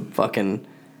Yeah. be able to fucking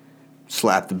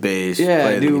Slap the bass, yeah,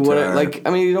 play the do what guitar. like. I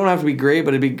mean, you don't have to be great,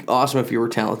 but it'd be awesome if you were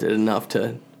talented enough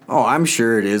to. Oh, I'm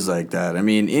sure it is like that. I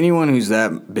mean, anyone who's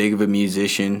that big of a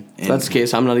musician, and, If that's the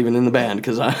case, I'm not even in the band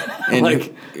because I and,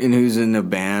 like. and who's in the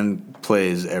band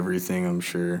plays everything. I'm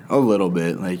sure a little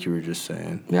bit, like you were just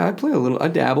saying. Yeah, I play a little. I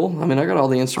dabble. I mean, I got all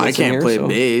the I instruments. in can't here, play so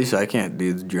bass. I can't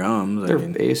do the drums. Their I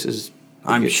mean, bass is.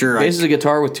 I'm sure bass is a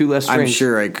guitar with 2 less strings. I'm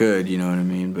sure I could. You know what I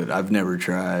mean? But I've never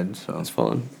tried. So It's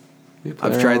fun. You play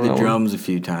I've around tried on the that one. drums a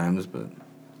few times, but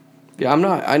Yeah, I'm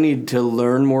not. I need to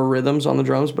learn more rhythms on the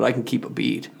drums, but I can keep a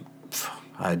beat.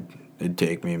 it'd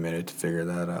take me a minute to figure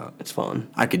that out. It's fun.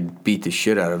 I could beat the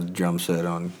shit out of the drum set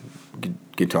on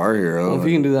Guitar Hero. Well, if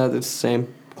you can do that, it's the same.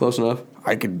 Close enough.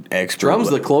 I could expert. Drum's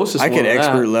the closest I could one to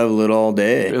expert that. level it all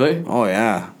day. Really? Oh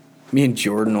yeah. Me and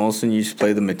Jordan Olson used to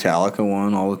play the Metallica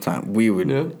one all the time. We would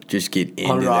Yeah. just get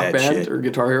into On Rock that Band shit. or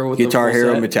Guitar Hero with Guitar the full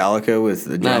Hero set? Metallica with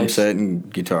the drum Nice. set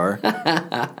and guitar.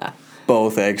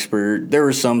 Both expert. There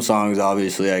were some songs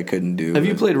obviously I couldn't do. Have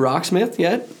you but- played Rocksmith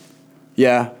yet?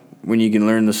 Yeah, when you can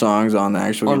learn the songs on the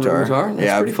actual On the guitar. guitar? That's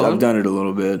yeah, pretty I've fun. done it a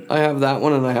little bit. I have that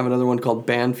one, and I have another one called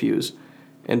Bandfuse.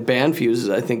 And Bandfuse,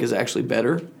 I think, is actually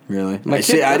better. Really? My I kid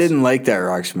see. I does- didn't like that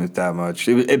Rocksmith that much.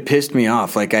 It pissed me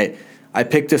off. Like I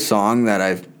picked a song that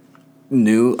I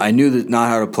knew not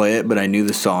how to play it, but I knew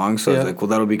the song, so I Yeah. was like, well,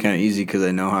 that'll be kind of easy because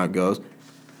I know how it goes.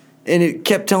 And it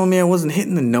kept telling me I wasn't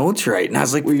hitting the notes right, and I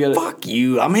was like, We gotta- "Fuck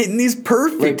you! I'm hitting these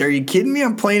perfect. Like- Are you kidding me?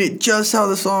 I'm playing it just how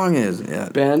the song is." Yeah.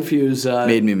 Bandfuse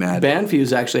Made me mad.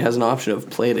 Bandfuse actually has an option of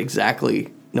play it exactly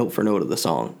note for note of the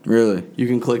song. Really? You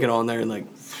can click it on there, and like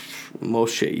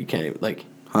most shit, you can't even, like.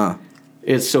 Huh?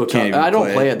 It's so Can't tough. even I don't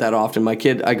play play it. it that often. I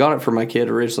got it for my kid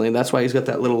originally, and that's why he's got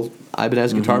that little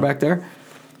Ibanez guitar back there.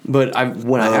 But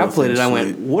when I Oh, have played it, I thing's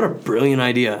went, sweet. "What a brilliant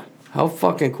idea! How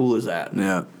fucking cool is that?"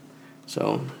 Yeah.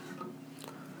 So,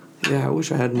 yeah, I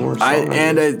wish I had more. I song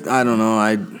ideas. don't know.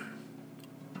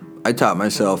 I taught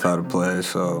myself how to play,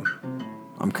 so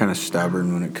I'm kind of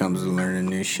stubborn when it comes to learning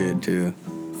new shit too.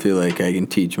 Feel like I can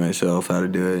teach myself how to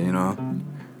do it, you know.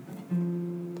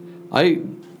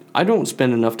 I don't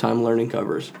spend enough time learning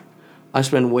covers. I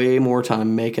spend way more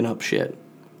time making up shit.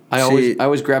 I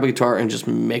always grab a guitar and just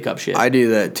make up shit. I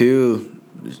do that too.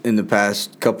 In the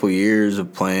past couple years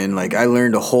of playing, like I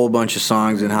learned a whole bunch of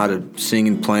songs and how to sing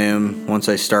and play them once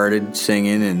I started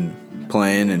singing and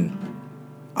playing, and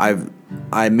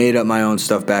I made up my own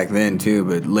stuff back then too.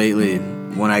 But lately,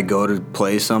 when I go to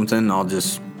play something, I'll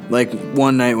just like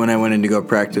one night when I went in to go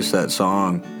practice that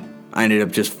song, I ended up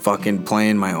just fucking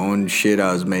playing my own shit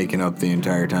I was making up the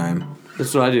entire time.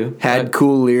 That's what I do. Had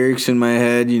cool lyrics in my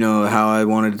head, you know, how I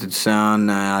wanted it to sound.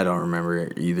 Nah, I don't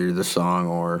remember either the song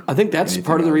or. I think that's anything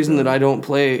part of the like reason that I don't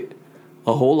play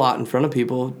a whole lot in front of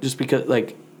people, just because,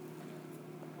 like,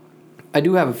 I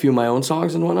do have a few of my own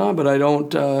songs and whatnot, but I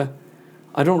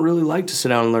don't really like to sit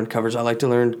down and learn covers. I like to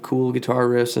learn cool guitar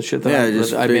riffs and shit that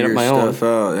just I made up figure my own. stuff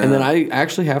out, yeah. And then I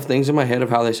actually have things in my head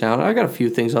of how they sound. I got a few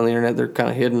things on the internet that are kind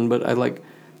of hidden, but I like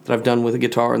that I've done with a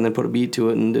guitar and then put a beat to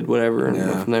it and did whatever and went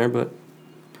Yeah. from there. But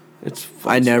it's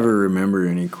fun I stuff. never remember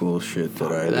any cool shit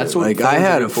that I did. That's what like fun I is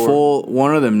had a like for. full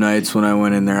one of them nights when I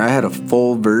went in there. I had a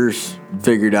full verse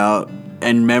figured out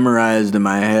and memorized in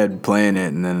my head playing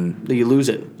it, and then You lose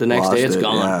it. The next Lost day it's it.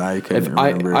 gone. Yeah, I couldn't If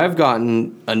remember it. I've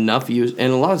gotten enough use,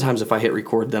 and a lot of times if I hit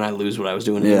record, then I lose what I was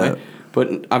doing Yeah. anyway.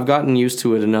 But I've gotten used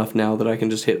to it enough now that I can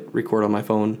just hit record on my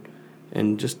phone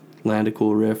and just land a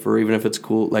cool riff, or even if it's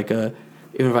cool, like even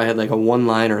if I had like a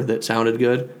one-liner that sounded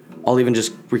good, I'll even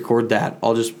just record that.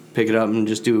 I'll just pick it up and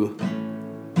just do.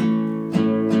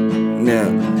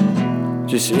 yeah,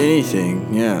 just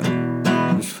anything, yeah.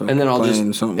 Just And then I'll playing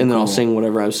just something and then I'll cool. sing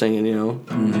whatever I was singing, you know.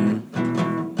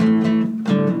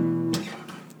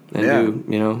 And Yeah. do,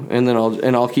 you know, and then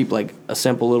I'll keep like a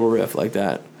simple little riff like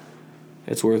that.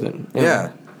 It's worth it. Yeah,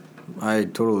 I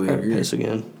totally I agree. piss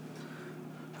again.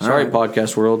 Sorry, right.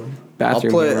 podcast world.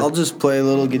 Bathroom. I'll humor. just play a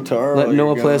little guitar. Let while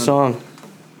Noah you're play a gone. song.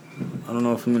 I don't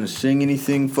know if I'm gonna sing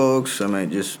anything, folks. I might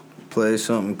just play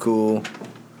something cool.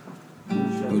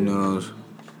 Who knows?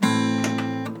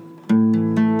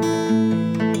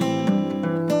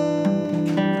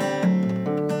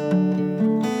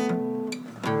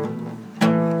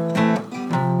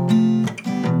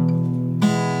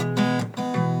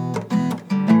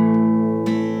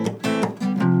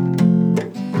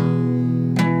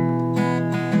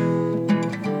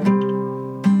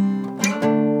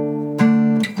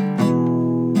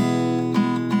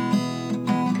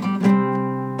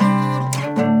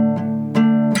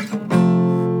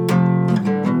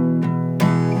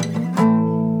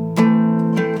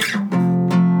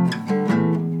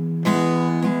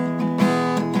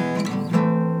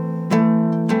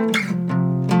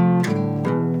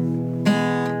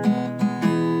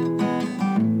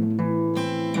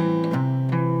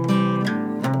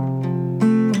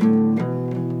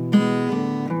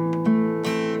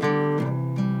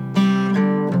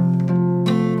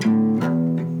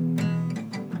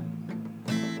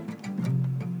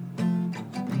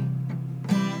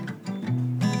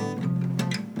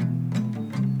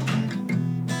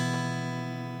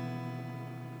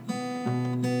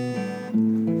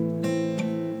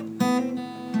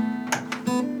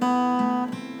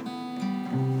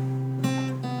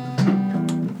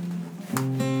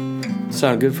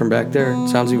 Sounded good from back there. It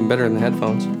sounds even better in the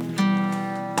headphones.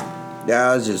 Yeah,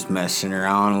 I was just messing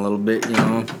around a little bit, you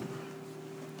know.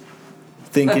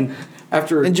 Thinking.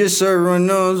 And just so everyone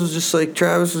knows, just like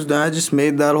Travis was done, I just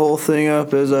made that whole thing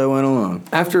up as I went along.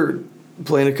 After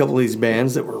playing a couple of these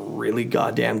bands that were really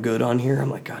goddamn good on here, I'm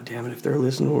like, God damn it, if they're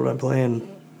listening to what I'm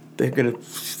playing, they're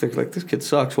like, this kid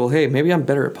sucks. Well, hey, maybe I'm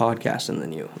better at podcasting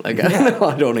than you. Like, I don't know.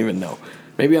 I don't even know.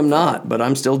 Maybe I'm not, but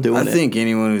I'm still doing it. I think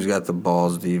anyone who's got the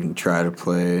balls to even try to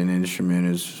play an instrument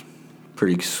is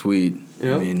pretty sweet.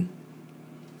 Yeah. I mean,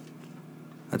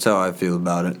 that's how I feel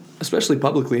about it. Especially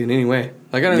publicly in any way.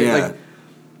 Like, I don't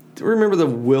do you remember the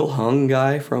Will Hung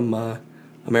guy from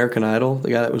American Idol? The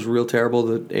guy that was real terrible,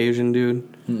 the Asian dude?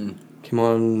 Came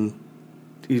on,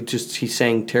 he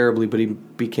sang terribly, but he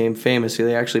became famous.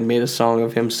 They actually made a song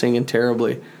of him singing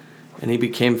terribly, and he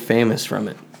became famous from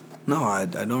it. No, I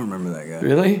don't remember that guy.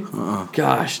 Really?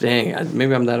 Gosh, dang.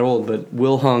 Maybe I'm that old, but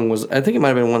Will Hung was, I think it might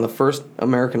have been one of the first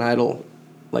American Idol,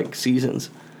 like, seasons.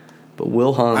 But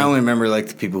Will Hung. I only remember, like,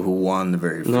 the people who won the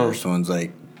very first ones,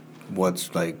 like,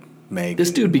 Meg. This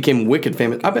dude became wicked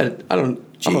famous. I'm going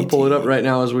to pull it up right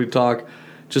now as we talk,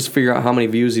 just to figure out how many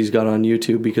views he's got on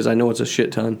YouTube, because I know it's a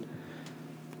shit ton.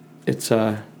 It's,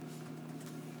 probably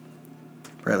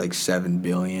like 7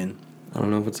 billion. I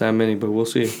don't know if it's that many, but we'll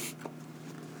see.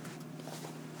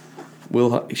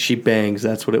 She Bangs,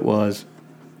 that's what it was.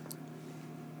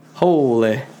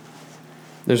 Holy.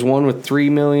 There's one with 3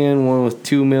 million, one with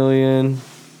 2 million,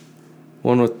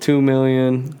 one with 2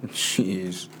 million.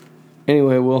 Jeez.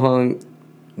 Anyway, Will Hung.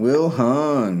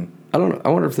 I don't know. I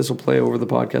wonder if this will play over the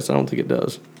podcast. I don't think it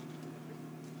does.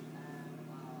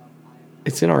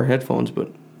 It's in our headphones,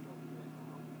 but.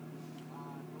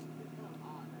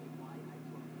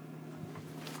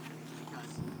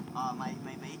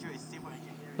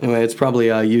 Anyway, it's probably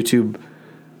YouTube,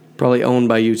 probably owned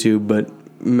by YouTube, but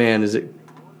man, is it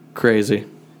crazy.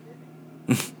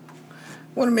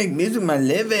 Want to make music my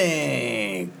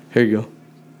living. Here you go.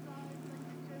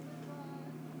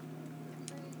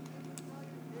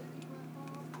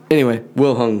 Anyway,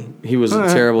 Will Hung, he was a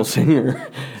terrible singer,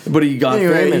 but he got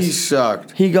famous. He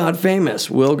sucked. He got famous.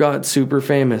 Will got super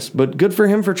famous, but good for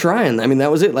him for trying. I mean,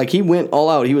 that was it. Like, he went all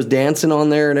out. He was dancing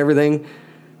on there and everything.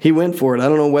 He went for it. I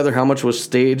don't know how much was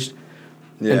staged.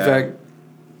 Yeah. In fact,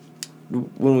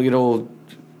 when we get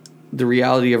the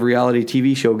reality of reality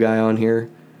TV show guy on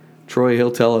here, Troy,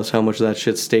 he'll tell us how much of that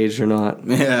shit's staged or not.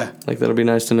 Yeah. Like, that'll be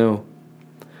nice to know.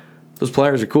 Those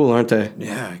pliers are cool, aren't they?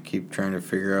 Yeah, I keep trying to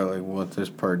figure out like what this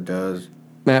part does.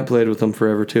 Matt played with them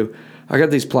forever too. I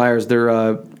got these pliers.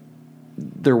 They're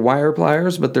wire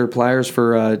pliers, but they're pliers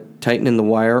for tightening the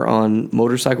wire on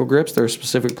motorcycle grips. They're a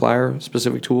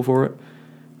specific tool for it.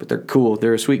 But they're cool.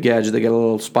 They're a sweet gadget. They got a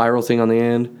little spiral thing on the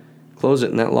end. Close it,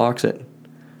 and that locks it.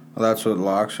 Well, that's what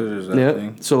locks it, is that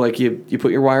thing? So, like, you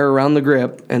put your wire around the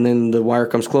grip, and then the wire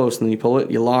comes close, and then you pull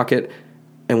it, you lock it,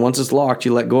 and once it's locked,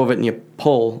 you let go of it, and you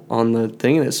pull on the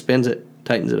thing, and it spins it,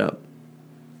 tightens it up.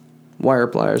 Wire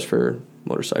pliers for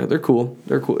motorcycle. They're cool.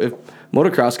 They're cool. If the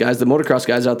motocross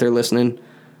guys out there listening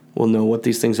will know what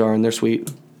these things are, and they're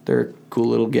sweet. They're a cool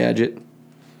little gadget.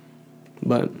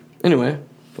 But, anyway.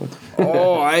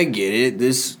 Oh, I get it.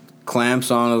 This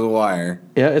clamps onto the wire.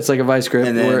 Yeah, it's like a vice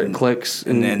grip where it clicks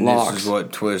and then locks. This is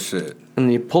what twists it. And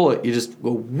then you pull it, you just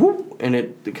go whoop, and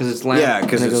it, because it's lamped. Yeah,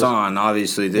 because it's on.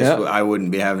 Obviously, Yep. I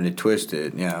wouldn't be having to twist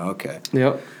it. Yeah, okay.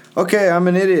 Yep. Okay, I'm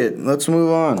an idiot. Let's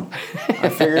move on. I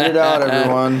figured it out,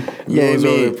 everyone. Yay, Those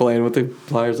me. were playing with the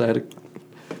pliers.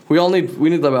 We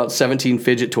need about 17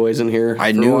 fidget toys in here.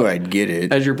 I knew I'd get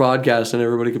it. As your podcast, and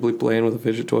everybody could be playing with a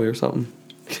fidget toy or something.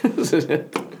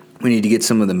 We need to get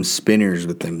some of them spinners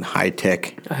with them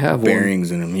high-tech I have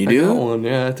bearings in them. You I got do? one,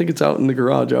 yeah. I think it's out in the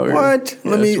garage out here. What?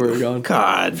 Yeah, Let me. I swear to God.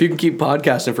 God. If you can keep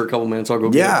podcasting for a couple minutes, I'll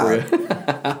go get it for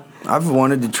you. I've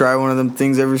wanted to try one of them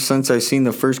things ever since I seen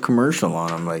the first commercial on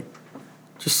them. Like,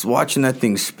 just watching that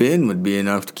thing spin would be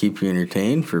enough to keep you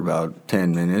entertained for about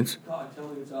 10 minutes. God, tell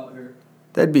me it's out here.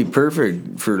 That'd be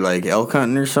perfect for like elk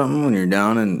hunting or something when you're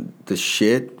down in the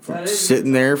shit,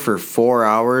 sitting there for 4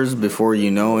 hours before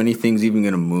you know anything's even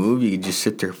gonna move. You could just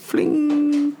sit there,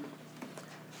 fling.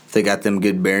 If they got them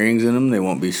good bearings in them, they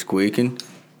won't be squeaking.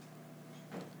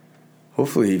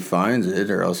 Hopefully he finds it,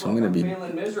 or else I'm gonna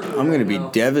be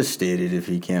devastated if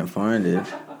he can't find it.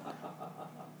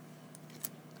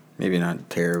 Maybe not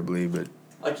terribly, but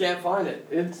I can't find it.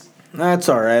 It's that's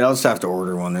all right. I'll just have to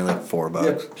order one. They're like $4.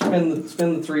 Yep.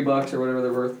 Spend the $3 or whatever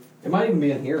they're worth. It might even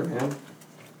be in here, man.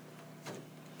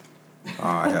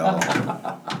 Oh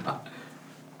hell.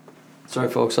 Sorry,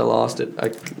 folks, I lost it. I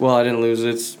didn't lose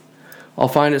it. I'll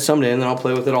find it someday, and then I'll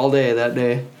play with it all day that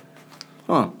day.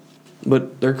 Huh.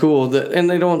 But they're cool, and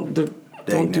they don't do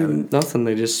nothing.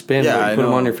 They just spin. Yeah, You I put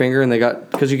them know. on your finger, and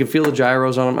because you can feel the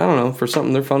gyros on them. I don't know, for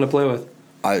something they're fun to play with.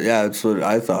 Yeah, that's what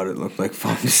I thought it looked like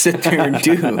fun to sit there and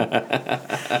do.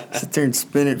 Sit there and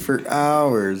spin it for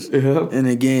hours Yep. in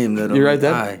a game that You're right.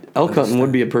 That elk hunting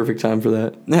would be a perfect time for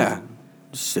that. Yeah,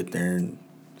 just sit there and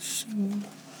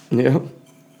Yeah.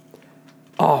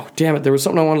 Oh, damn it. There was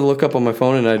something I wanted to look up on my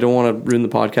phone, and I don't want to ruin the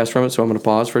podcast from it, so I'm going to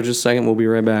pause for just a second. We'll be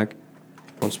right back.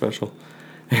 One special.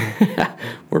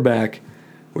 We're back.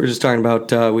 We're just talking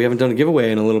about we haven't done a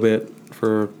giveaway in a little bit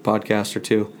for a podcast or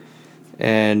two.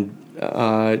 And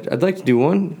I'd like to do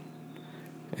one.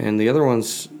 And the other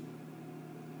ones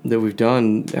that we've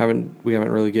done, we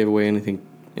haven't really gave away anything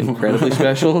incredibly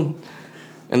special.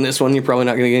 And this one, you're probably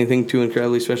not going to get anything too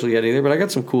incredibly special yet either. But I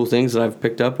got some cool things that I've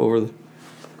picked up over the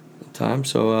time.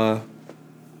 So,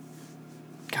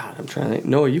 God, I'm trying to think.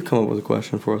 Noah, you come up with a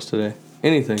question for us today.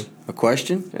 Anything. a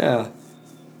question Yeah.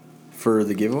 for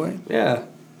the giveaway. Yeah.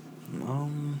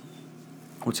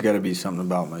 What's it got to be something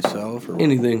about myself or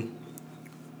Anything.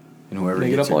 and whoever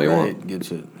Make it gets up all you right want.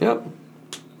 gets it. Yep.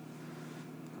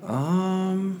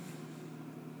 Um.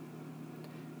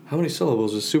 How many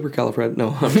syllables is supercalifragilistic?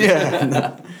 No.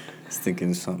 Yeah. I was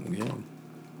thinking something good.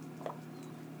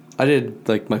 I did,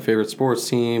 like, my favorite sports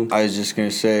team. I was just gonna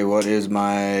say, what is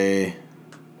my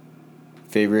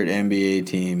favorite NBA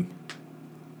team?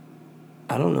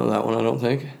 I don't know that one, I don't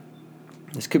think.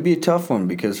 This could be a tough one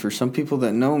because for some people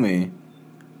that know me,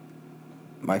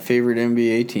 my favorite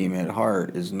NBA team at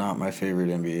heart is not my favorite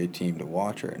NBA team to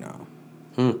watch right now.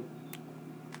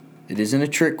 It isn't a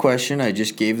trick question. I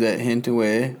just gave that hint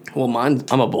away. Well,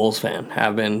 I'm a Bulls fan.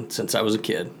 Have been since I was a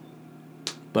kid.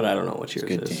 But I don't know what yours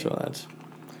good is, team. so that's...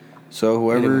 So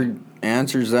whoever Anyway.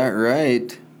 answers that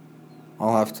right,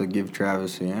 I'll have to give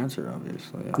Travis the answer,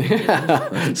 obviously.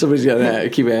 Somebody's got to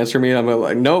keep answering me, and I'm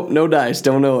like, nope, no dice,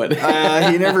 don't know it.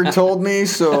 He never told me,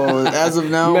 so as of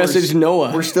now, Message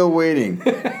Noah. We're still waiting.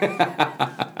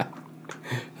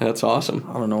 That's awesome.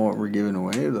 I don't know what we're giving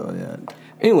away, though, yet.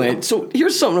 Anyway, so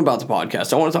here's something about the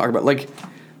podcast I want to talk about. Like,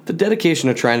 the dedication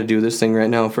of trying to do this thing right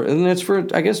now, and it's for,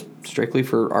 I guess, strictly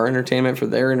for our entertainment, for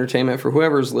their entertainment, for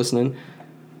whoever's listening.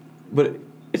 But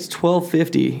it's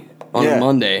 12:50 on a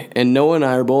Monday, and Noah and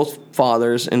I are both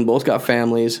fathers and both got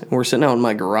families, and we're sitting out in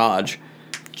my garage.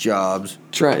 Jobs.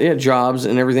 Jobs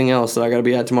and everything else that I got to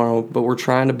be at tomorrow, but we're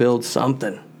trying to build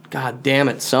something. God damn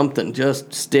it, something.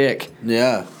 Just stick.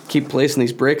 Yeah. Keep placing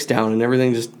these bricks down and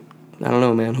everything just, I don't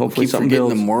know, man. Hopefully Keep something forgetting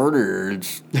builds. the mortar.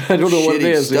 It's I don't know what it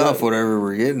shitty is. stuff, Yeah. whatever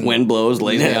we're getting. Wind blows,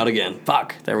 lays me out again.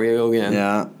 Fuck. There we go again.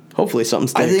 Yeah. Hopefully something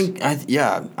sticks.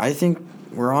 I think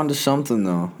we're on to something,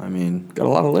 though. I mean, Got a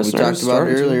lot of we listeners. talked about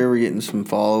starting it to. earlier. We're getting some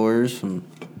followers. And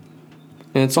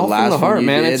it's all from last the heart, one you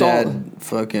man. did It's all. had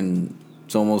fucking,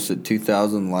 it's almost at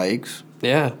 2,000 likes.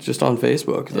 Yeah, just on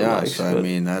Facebook. the Yeah, likes, so I but-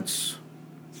 mean, that's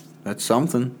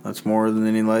something. That's more than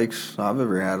any likes I've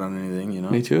ever had on anything, you know?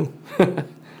 Me too.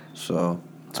 So.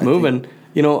 It's I moving. think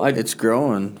You know, It's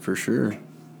growing, for sure.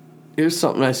 here's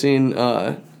something I seen.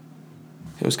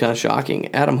 It was kind of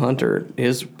shocking. Adam Hunter,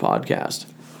 his podcast.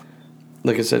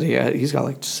 Like I said, he's got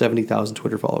like 70,000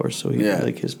 Twitter followers, so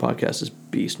like his podcast is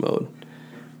beast mode.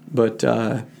 But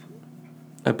I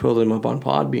pulled him up on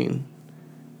Podbean,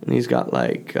 and he's got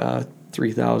like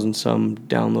 3,000 some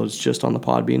downloads just on the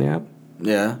Podbean app.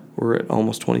 Yeah. We're at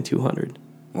almost 2,200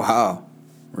 Wow.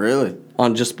 Really?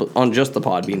 on just the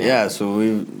Podbean app. Yeah, so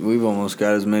we've almost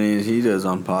got as many as he does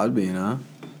on Podbean, huh?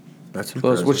 That's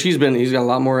impressive. Which he's got a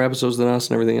lot more episodes than us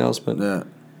and everything else, but Yeah.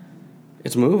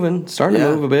 it's moving, starting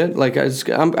to move a bit. Like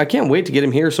I can't wait to get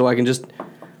him here so I can just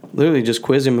literally just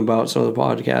quiz him about some of the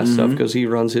podcast stuff because he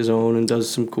runs his own and does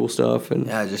some cool stuff and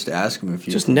just ask him if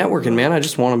you just networking, man. I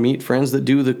just want to meet friends that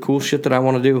do the cool shit that I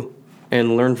want to do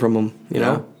and learn from them. You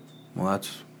know. Well,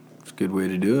 that's a good way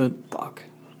to do it. Fuck.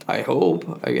 I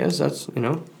hope. I guess that's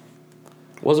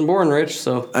wasn't born rich,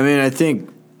 so I mean, I think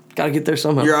gotta get there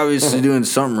somehow. you're obviously doing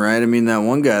something right. I mean, that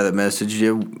one guy that messaged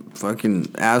you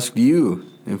fucking asked you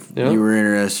if you were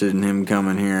interested in him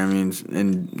coming here. I mean,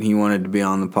 and he wanted to be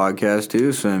on the podcast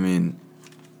too. So I mean,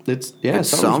 it's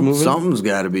something's moving. Something's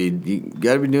got to be. You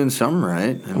got to be doing something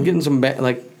right. I'm getting some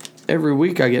like every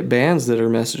week I get bands that are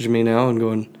messaging me now and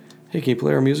going, "Hey, can you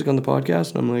play our music on the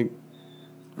podcast?" And I'm like,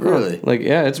 really? Like,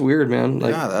 yeah, it's weird, man.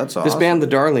 Like, yeah, that's awesome. This band, The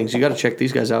Darlings, you got to check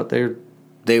these guys out.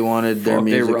 They wanted their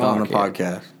music on the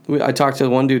podcast. I talked to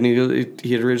one dude, and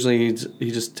he had originally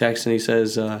he just texted and he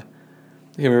says,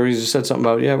 he just said something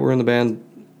about we're in the band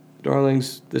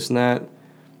Darlings, this and that.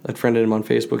 I friended him on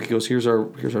Facebook. He goes, here's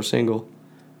our single,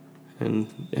 and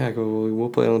I go, well, we'll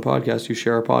play it on the podcast. You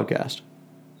share our podcast,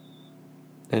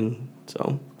 and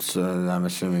so I'm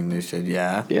assuming they said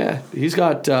yeah. Yeah, he's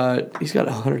got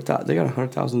 100,000. They got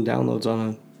 100,000 downloads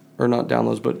or not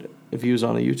downloads, but views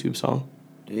on a YouTube song.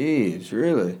 Jeez,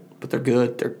 really? But they're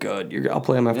good. They're good. I'll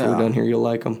play them after we're done here. You'll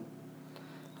like them.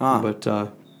 Huh.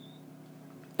 But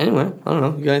anyway, I don't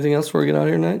know. You got anything else before we get out of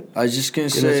here tonight? I was just gonna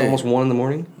say it's almost 1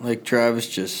 a.m. Like Travis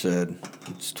just said,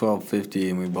 it's 12:50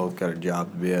 and we both got a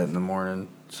job to be at in the morning.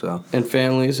 So and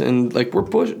families and like we're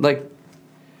pushed. Like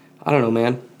I don't know,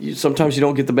 man. Sometimes you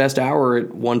don't get the best hour at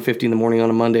 1:50 in the morning on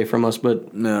a Monday from us,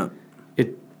 but no,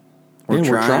 we're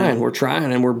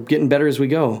trying, and we're getting better as we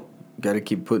go. Got to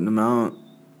keep putting them out.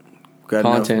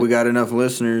 We got enough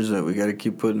listeners that we got to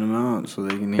keep putting them out so they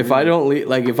can hear. If I don't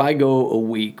if I go a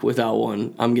week without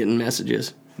one, I'm getting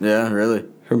messages. Yeah, really.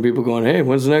 From people going, hey,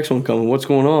 when's the next one coming? What's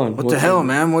going on? What the hell,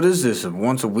 man? What is this? A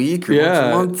once a week or once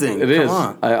a month thing? It is.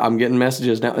 I'm getting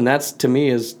messages now, and that's to me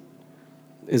is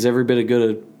every bit of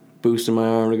good a boost in my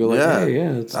arm to go like,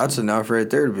 hey, that's enough right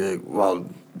there to be like, well,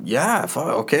 yeah,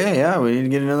 okay, yeah, we need to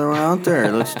get another one out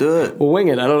there. Let's do it. Well, wing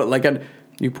it. I don't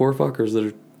you poor fuckers that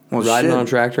are riding on a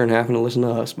tractor and having to listen to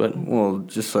us, but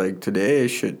just like today,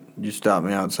 you stopped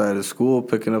me outside of school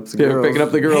picking up the girls. Picking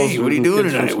up the girls. Hey, what are you doing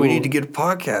tonight? We need to get a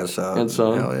podcast out. And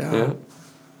so, hell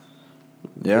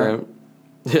yeah.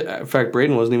 In fact,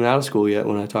 Braden wasn't even out of school yet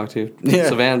when I talked to you.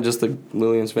 Savannah, just the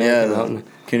Lily and Savannah came out.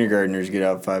 Kindergartners get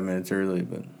out 5 minutes early,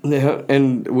 but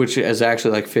and which is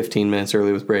actually like 15 minutes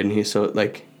early with Braden.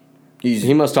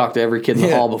 He must talk to every kid in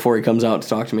the hall before he comes out to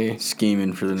talk to me.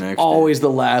 Scheming for the next Always day.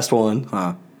 The last one.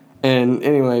 Huh. And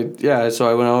anyway, so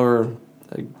I went over,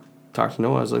 I talked to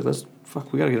Noah. I was like,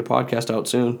 we got to get a podcast out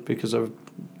soon because I've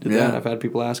did that. I've had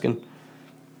people asking.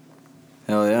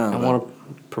 Hell yeah. I want to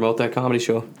promote that comedy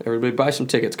show. Everybody buy some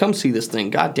tickets. Come see this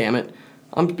thing. God damn it.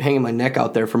 I'm hanging my neck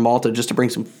out there for Malta just to bring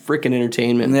some freaking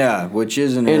entertainment. Yeah, which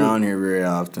isn't around here very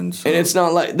often. So. And it's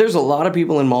not like, there's a lot of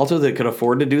people in Malta that could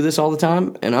afford to do this all the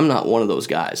time, and I'm not one of those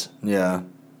guys. Yeah.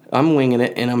 I'm winging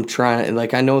it, and I'm trying,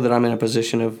 I know that I'm in a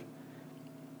position of,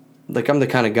 I'm the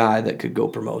kind of guy that could go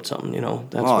promote something,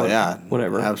 That's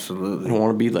whatever. Absolutely. I don't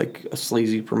want to be like a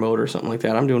sleazy promoter or something like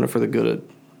that. I'm doing it for the good of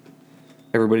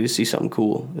everybody to see something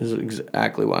cool. Is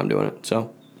exactly why I'm doing it.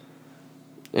 So,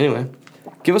 anyway,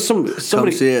 give us somebody.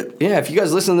 Come see it. Yeah, if you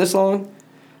guys listen this long,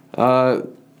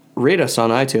 rate us on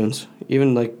iTunes.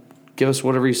 Even give us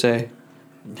whatever you say.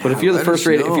 But if you're the first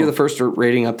rating, if you're the first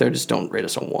rating up there, just don't rate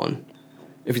us a 1.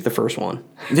 If you're the first one.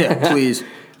 Yeah, please.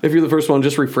 If you're the first one,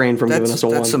 just refrain from giving us a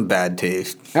 1. That's some bad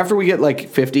taste. After we get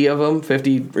 50 of them,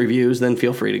 50 reviews, then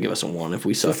feel free to give us a 1 if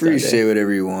we suck. Feel free to say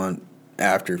whatever you want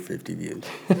after 50 views.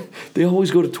 They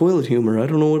always go to toilet humor. I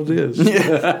don't know what it is.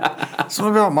 Yeah.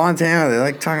 Something about Montana. They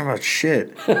like talking about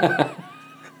shit.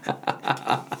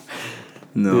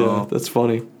 No. Yeah, that's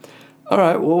funny. All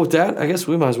right. Well, with that, I guess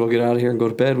we might as well get out of here and go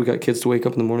to bed. We got kids to wake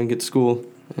up in the morning, get to school.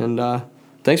 And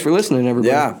thanks for listening, everybody.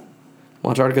 Yeah.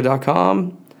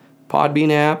 Launchardicca.com.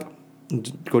 Podbean app.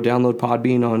 Go download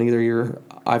Podbean on either your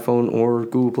iPhone or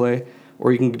Google Play,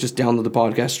 or you can just download the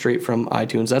podcast straight from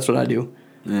iTunes. That's what I do.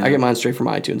 Yeah. I get mine straight from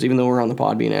iTunes. Even though we're on the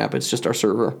Podbean app, it's just our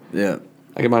server. Yeah.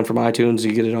 I get mine from iTunes.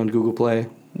 You get it on Google Play,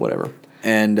 whatever.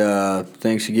 And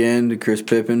thanks again to Chris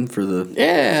Pippin for the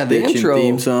the intro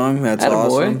theme song. That's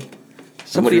awesome. Boy.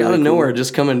 Somebody really out of nowhere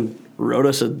just come and wrote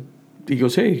us he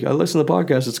goes, hey, I listen to the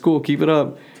podcast. It's cool. Keep it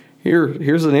up.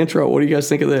 Here's an intro. What do you guys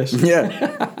think of this?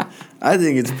 Yeah. I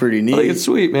think it's pretty neat. I think it's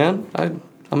sweet, man.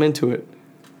 I'm into it.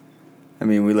 I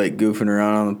mean, we like goofing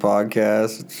around on the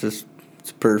podcast.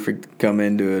 It's perfect to come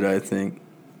into it, I think.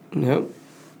 Yep.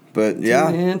 But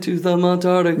yeah. Tune in to the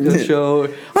Montartica show.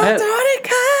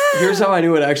 Here's how I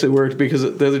knew it actually worked, because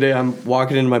the other day I'm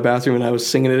walking into my bathroom and I was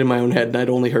singing it in my own head and I'd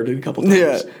only heard it a couple times.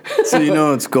 Yeah. So you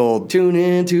know it's gold. Tune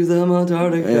in to the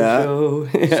Montartica show.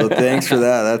 So thanks for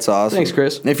that. That's awesome. Thanks,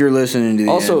 Chris. If you're listening to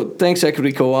the end. Thanks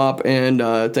Equity Co-op, and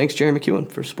thanks Jerry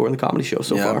McEwen for supporting the comedy show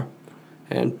so far.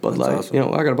 And Bud Light. awesome.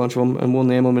 I got a bunch of them, and we'll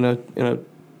name them in a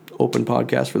open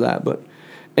podcast for that. But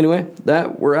anyway,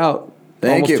 we're out.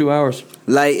 Thank Almost you. 2 hours.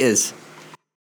 Light is.